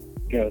guns.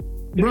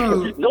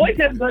 Bro, Zoids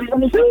have guns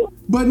on the too.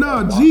 But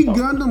no, G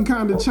Gundam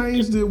kind of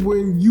changed it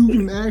when you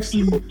can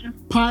actually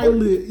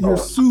pilot your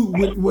suit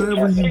with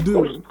whatever you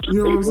do. You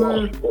know what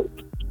I'm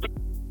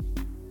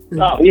saying?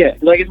 Oh yeah,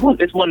 like it's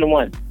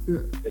 1-to-1.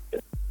 Yeah.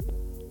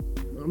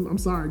 I'm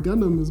sorry,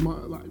 Gundam is my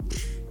like.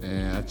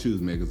 Yeah, I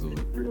choose Megazord.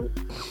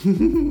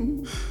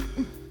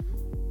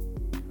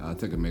 I'll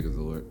take a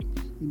Megazord.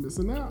 You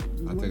missing out.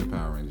 I'll take a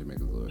Power Ranger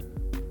Megazord.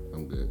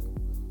 I'm good.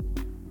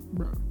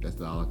 Bro. That's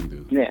all I can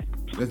do. Yeah.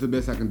 That's the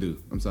best I can do.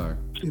 I'm sorry.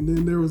 And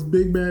then there was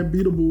Big Bad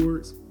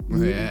Beetleborgs.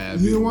 Yeah,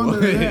 you didn't want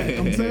that.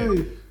 I'm telling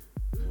you.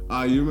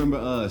 You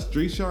remember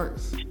Street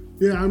Sharks?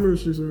 Yeah, I remember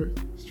Street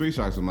Sharks. Street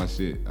Sharks were my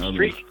shit.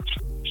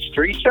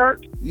 Street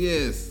Shark?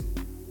 Yes.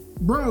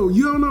 Bro,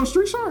 you don't know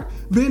Street Shark?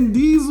 Vin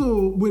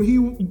Diesel, when he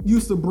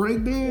used to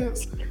break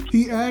dance,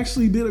 he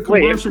actually did a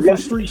commercial for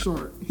Street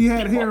Shark. He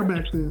had hair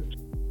back then.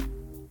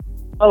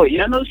 Oh,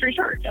 yeah, I know Street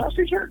Shark. Yeah,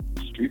 Street Shark.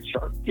 Street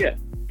Shark. Yeah.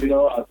 You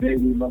know, I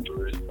vaguely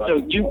remember it.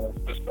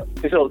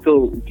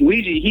 So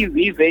Luigi,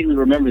 he vaguely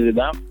remembers it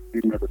now.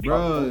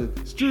 Bro,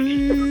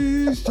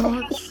 Street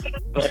Sharks.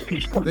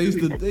 they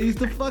used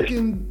to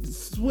fucking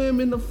swim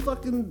in the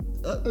fucking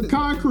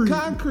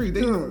concrete.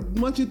 They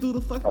munch you through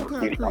the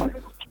fucking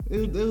concrete.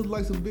 It was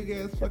like some big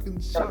ass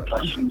fucking shark,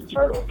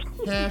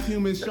 half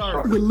human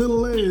shark with little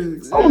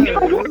legs.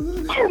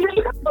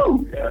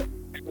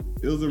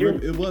 It was a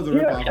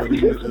rip-off of the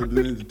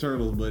Ninja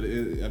Turtles, but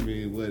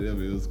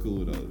whatever. It was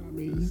cool though.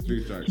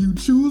 Street Sharks. You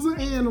choose an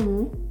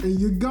animal and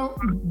you go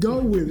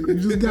with it. You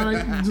just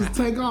gotta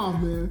take off,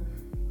 man.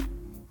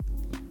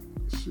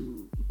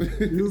 Shoot,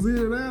 you was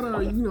either that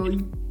or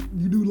you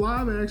do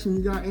live action.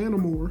 You got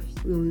Animorphs.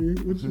 I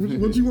mean,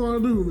 what you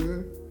want to do,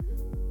 man?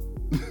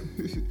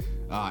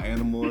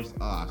 Animorphs.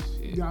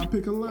 Shit. You gotta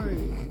pick a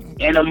lane.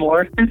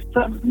 Animorphs and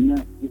stuff.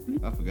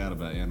 I forgot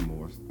about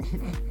Animorphs.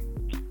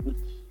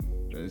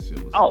 That shit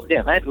was. Oh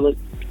damn! I had to look.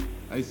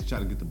 I used to try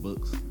to get the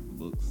books.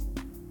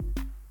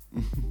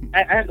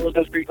 I had to look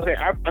up Street. Okay,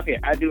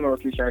 I do remember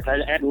Street Sharks.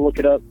 I had to look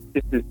it up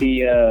just to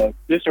see,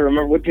 just to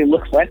remember what they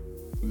look like.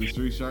 The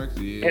Street Sharks,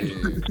 yeah. I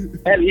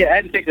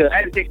had to take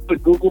a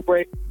quick Google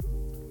break.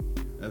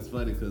 That's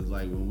funny because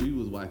like when we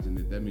was watching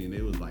it, that mean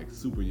they was like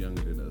super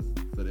younger than us,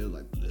 so they was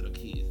like little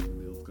kids when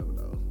they was coming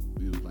out.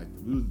 We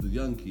was the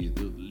young kids,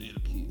 they was the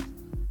little kids.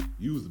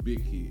 You was the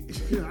big kid.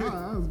 Yeah,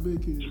 I was a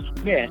big kid.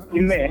 Yeah,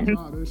 man.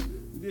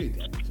 You ain't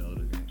that much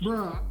older.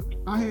 Bruh,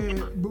 I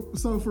had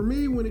so for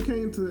me when it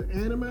came to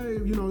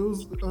anime, you know, it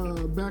was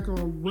back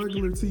on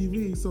regular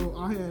TV. So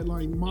I had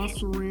like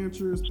Monster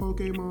Ranchers,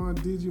 Pokemon,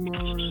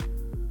 Digimon,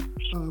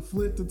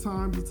 Flit the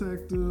Time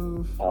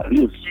Detective.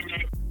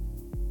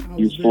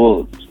 He was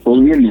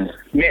fully in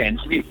there. Man,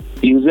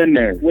 he was in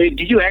there. Wait,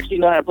 did you actually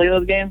know how to play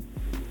those games?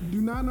 Do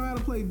not know how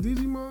to play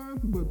Digimon,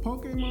 but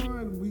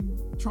Pokemon, we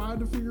tried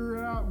to figure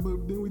it out,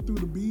 but then we threw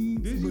the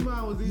beads.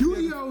 Digimon was easy.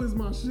 Yu-Gi-Oh is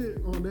my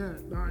shit on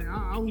that.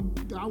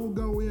 I will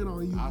go in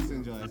on Yu-Gi-Oh. I'll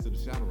send your ass to the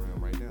Shadow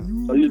Realm right now.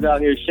 So you was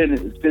out here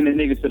sending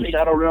niggas to the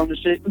Shadow Realm and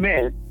shit?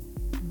 Man,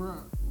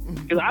 Bruh.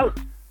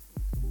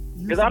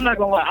 because I'm not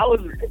gonna lie, I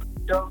was.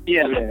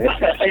 Yeah,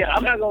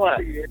 I'm not gonna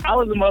lie. I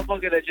was a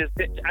motherfucker that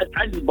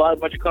I just bought a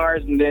bunch of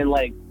cards and then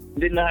like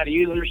didn't know how to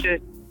use them or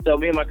shit. So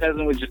me and my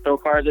cousin would just throw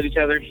cards at each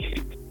other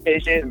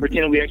and shit, and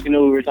pretend we actually knew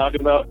what we were talking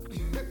about.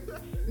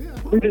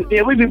 We'd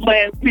be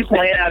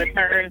playing out of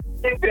turn.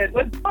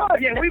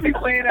 Yeah, we'd be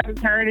playing out of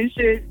turn and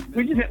shit.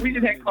 We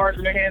just had cards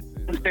in our hands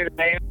and say the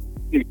name.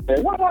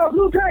 What about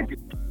Blue Dragon?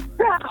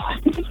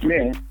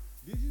 Man.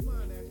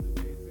 Digimon actually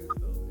made sense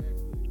though.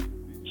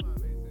 Digimon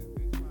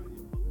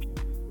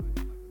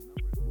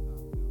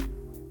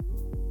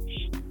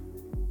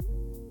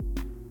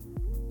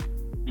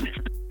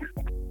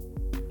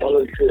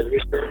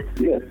made sense.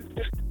 Yeah.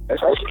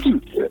 That's how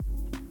cute.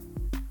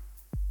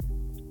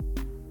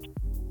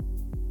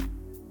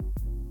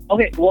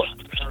 Okay, well.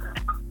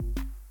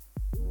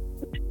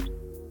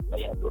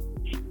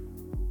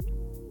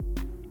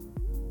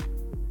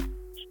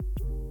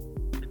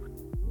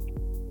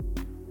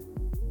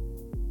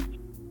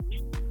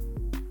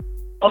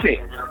 Okay.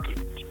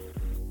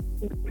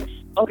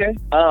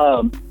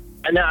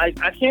 And now I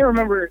can't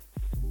remember.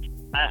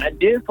 I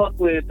did fuck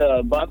with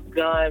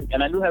Bakugan,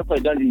 and I knew how to play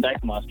Dungeons and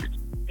Dice Monsters.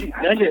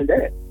 Dungeons.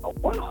 Oh,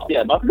 wow.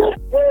 Yeah, Bakugan.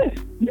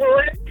 You know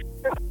what?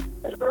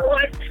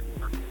 What?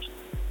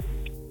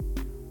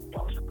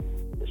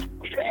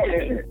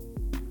 Yeah.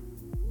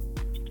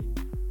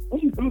 What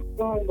you do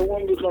on the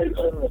one with like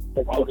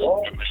the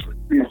ball?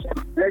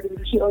 Dragon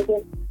and shit like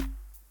that?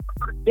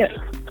 Yeah.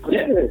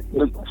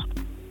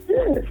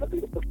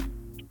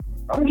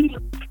 I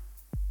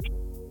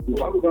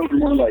was going to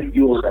one like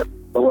you were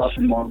a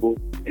Russian Mongol,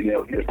 and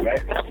they'll get a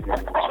dragon.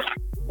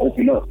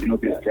 Open up, get a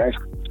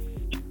dragon.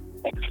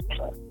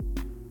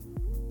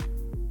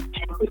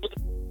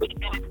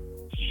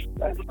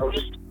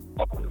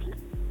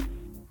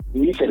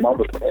 You say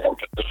Mongol,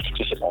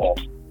 just a ball.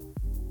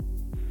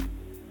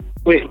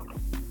 Wait.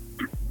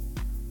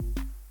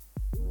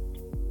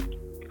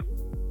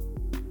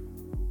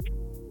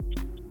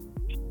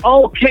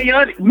 Oh,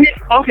 chaotic.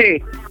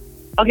 Okay,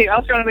 I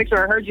was trying to make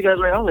sure I heard you guys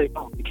right. I was like,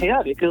 oh,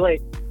 chaotic, because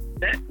like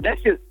that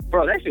shit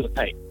was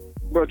tight,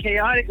 bro.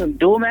 Chaotic and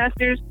Duel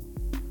Masters,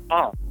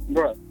 oh,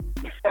 bro,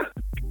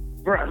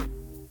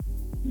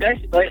 that's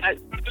like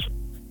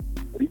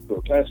You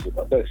feel passionate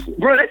about that shit.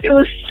 bro, that shit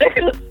was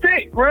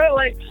sick, bro.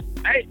 Like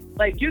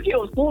Yu-Gi-Oh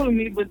was cool to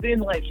me, but then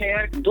like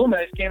Chaotic and Duel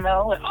Masters came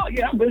out. I'm like, oh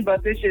yeah, I'm good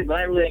about this shit, but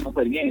I really ain't gonna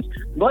play the games.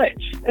 But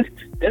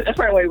that's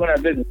probably why we went out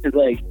of business, because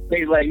like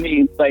niggas like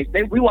me,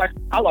 like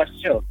I watched the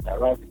show.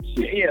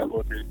 Yeah.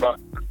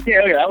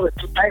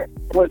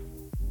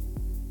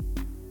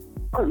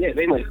 Oh yeah,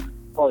 they like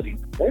quality.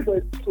 They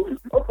like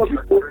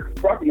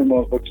rocking them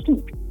motherfuckers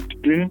too.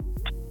 Mm-hmm.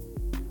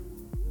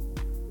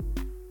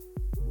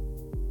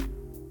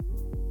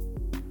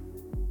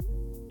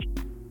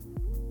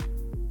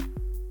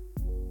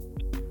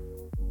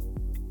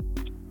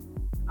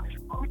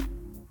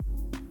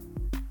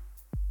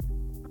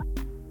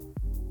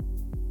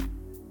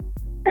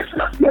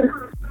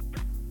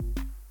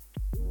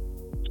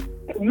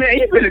 Man,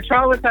 you've been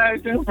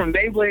traumatized him from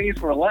Beyblades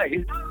for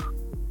life.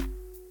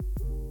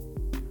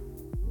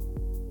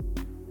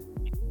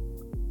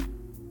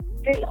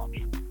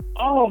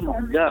 Oh my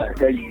god.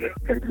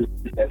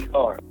 That's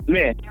hard.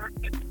 Man.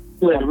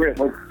 Let it rip.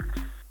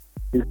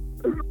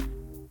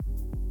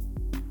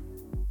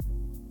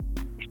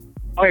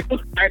 Alright,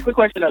 quick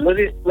question.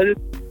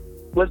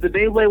 Was the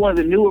Beyblade one of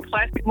the newer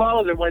plastic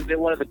models, or was it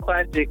one of the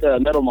classic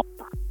metal models?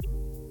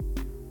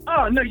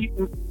 Oh no,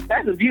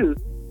 that's abuse.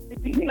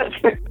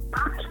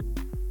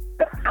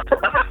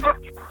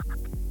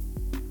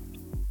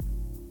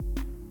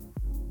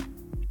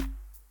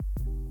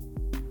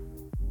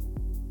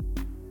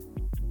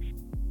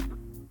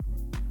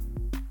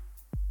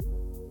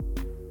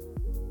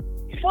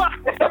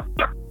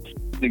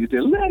 Nigga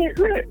said, let it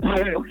rip.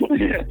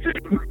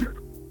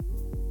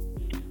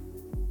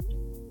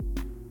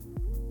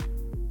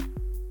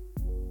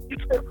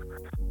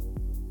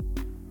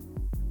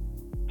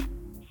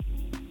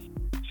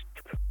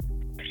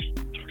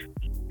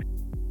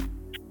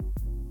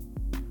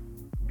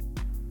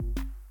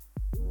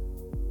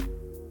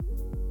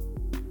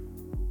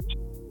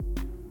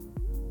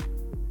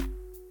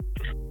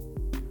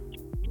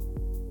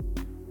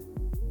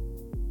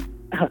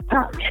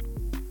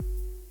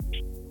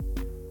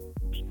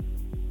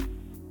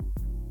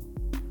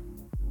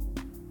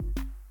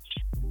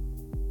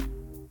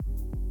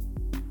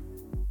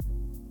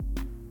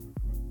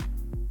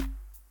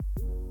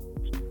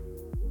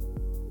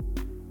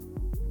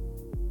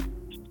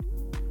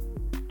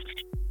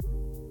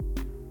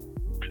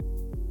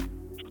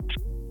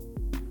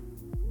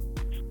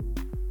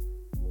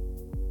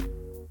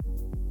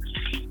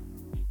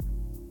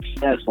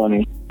 That's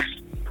funny.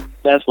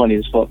 That's funny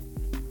as fuck.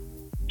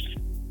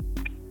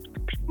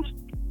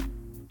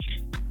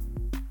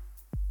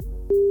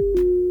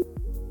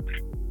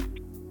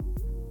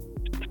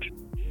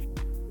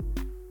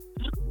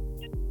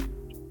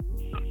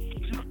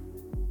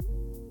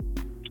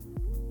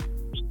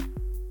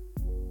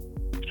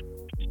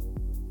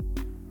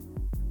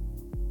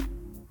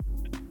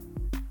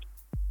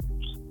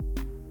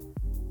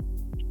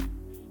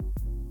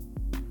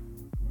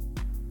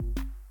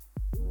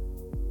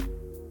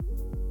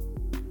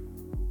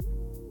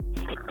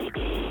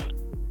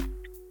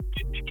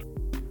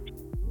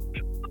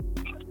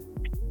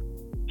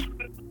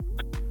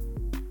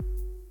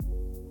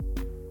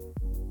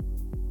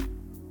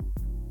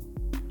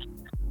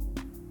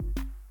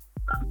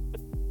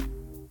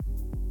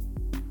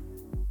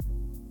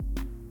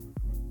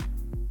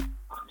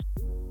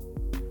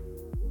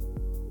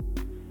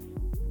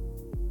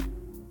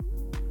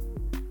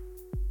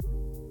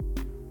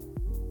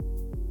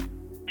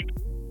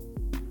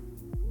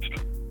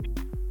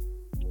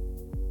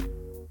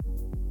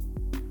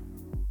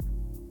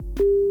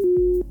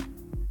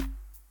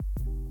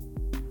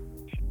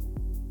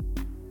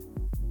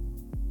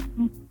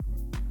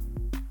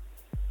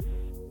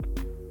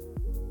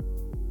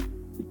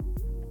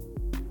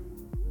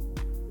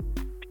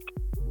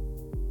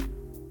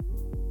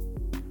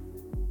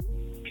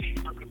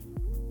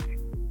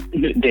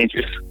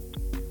 Dangerous.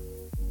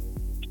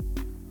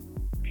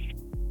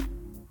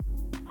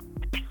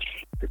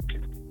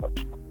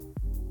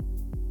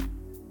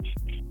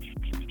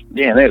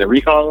 Damn, they had a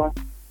recall on.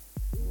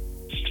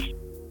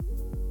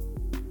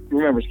 You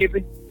remember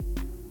Skippy?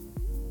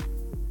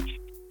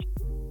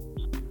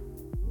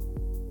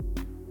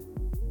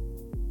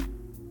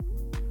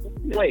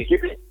 Wait,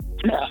 Skippy?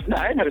 No,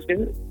 I didn't have a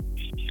Skippy.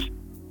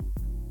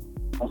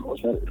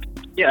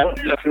 Yeah, I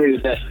don't know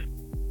if that.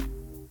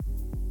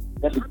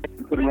 That's what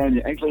you put around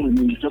your ankle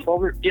and you jump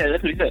over it? Yeah,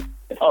 that's what he said.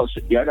 Oh,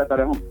 shit. Yeah, I got that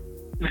at home.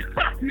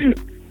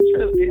 Is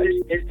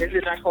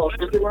it not called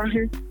Skippy around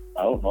here?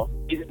 I don't know.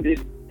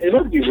 It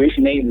must be Rich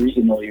Name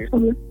recently or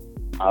something.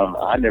 I don't know.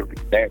 I never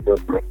did that,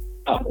 bro.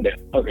 Oh, yeah.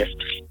 Okay.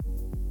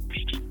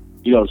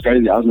 You know, it's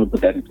crazy. I was going to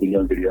put that into a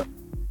young video.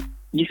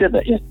 You said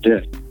that? Yeah.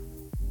 Yeah.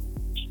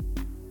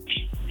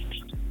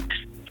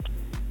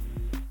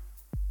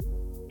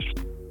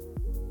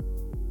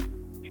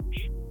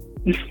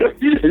 Is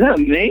that a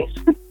mace?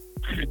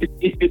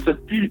 It's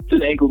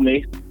an ankle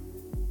mace.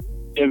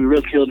 You have a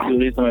real skill to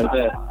do something like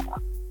that.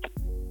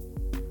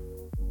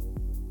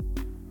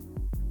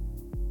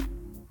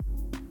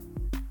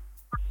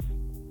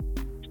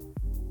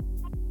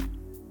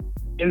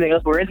 Anything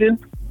else we're into?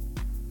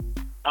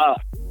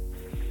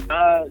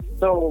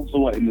 So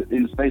what, in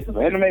the space of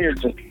anime or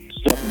just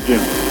stuff in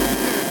general?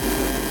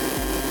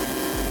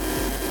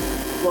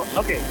 Well,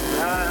 okay.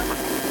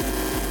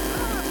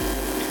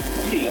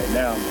 Right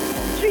now,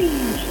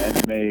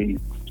 anime,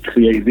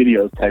 create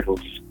videos type of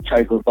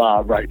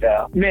vibe right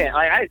now. Man,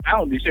 I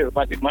don't do shit if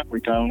I take my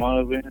free time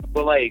on it.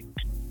 But like,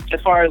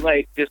 as far as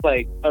like just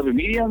like other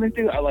media I'm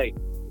into, I like,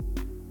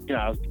 you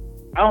know,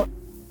 I don't.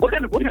 What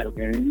kind of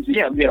games?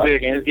 Yeah, video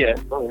games. Yeah.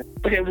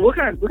 Okay, what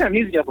kind of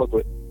music y'all fuck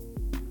with?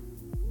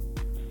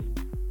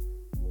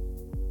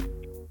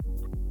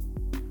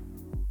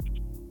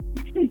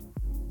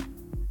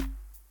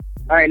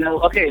 All right, now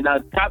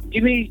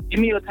give me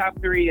your top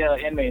 3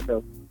 anime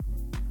intros.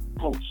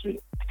 Oh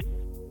shit.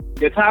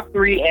 Your top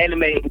 3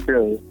 anime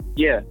intros.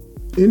 Yeah.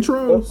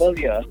 Intros? Oh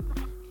yeah.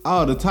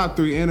 Oh, the top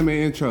 3 anime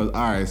intros.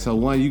 All right, so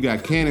one, you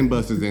got Cannon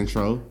Buster's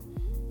intro.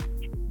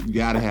 You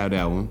gotta have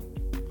that one.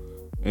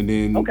 And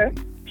then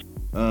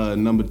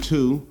number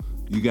 2,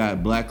 you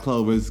got Black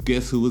Clover's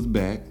Guess Who Is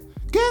Back.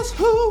 Guess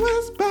Who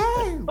Is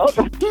Back? Oh.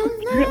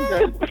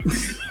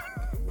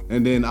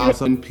 And then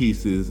also in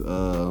pieces,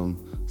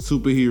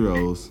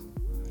 Superheroes.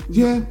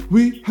 Yeah,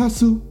 we have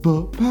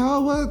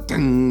superpower.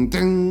 Dun,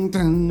 dun,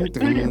 dun,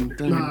 dun,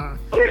 dun. Nah.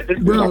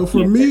 Bro,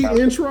 for me,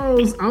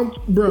 intros,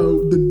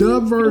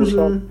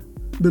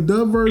 the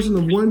dub version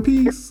of One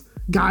Piece,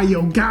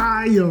 Gaio,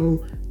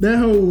 that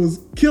hoe was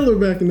killer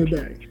back in the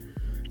day.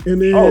 And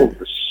then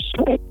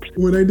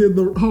when they did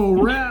the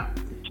whole rap,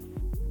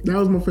 that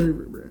was my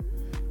favorite, bro.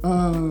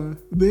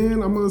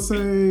 Then I'm gonna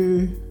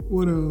say,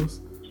 what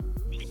else?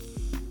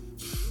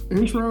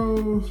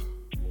 Intros.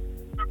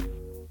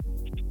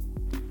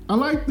 I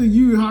like the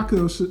Yu Yu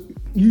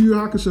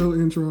Hakusho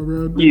intro,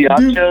 bro. Yu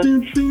Yu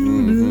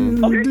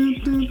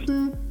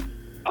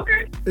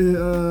Okay.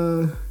 And,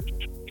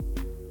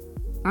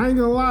 I ain't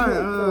gonna lie,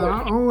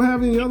 I don't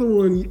have any other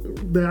one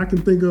that I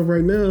can think of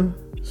right now.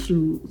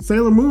 Shoot,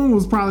 Sailor Moon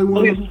was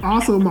probably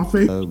also my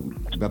favorite.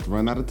 About to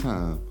run out of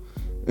time.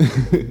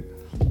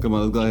 Come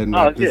on, let's go ahead and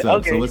wrap this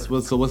up. Okay.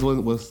 So what's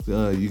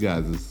you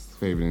guys'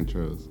 favorite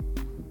intros?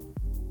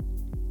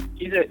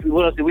 You said,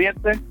 what else did we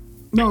have to say?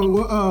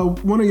 No,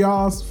 one of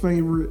y'all's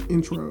favorite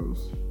intros.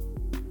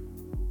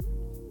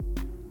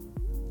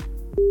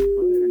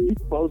 You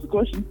posed the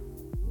question.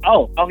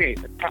 Oh, okay.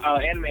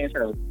 Anime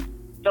intros.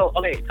 So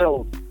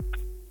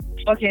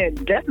fucking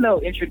Death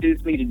Note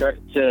introduced me to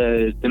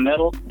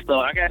metal, so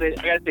I gotta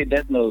say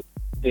Death Note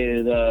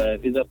is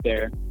up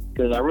there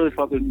because I really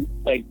fuck with,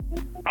 like,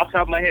 off the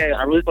top of my head,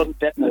 I really fuck with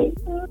Death Note.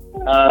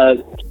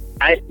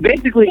 I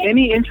basically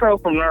any intro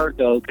from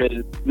Naruto,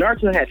 because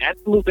Naruto had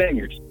absolute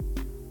bangers,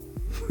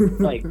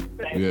 like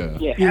yeah,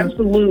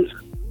 absolute,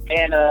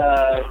 and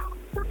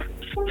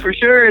for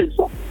sure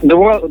the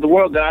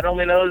world God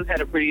only knows had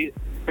a pretty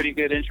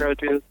good intro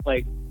too,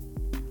 like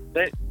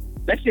that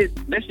shit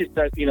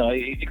stuck, you know,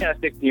 it kind of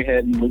sticks in your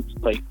head and loops,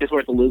 like, it's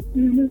worth a loop.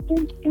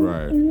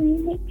 Right.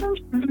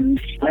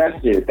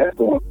 That's it. That's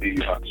the one thing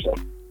you have to show.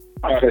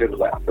 I said it was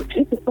like,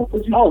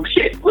 oh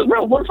shit,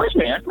 bro, One Punch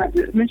Man. I forgot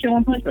to mention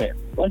One Punch Man.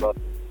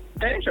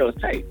 That intro is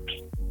tight.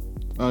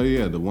 Oh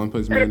yeah, the One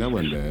Punch Man, that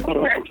wasn't bad.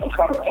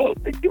 Oh,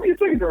 give me a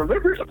second to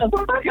remember. This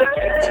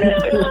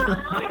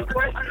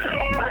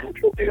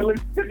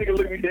nigga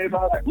look me dead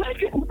by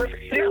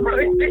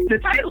the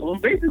title,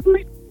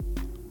 basically.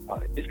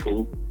 It's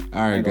cool.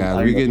 All right, guys,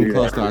 we're getting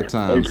close to our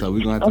time, so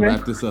we're gonna have to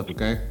wrap this up,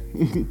 okay?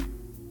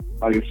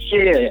 Oh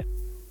shit.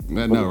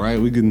 No, right?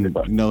 We can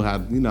know how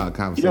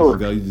conversations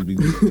go. You just be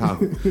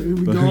talking.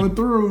 We going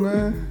through,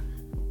 man.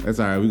 That's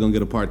all right. We're gonna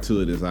get a part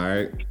 2 of this. All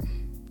right.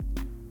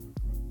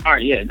 All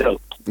right, yeah,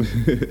 dope. So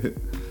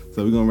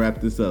we're gonna wrap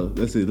this up.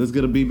 Let's see. Let's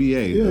get a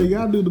BBA. Yeah, you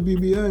gotta do the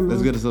BBA, man.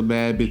 Let's get us a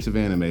bad bitch of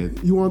anime.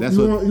 You want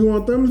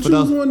them to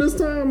choose one this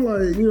time?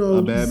 Like, you know,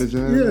 a bad bitch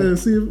of anime? Yeah,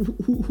 see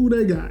who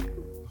they got.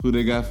 Who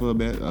they got for a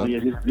bad? Oh yeah,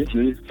 this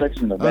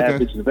section of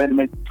bad bitches of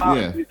anime.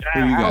 Yeah. Who you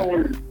got?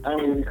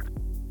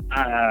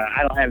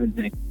 I don't have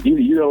anything.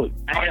 You know,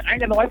 I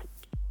ain't got no wife.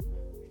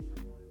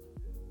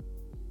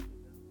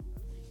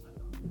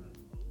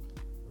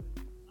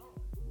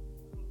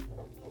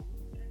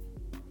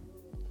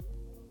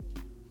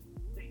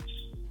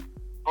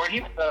 Or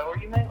you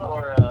man,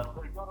 or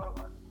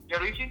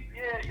Yoruichi?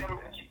 Yeah,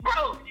 Yoruichi.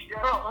 Bro,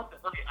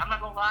 okay, I'm not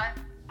gonna lie.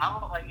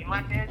 I'm like, in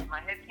my head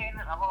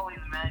canon, I've always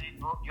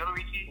imagined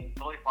Yoruichi and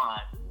Soy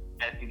Fine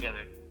as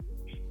together.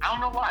 I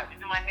don't know why. It's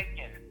in my head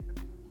canon.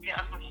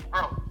 Yeah,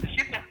 bro, the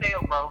ship has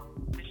sailed, bro.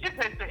 The ship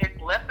has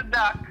left the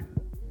dock.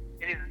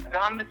 It is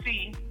gone to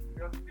sea.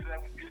 I'm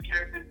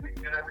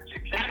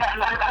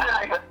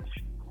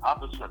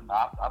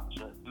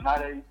sure.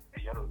 Tsunade and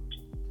Yoruichi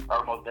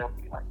are most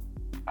definitely, like,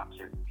 I'm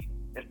sure.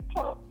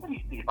 Let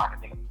me see if I can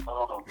think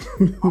of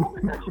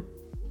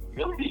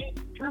Really?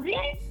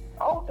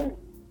 Oh, okay.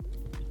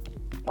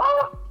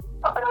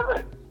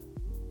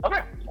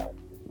 Okay.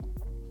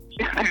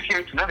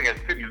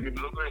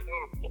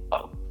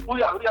 Who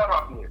y'all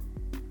rocking here?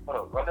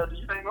 Right now, did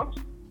you say much?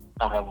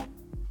 I don't have one.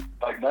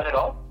 Like, none at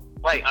all?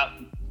 Like,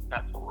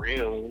 not for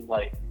real.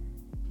 Like,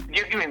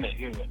 give me a minute.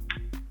 He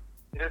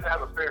doesn't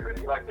have a favorite.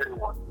 He likes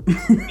everyone.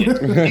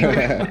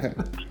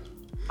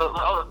 So,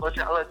 let's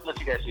let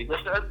you guys see.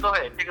 Let's go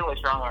ahead. Take it away,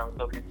 strong arm.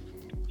 It's okay.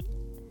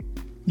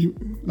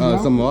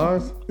 Some of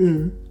ours?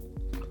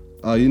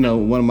 Yeah. You know,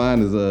 one of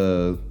mine is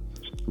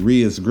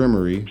Ria's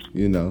Grimory,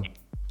 you know,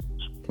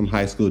 from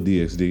High School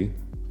DxD.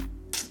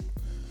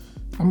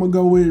 I'm gonna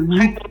go with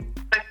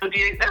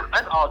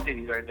that's all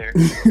titties right there.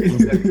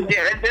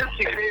 Yeah, that's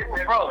chick.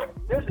 Bro,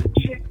 there's a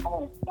chick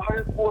on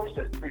Fire Force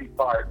that's pretty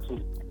fire too.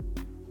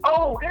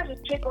 Oh, there's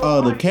a chick on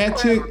Oh, the cat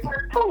chick?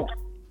 Too.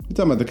 You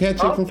talking about the cat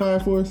chick from Fire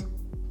Force?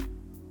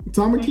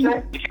 Tamaki?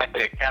 The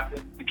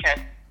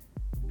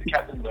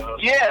captain.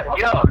 Yeah,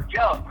 yo.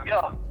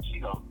 She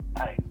goes,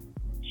 hey,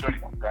 shorty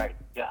goes great.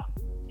 Yeah.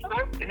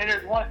 And then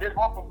there's one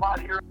from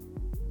Body Hero.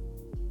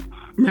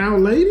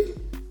 Mount Lady?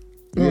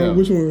 Yeah.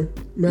 Which one?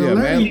 Mount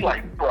Lady? She's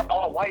like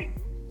all white.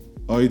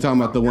 Oh, you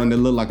talking about the one that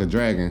looked like a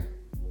dragon?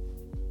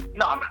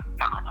 No, hell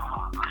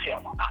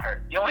no, not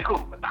her. You only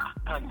cool, but nah.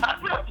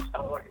 Not like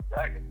a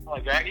dragon.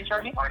 Like dragon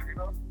shorty?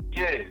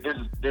 Yeah,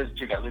 there's a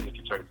chick that lives in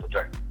Turkey for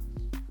dragon.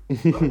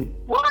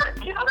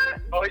 What? You know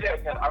that? Oh yeah,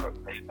 I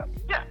remember.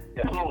 Yeah.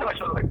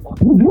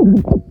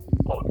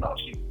 Oh no,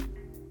 she.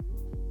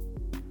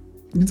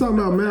 You talking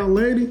about Mount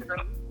Lady?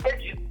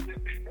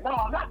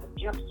 No, not the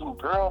jumpsuit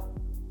girl.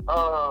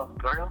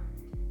 Girl.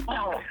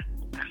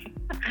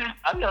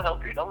 I'm gonna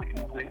help you. Don't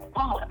we?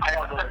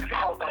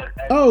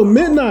 Oh,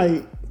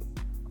 Midnight.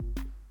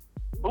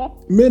 Who?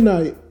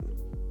 Midnight.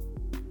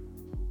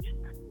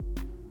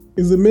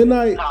 Is it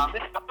Midnight? Nah, I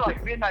feel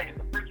like Midnight is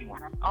the freaky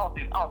one. I don't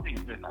think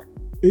it's Midnight.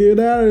 Yeah,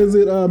 that is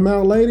it.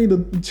 Mount Lady,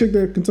 the chick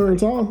that can turn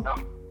tall. No.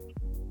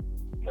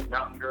 The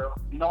mountain girl.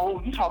 No,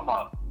 you talking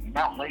about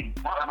Mount Lady?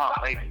 Not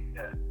Mount Lady.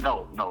 Yeah.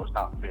 No, it's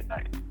not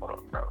Midnight. Hold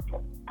on, bro.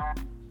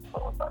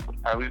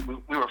 We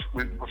were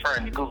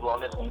referring to Google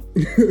on this one.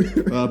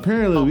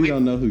 Apparently, we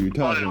don't know who you're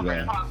talking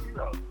about.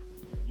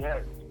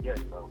 Yes,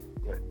 bro.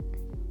 Yeah.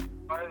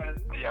 Yeah, I don't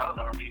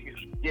know.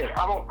 Yeah, I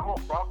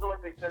feel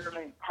like they said her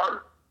name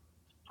Hurt.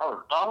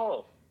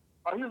 Oh,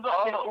 he was the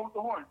with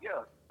the horns.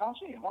 Yeah. I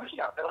see him. Why she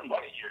got that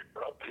here,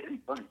 bro?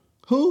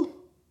 Who?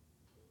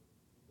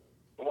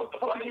 What the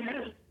fuck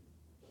is?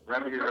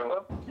 Rabbit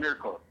Girl.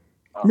 Miracle.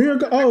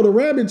 Miracle. Oh, the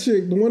rabbit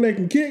chick, the one that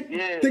can kick,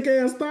 Yeah. thick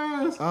ass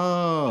thighs,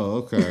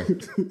 Oh, okay.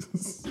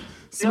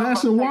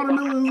 smashing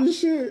watermelons and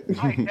shit.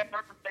 I ain't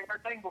never take her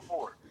thing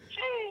before.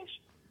 Sheesh.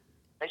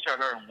 They showed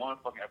her in one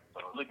fucking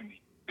episode. Look at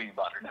me thinking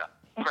about her now.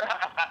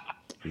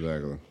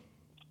 Exactly.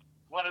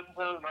 One of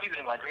the she's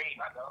in my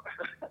dream. I know.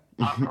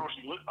 I don't know what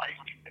she looks like.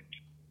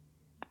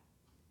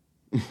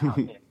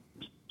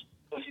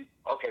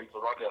 Okay,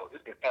 so Raquel,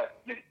 this is past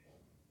minute.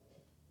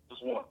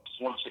 Just one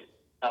shit.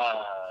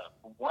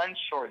 One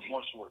short.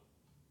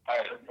 All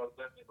right,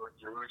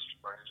 your rich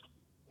first.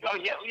 Oh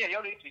yeah,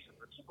 yo, this is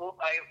cool.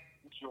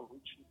 What's your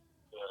rich?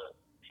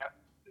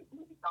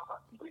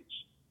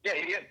 Yeah,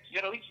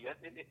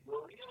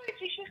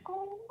 she's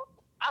cool.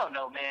 I don't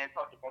know, man.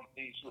 Talk to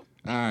these. All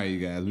right, you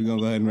guys, we're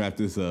gonna go ahead and wrap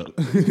this up.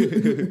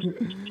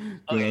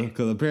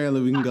 Because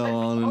apparently we can go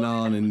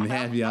on and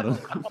have y'all. I'm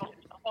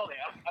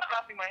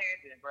crossing my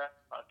hands in, bro.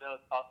 I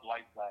just talked to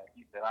White Flag.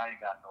 He said, I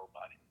ain't got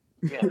nobody.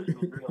 Yeah, it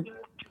was real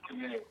good.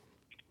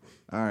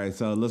 All right,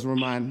 so let's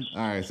remind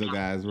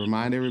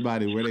remind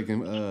everybody where they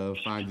can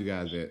find you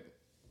guys at.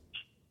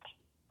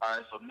 All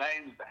right, so the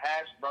name is the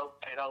Hash Bro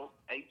Potato,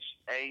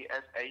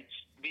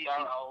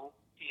 HASHBROTATOES.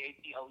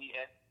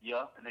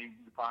 Yeah, and then you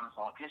can find us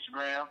on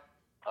Instagram,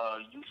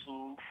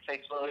 YouTube,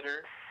 Facebook,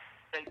 Twitter.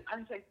 I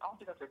don't think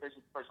I said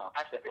Facebook first time.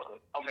 I said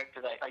Facebook. Okay,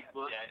 because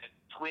Facebook,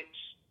 Twitch,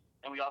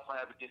 and we also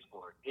have a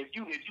Discord. If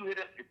you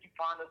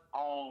find us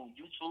on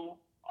YouTube,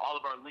 all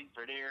of our links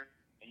are there.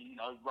 And,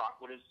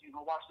 rock with us.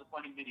 Watch the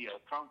funny video.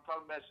 Come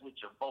mess with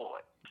your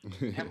boy.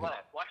 And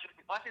laugh. Watch these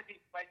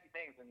spicy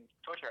things and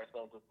torture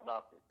ourselves with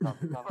stuff. That's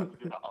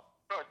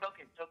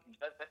token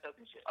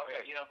shit.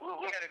 Okay, we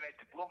gotta make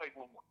it. We'll make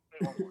one more.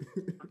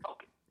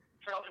 Token.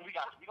 We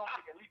got it. We're gonna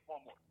make at least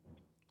one more.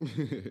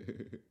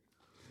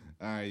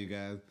 All right, you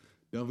guys.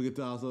 Don't forget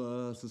to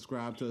also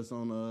subscribe to us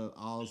on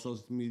all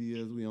social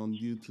medias. We on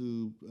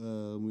YouTube.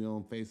 We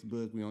on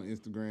Facebook. We on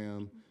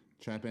Instagram.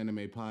 Trap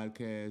Anime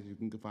Podcast. You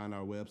can find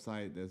our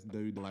website. That's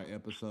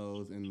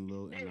episodes in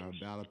our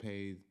ballot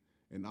page.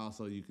 And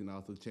also, you can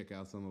also check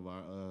out some of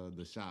our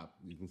the shop.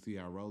 You can see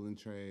our rolling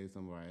trays,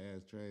 some of our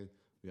ass trays.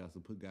 We also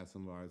got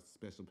some of our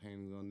special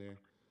paintings on there.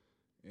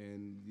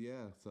 And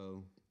yeah,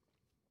 so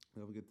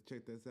don't forget to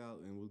check this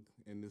out.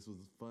 And this was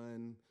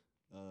fun.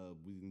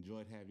 We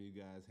enjoyed having you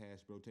guys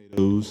hash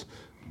potatoes.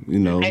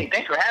 Hey,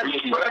 thanks for having me,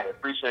 bro.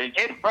 Appreciate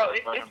you. It's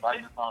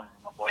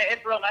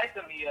real nice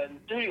of me in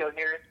the studio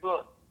here. It's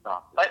cool.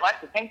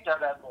 Like the paint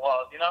job at the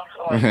walls, It's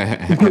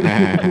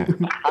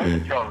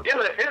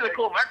a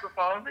cool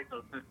microphone.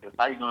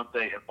 How you gonna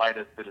say invite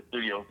us to the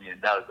studio in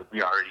Dallas if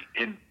we already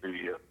in the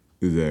studio?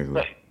 Exactly.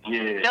 But,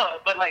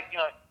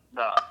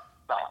 no.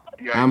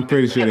 I'm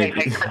pretty sure they.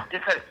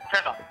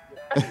 Turn off.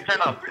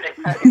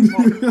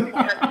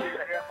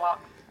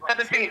 Cut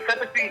the feed.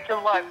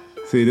 Chill live.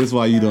 See, this is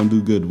why you don't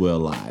do Goodwill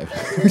live.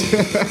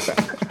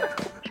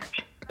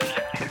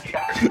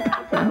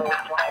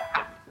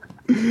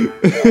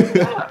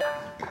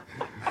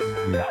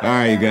 All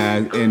right,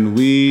 guys, and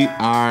we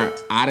are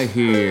out of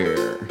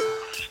here.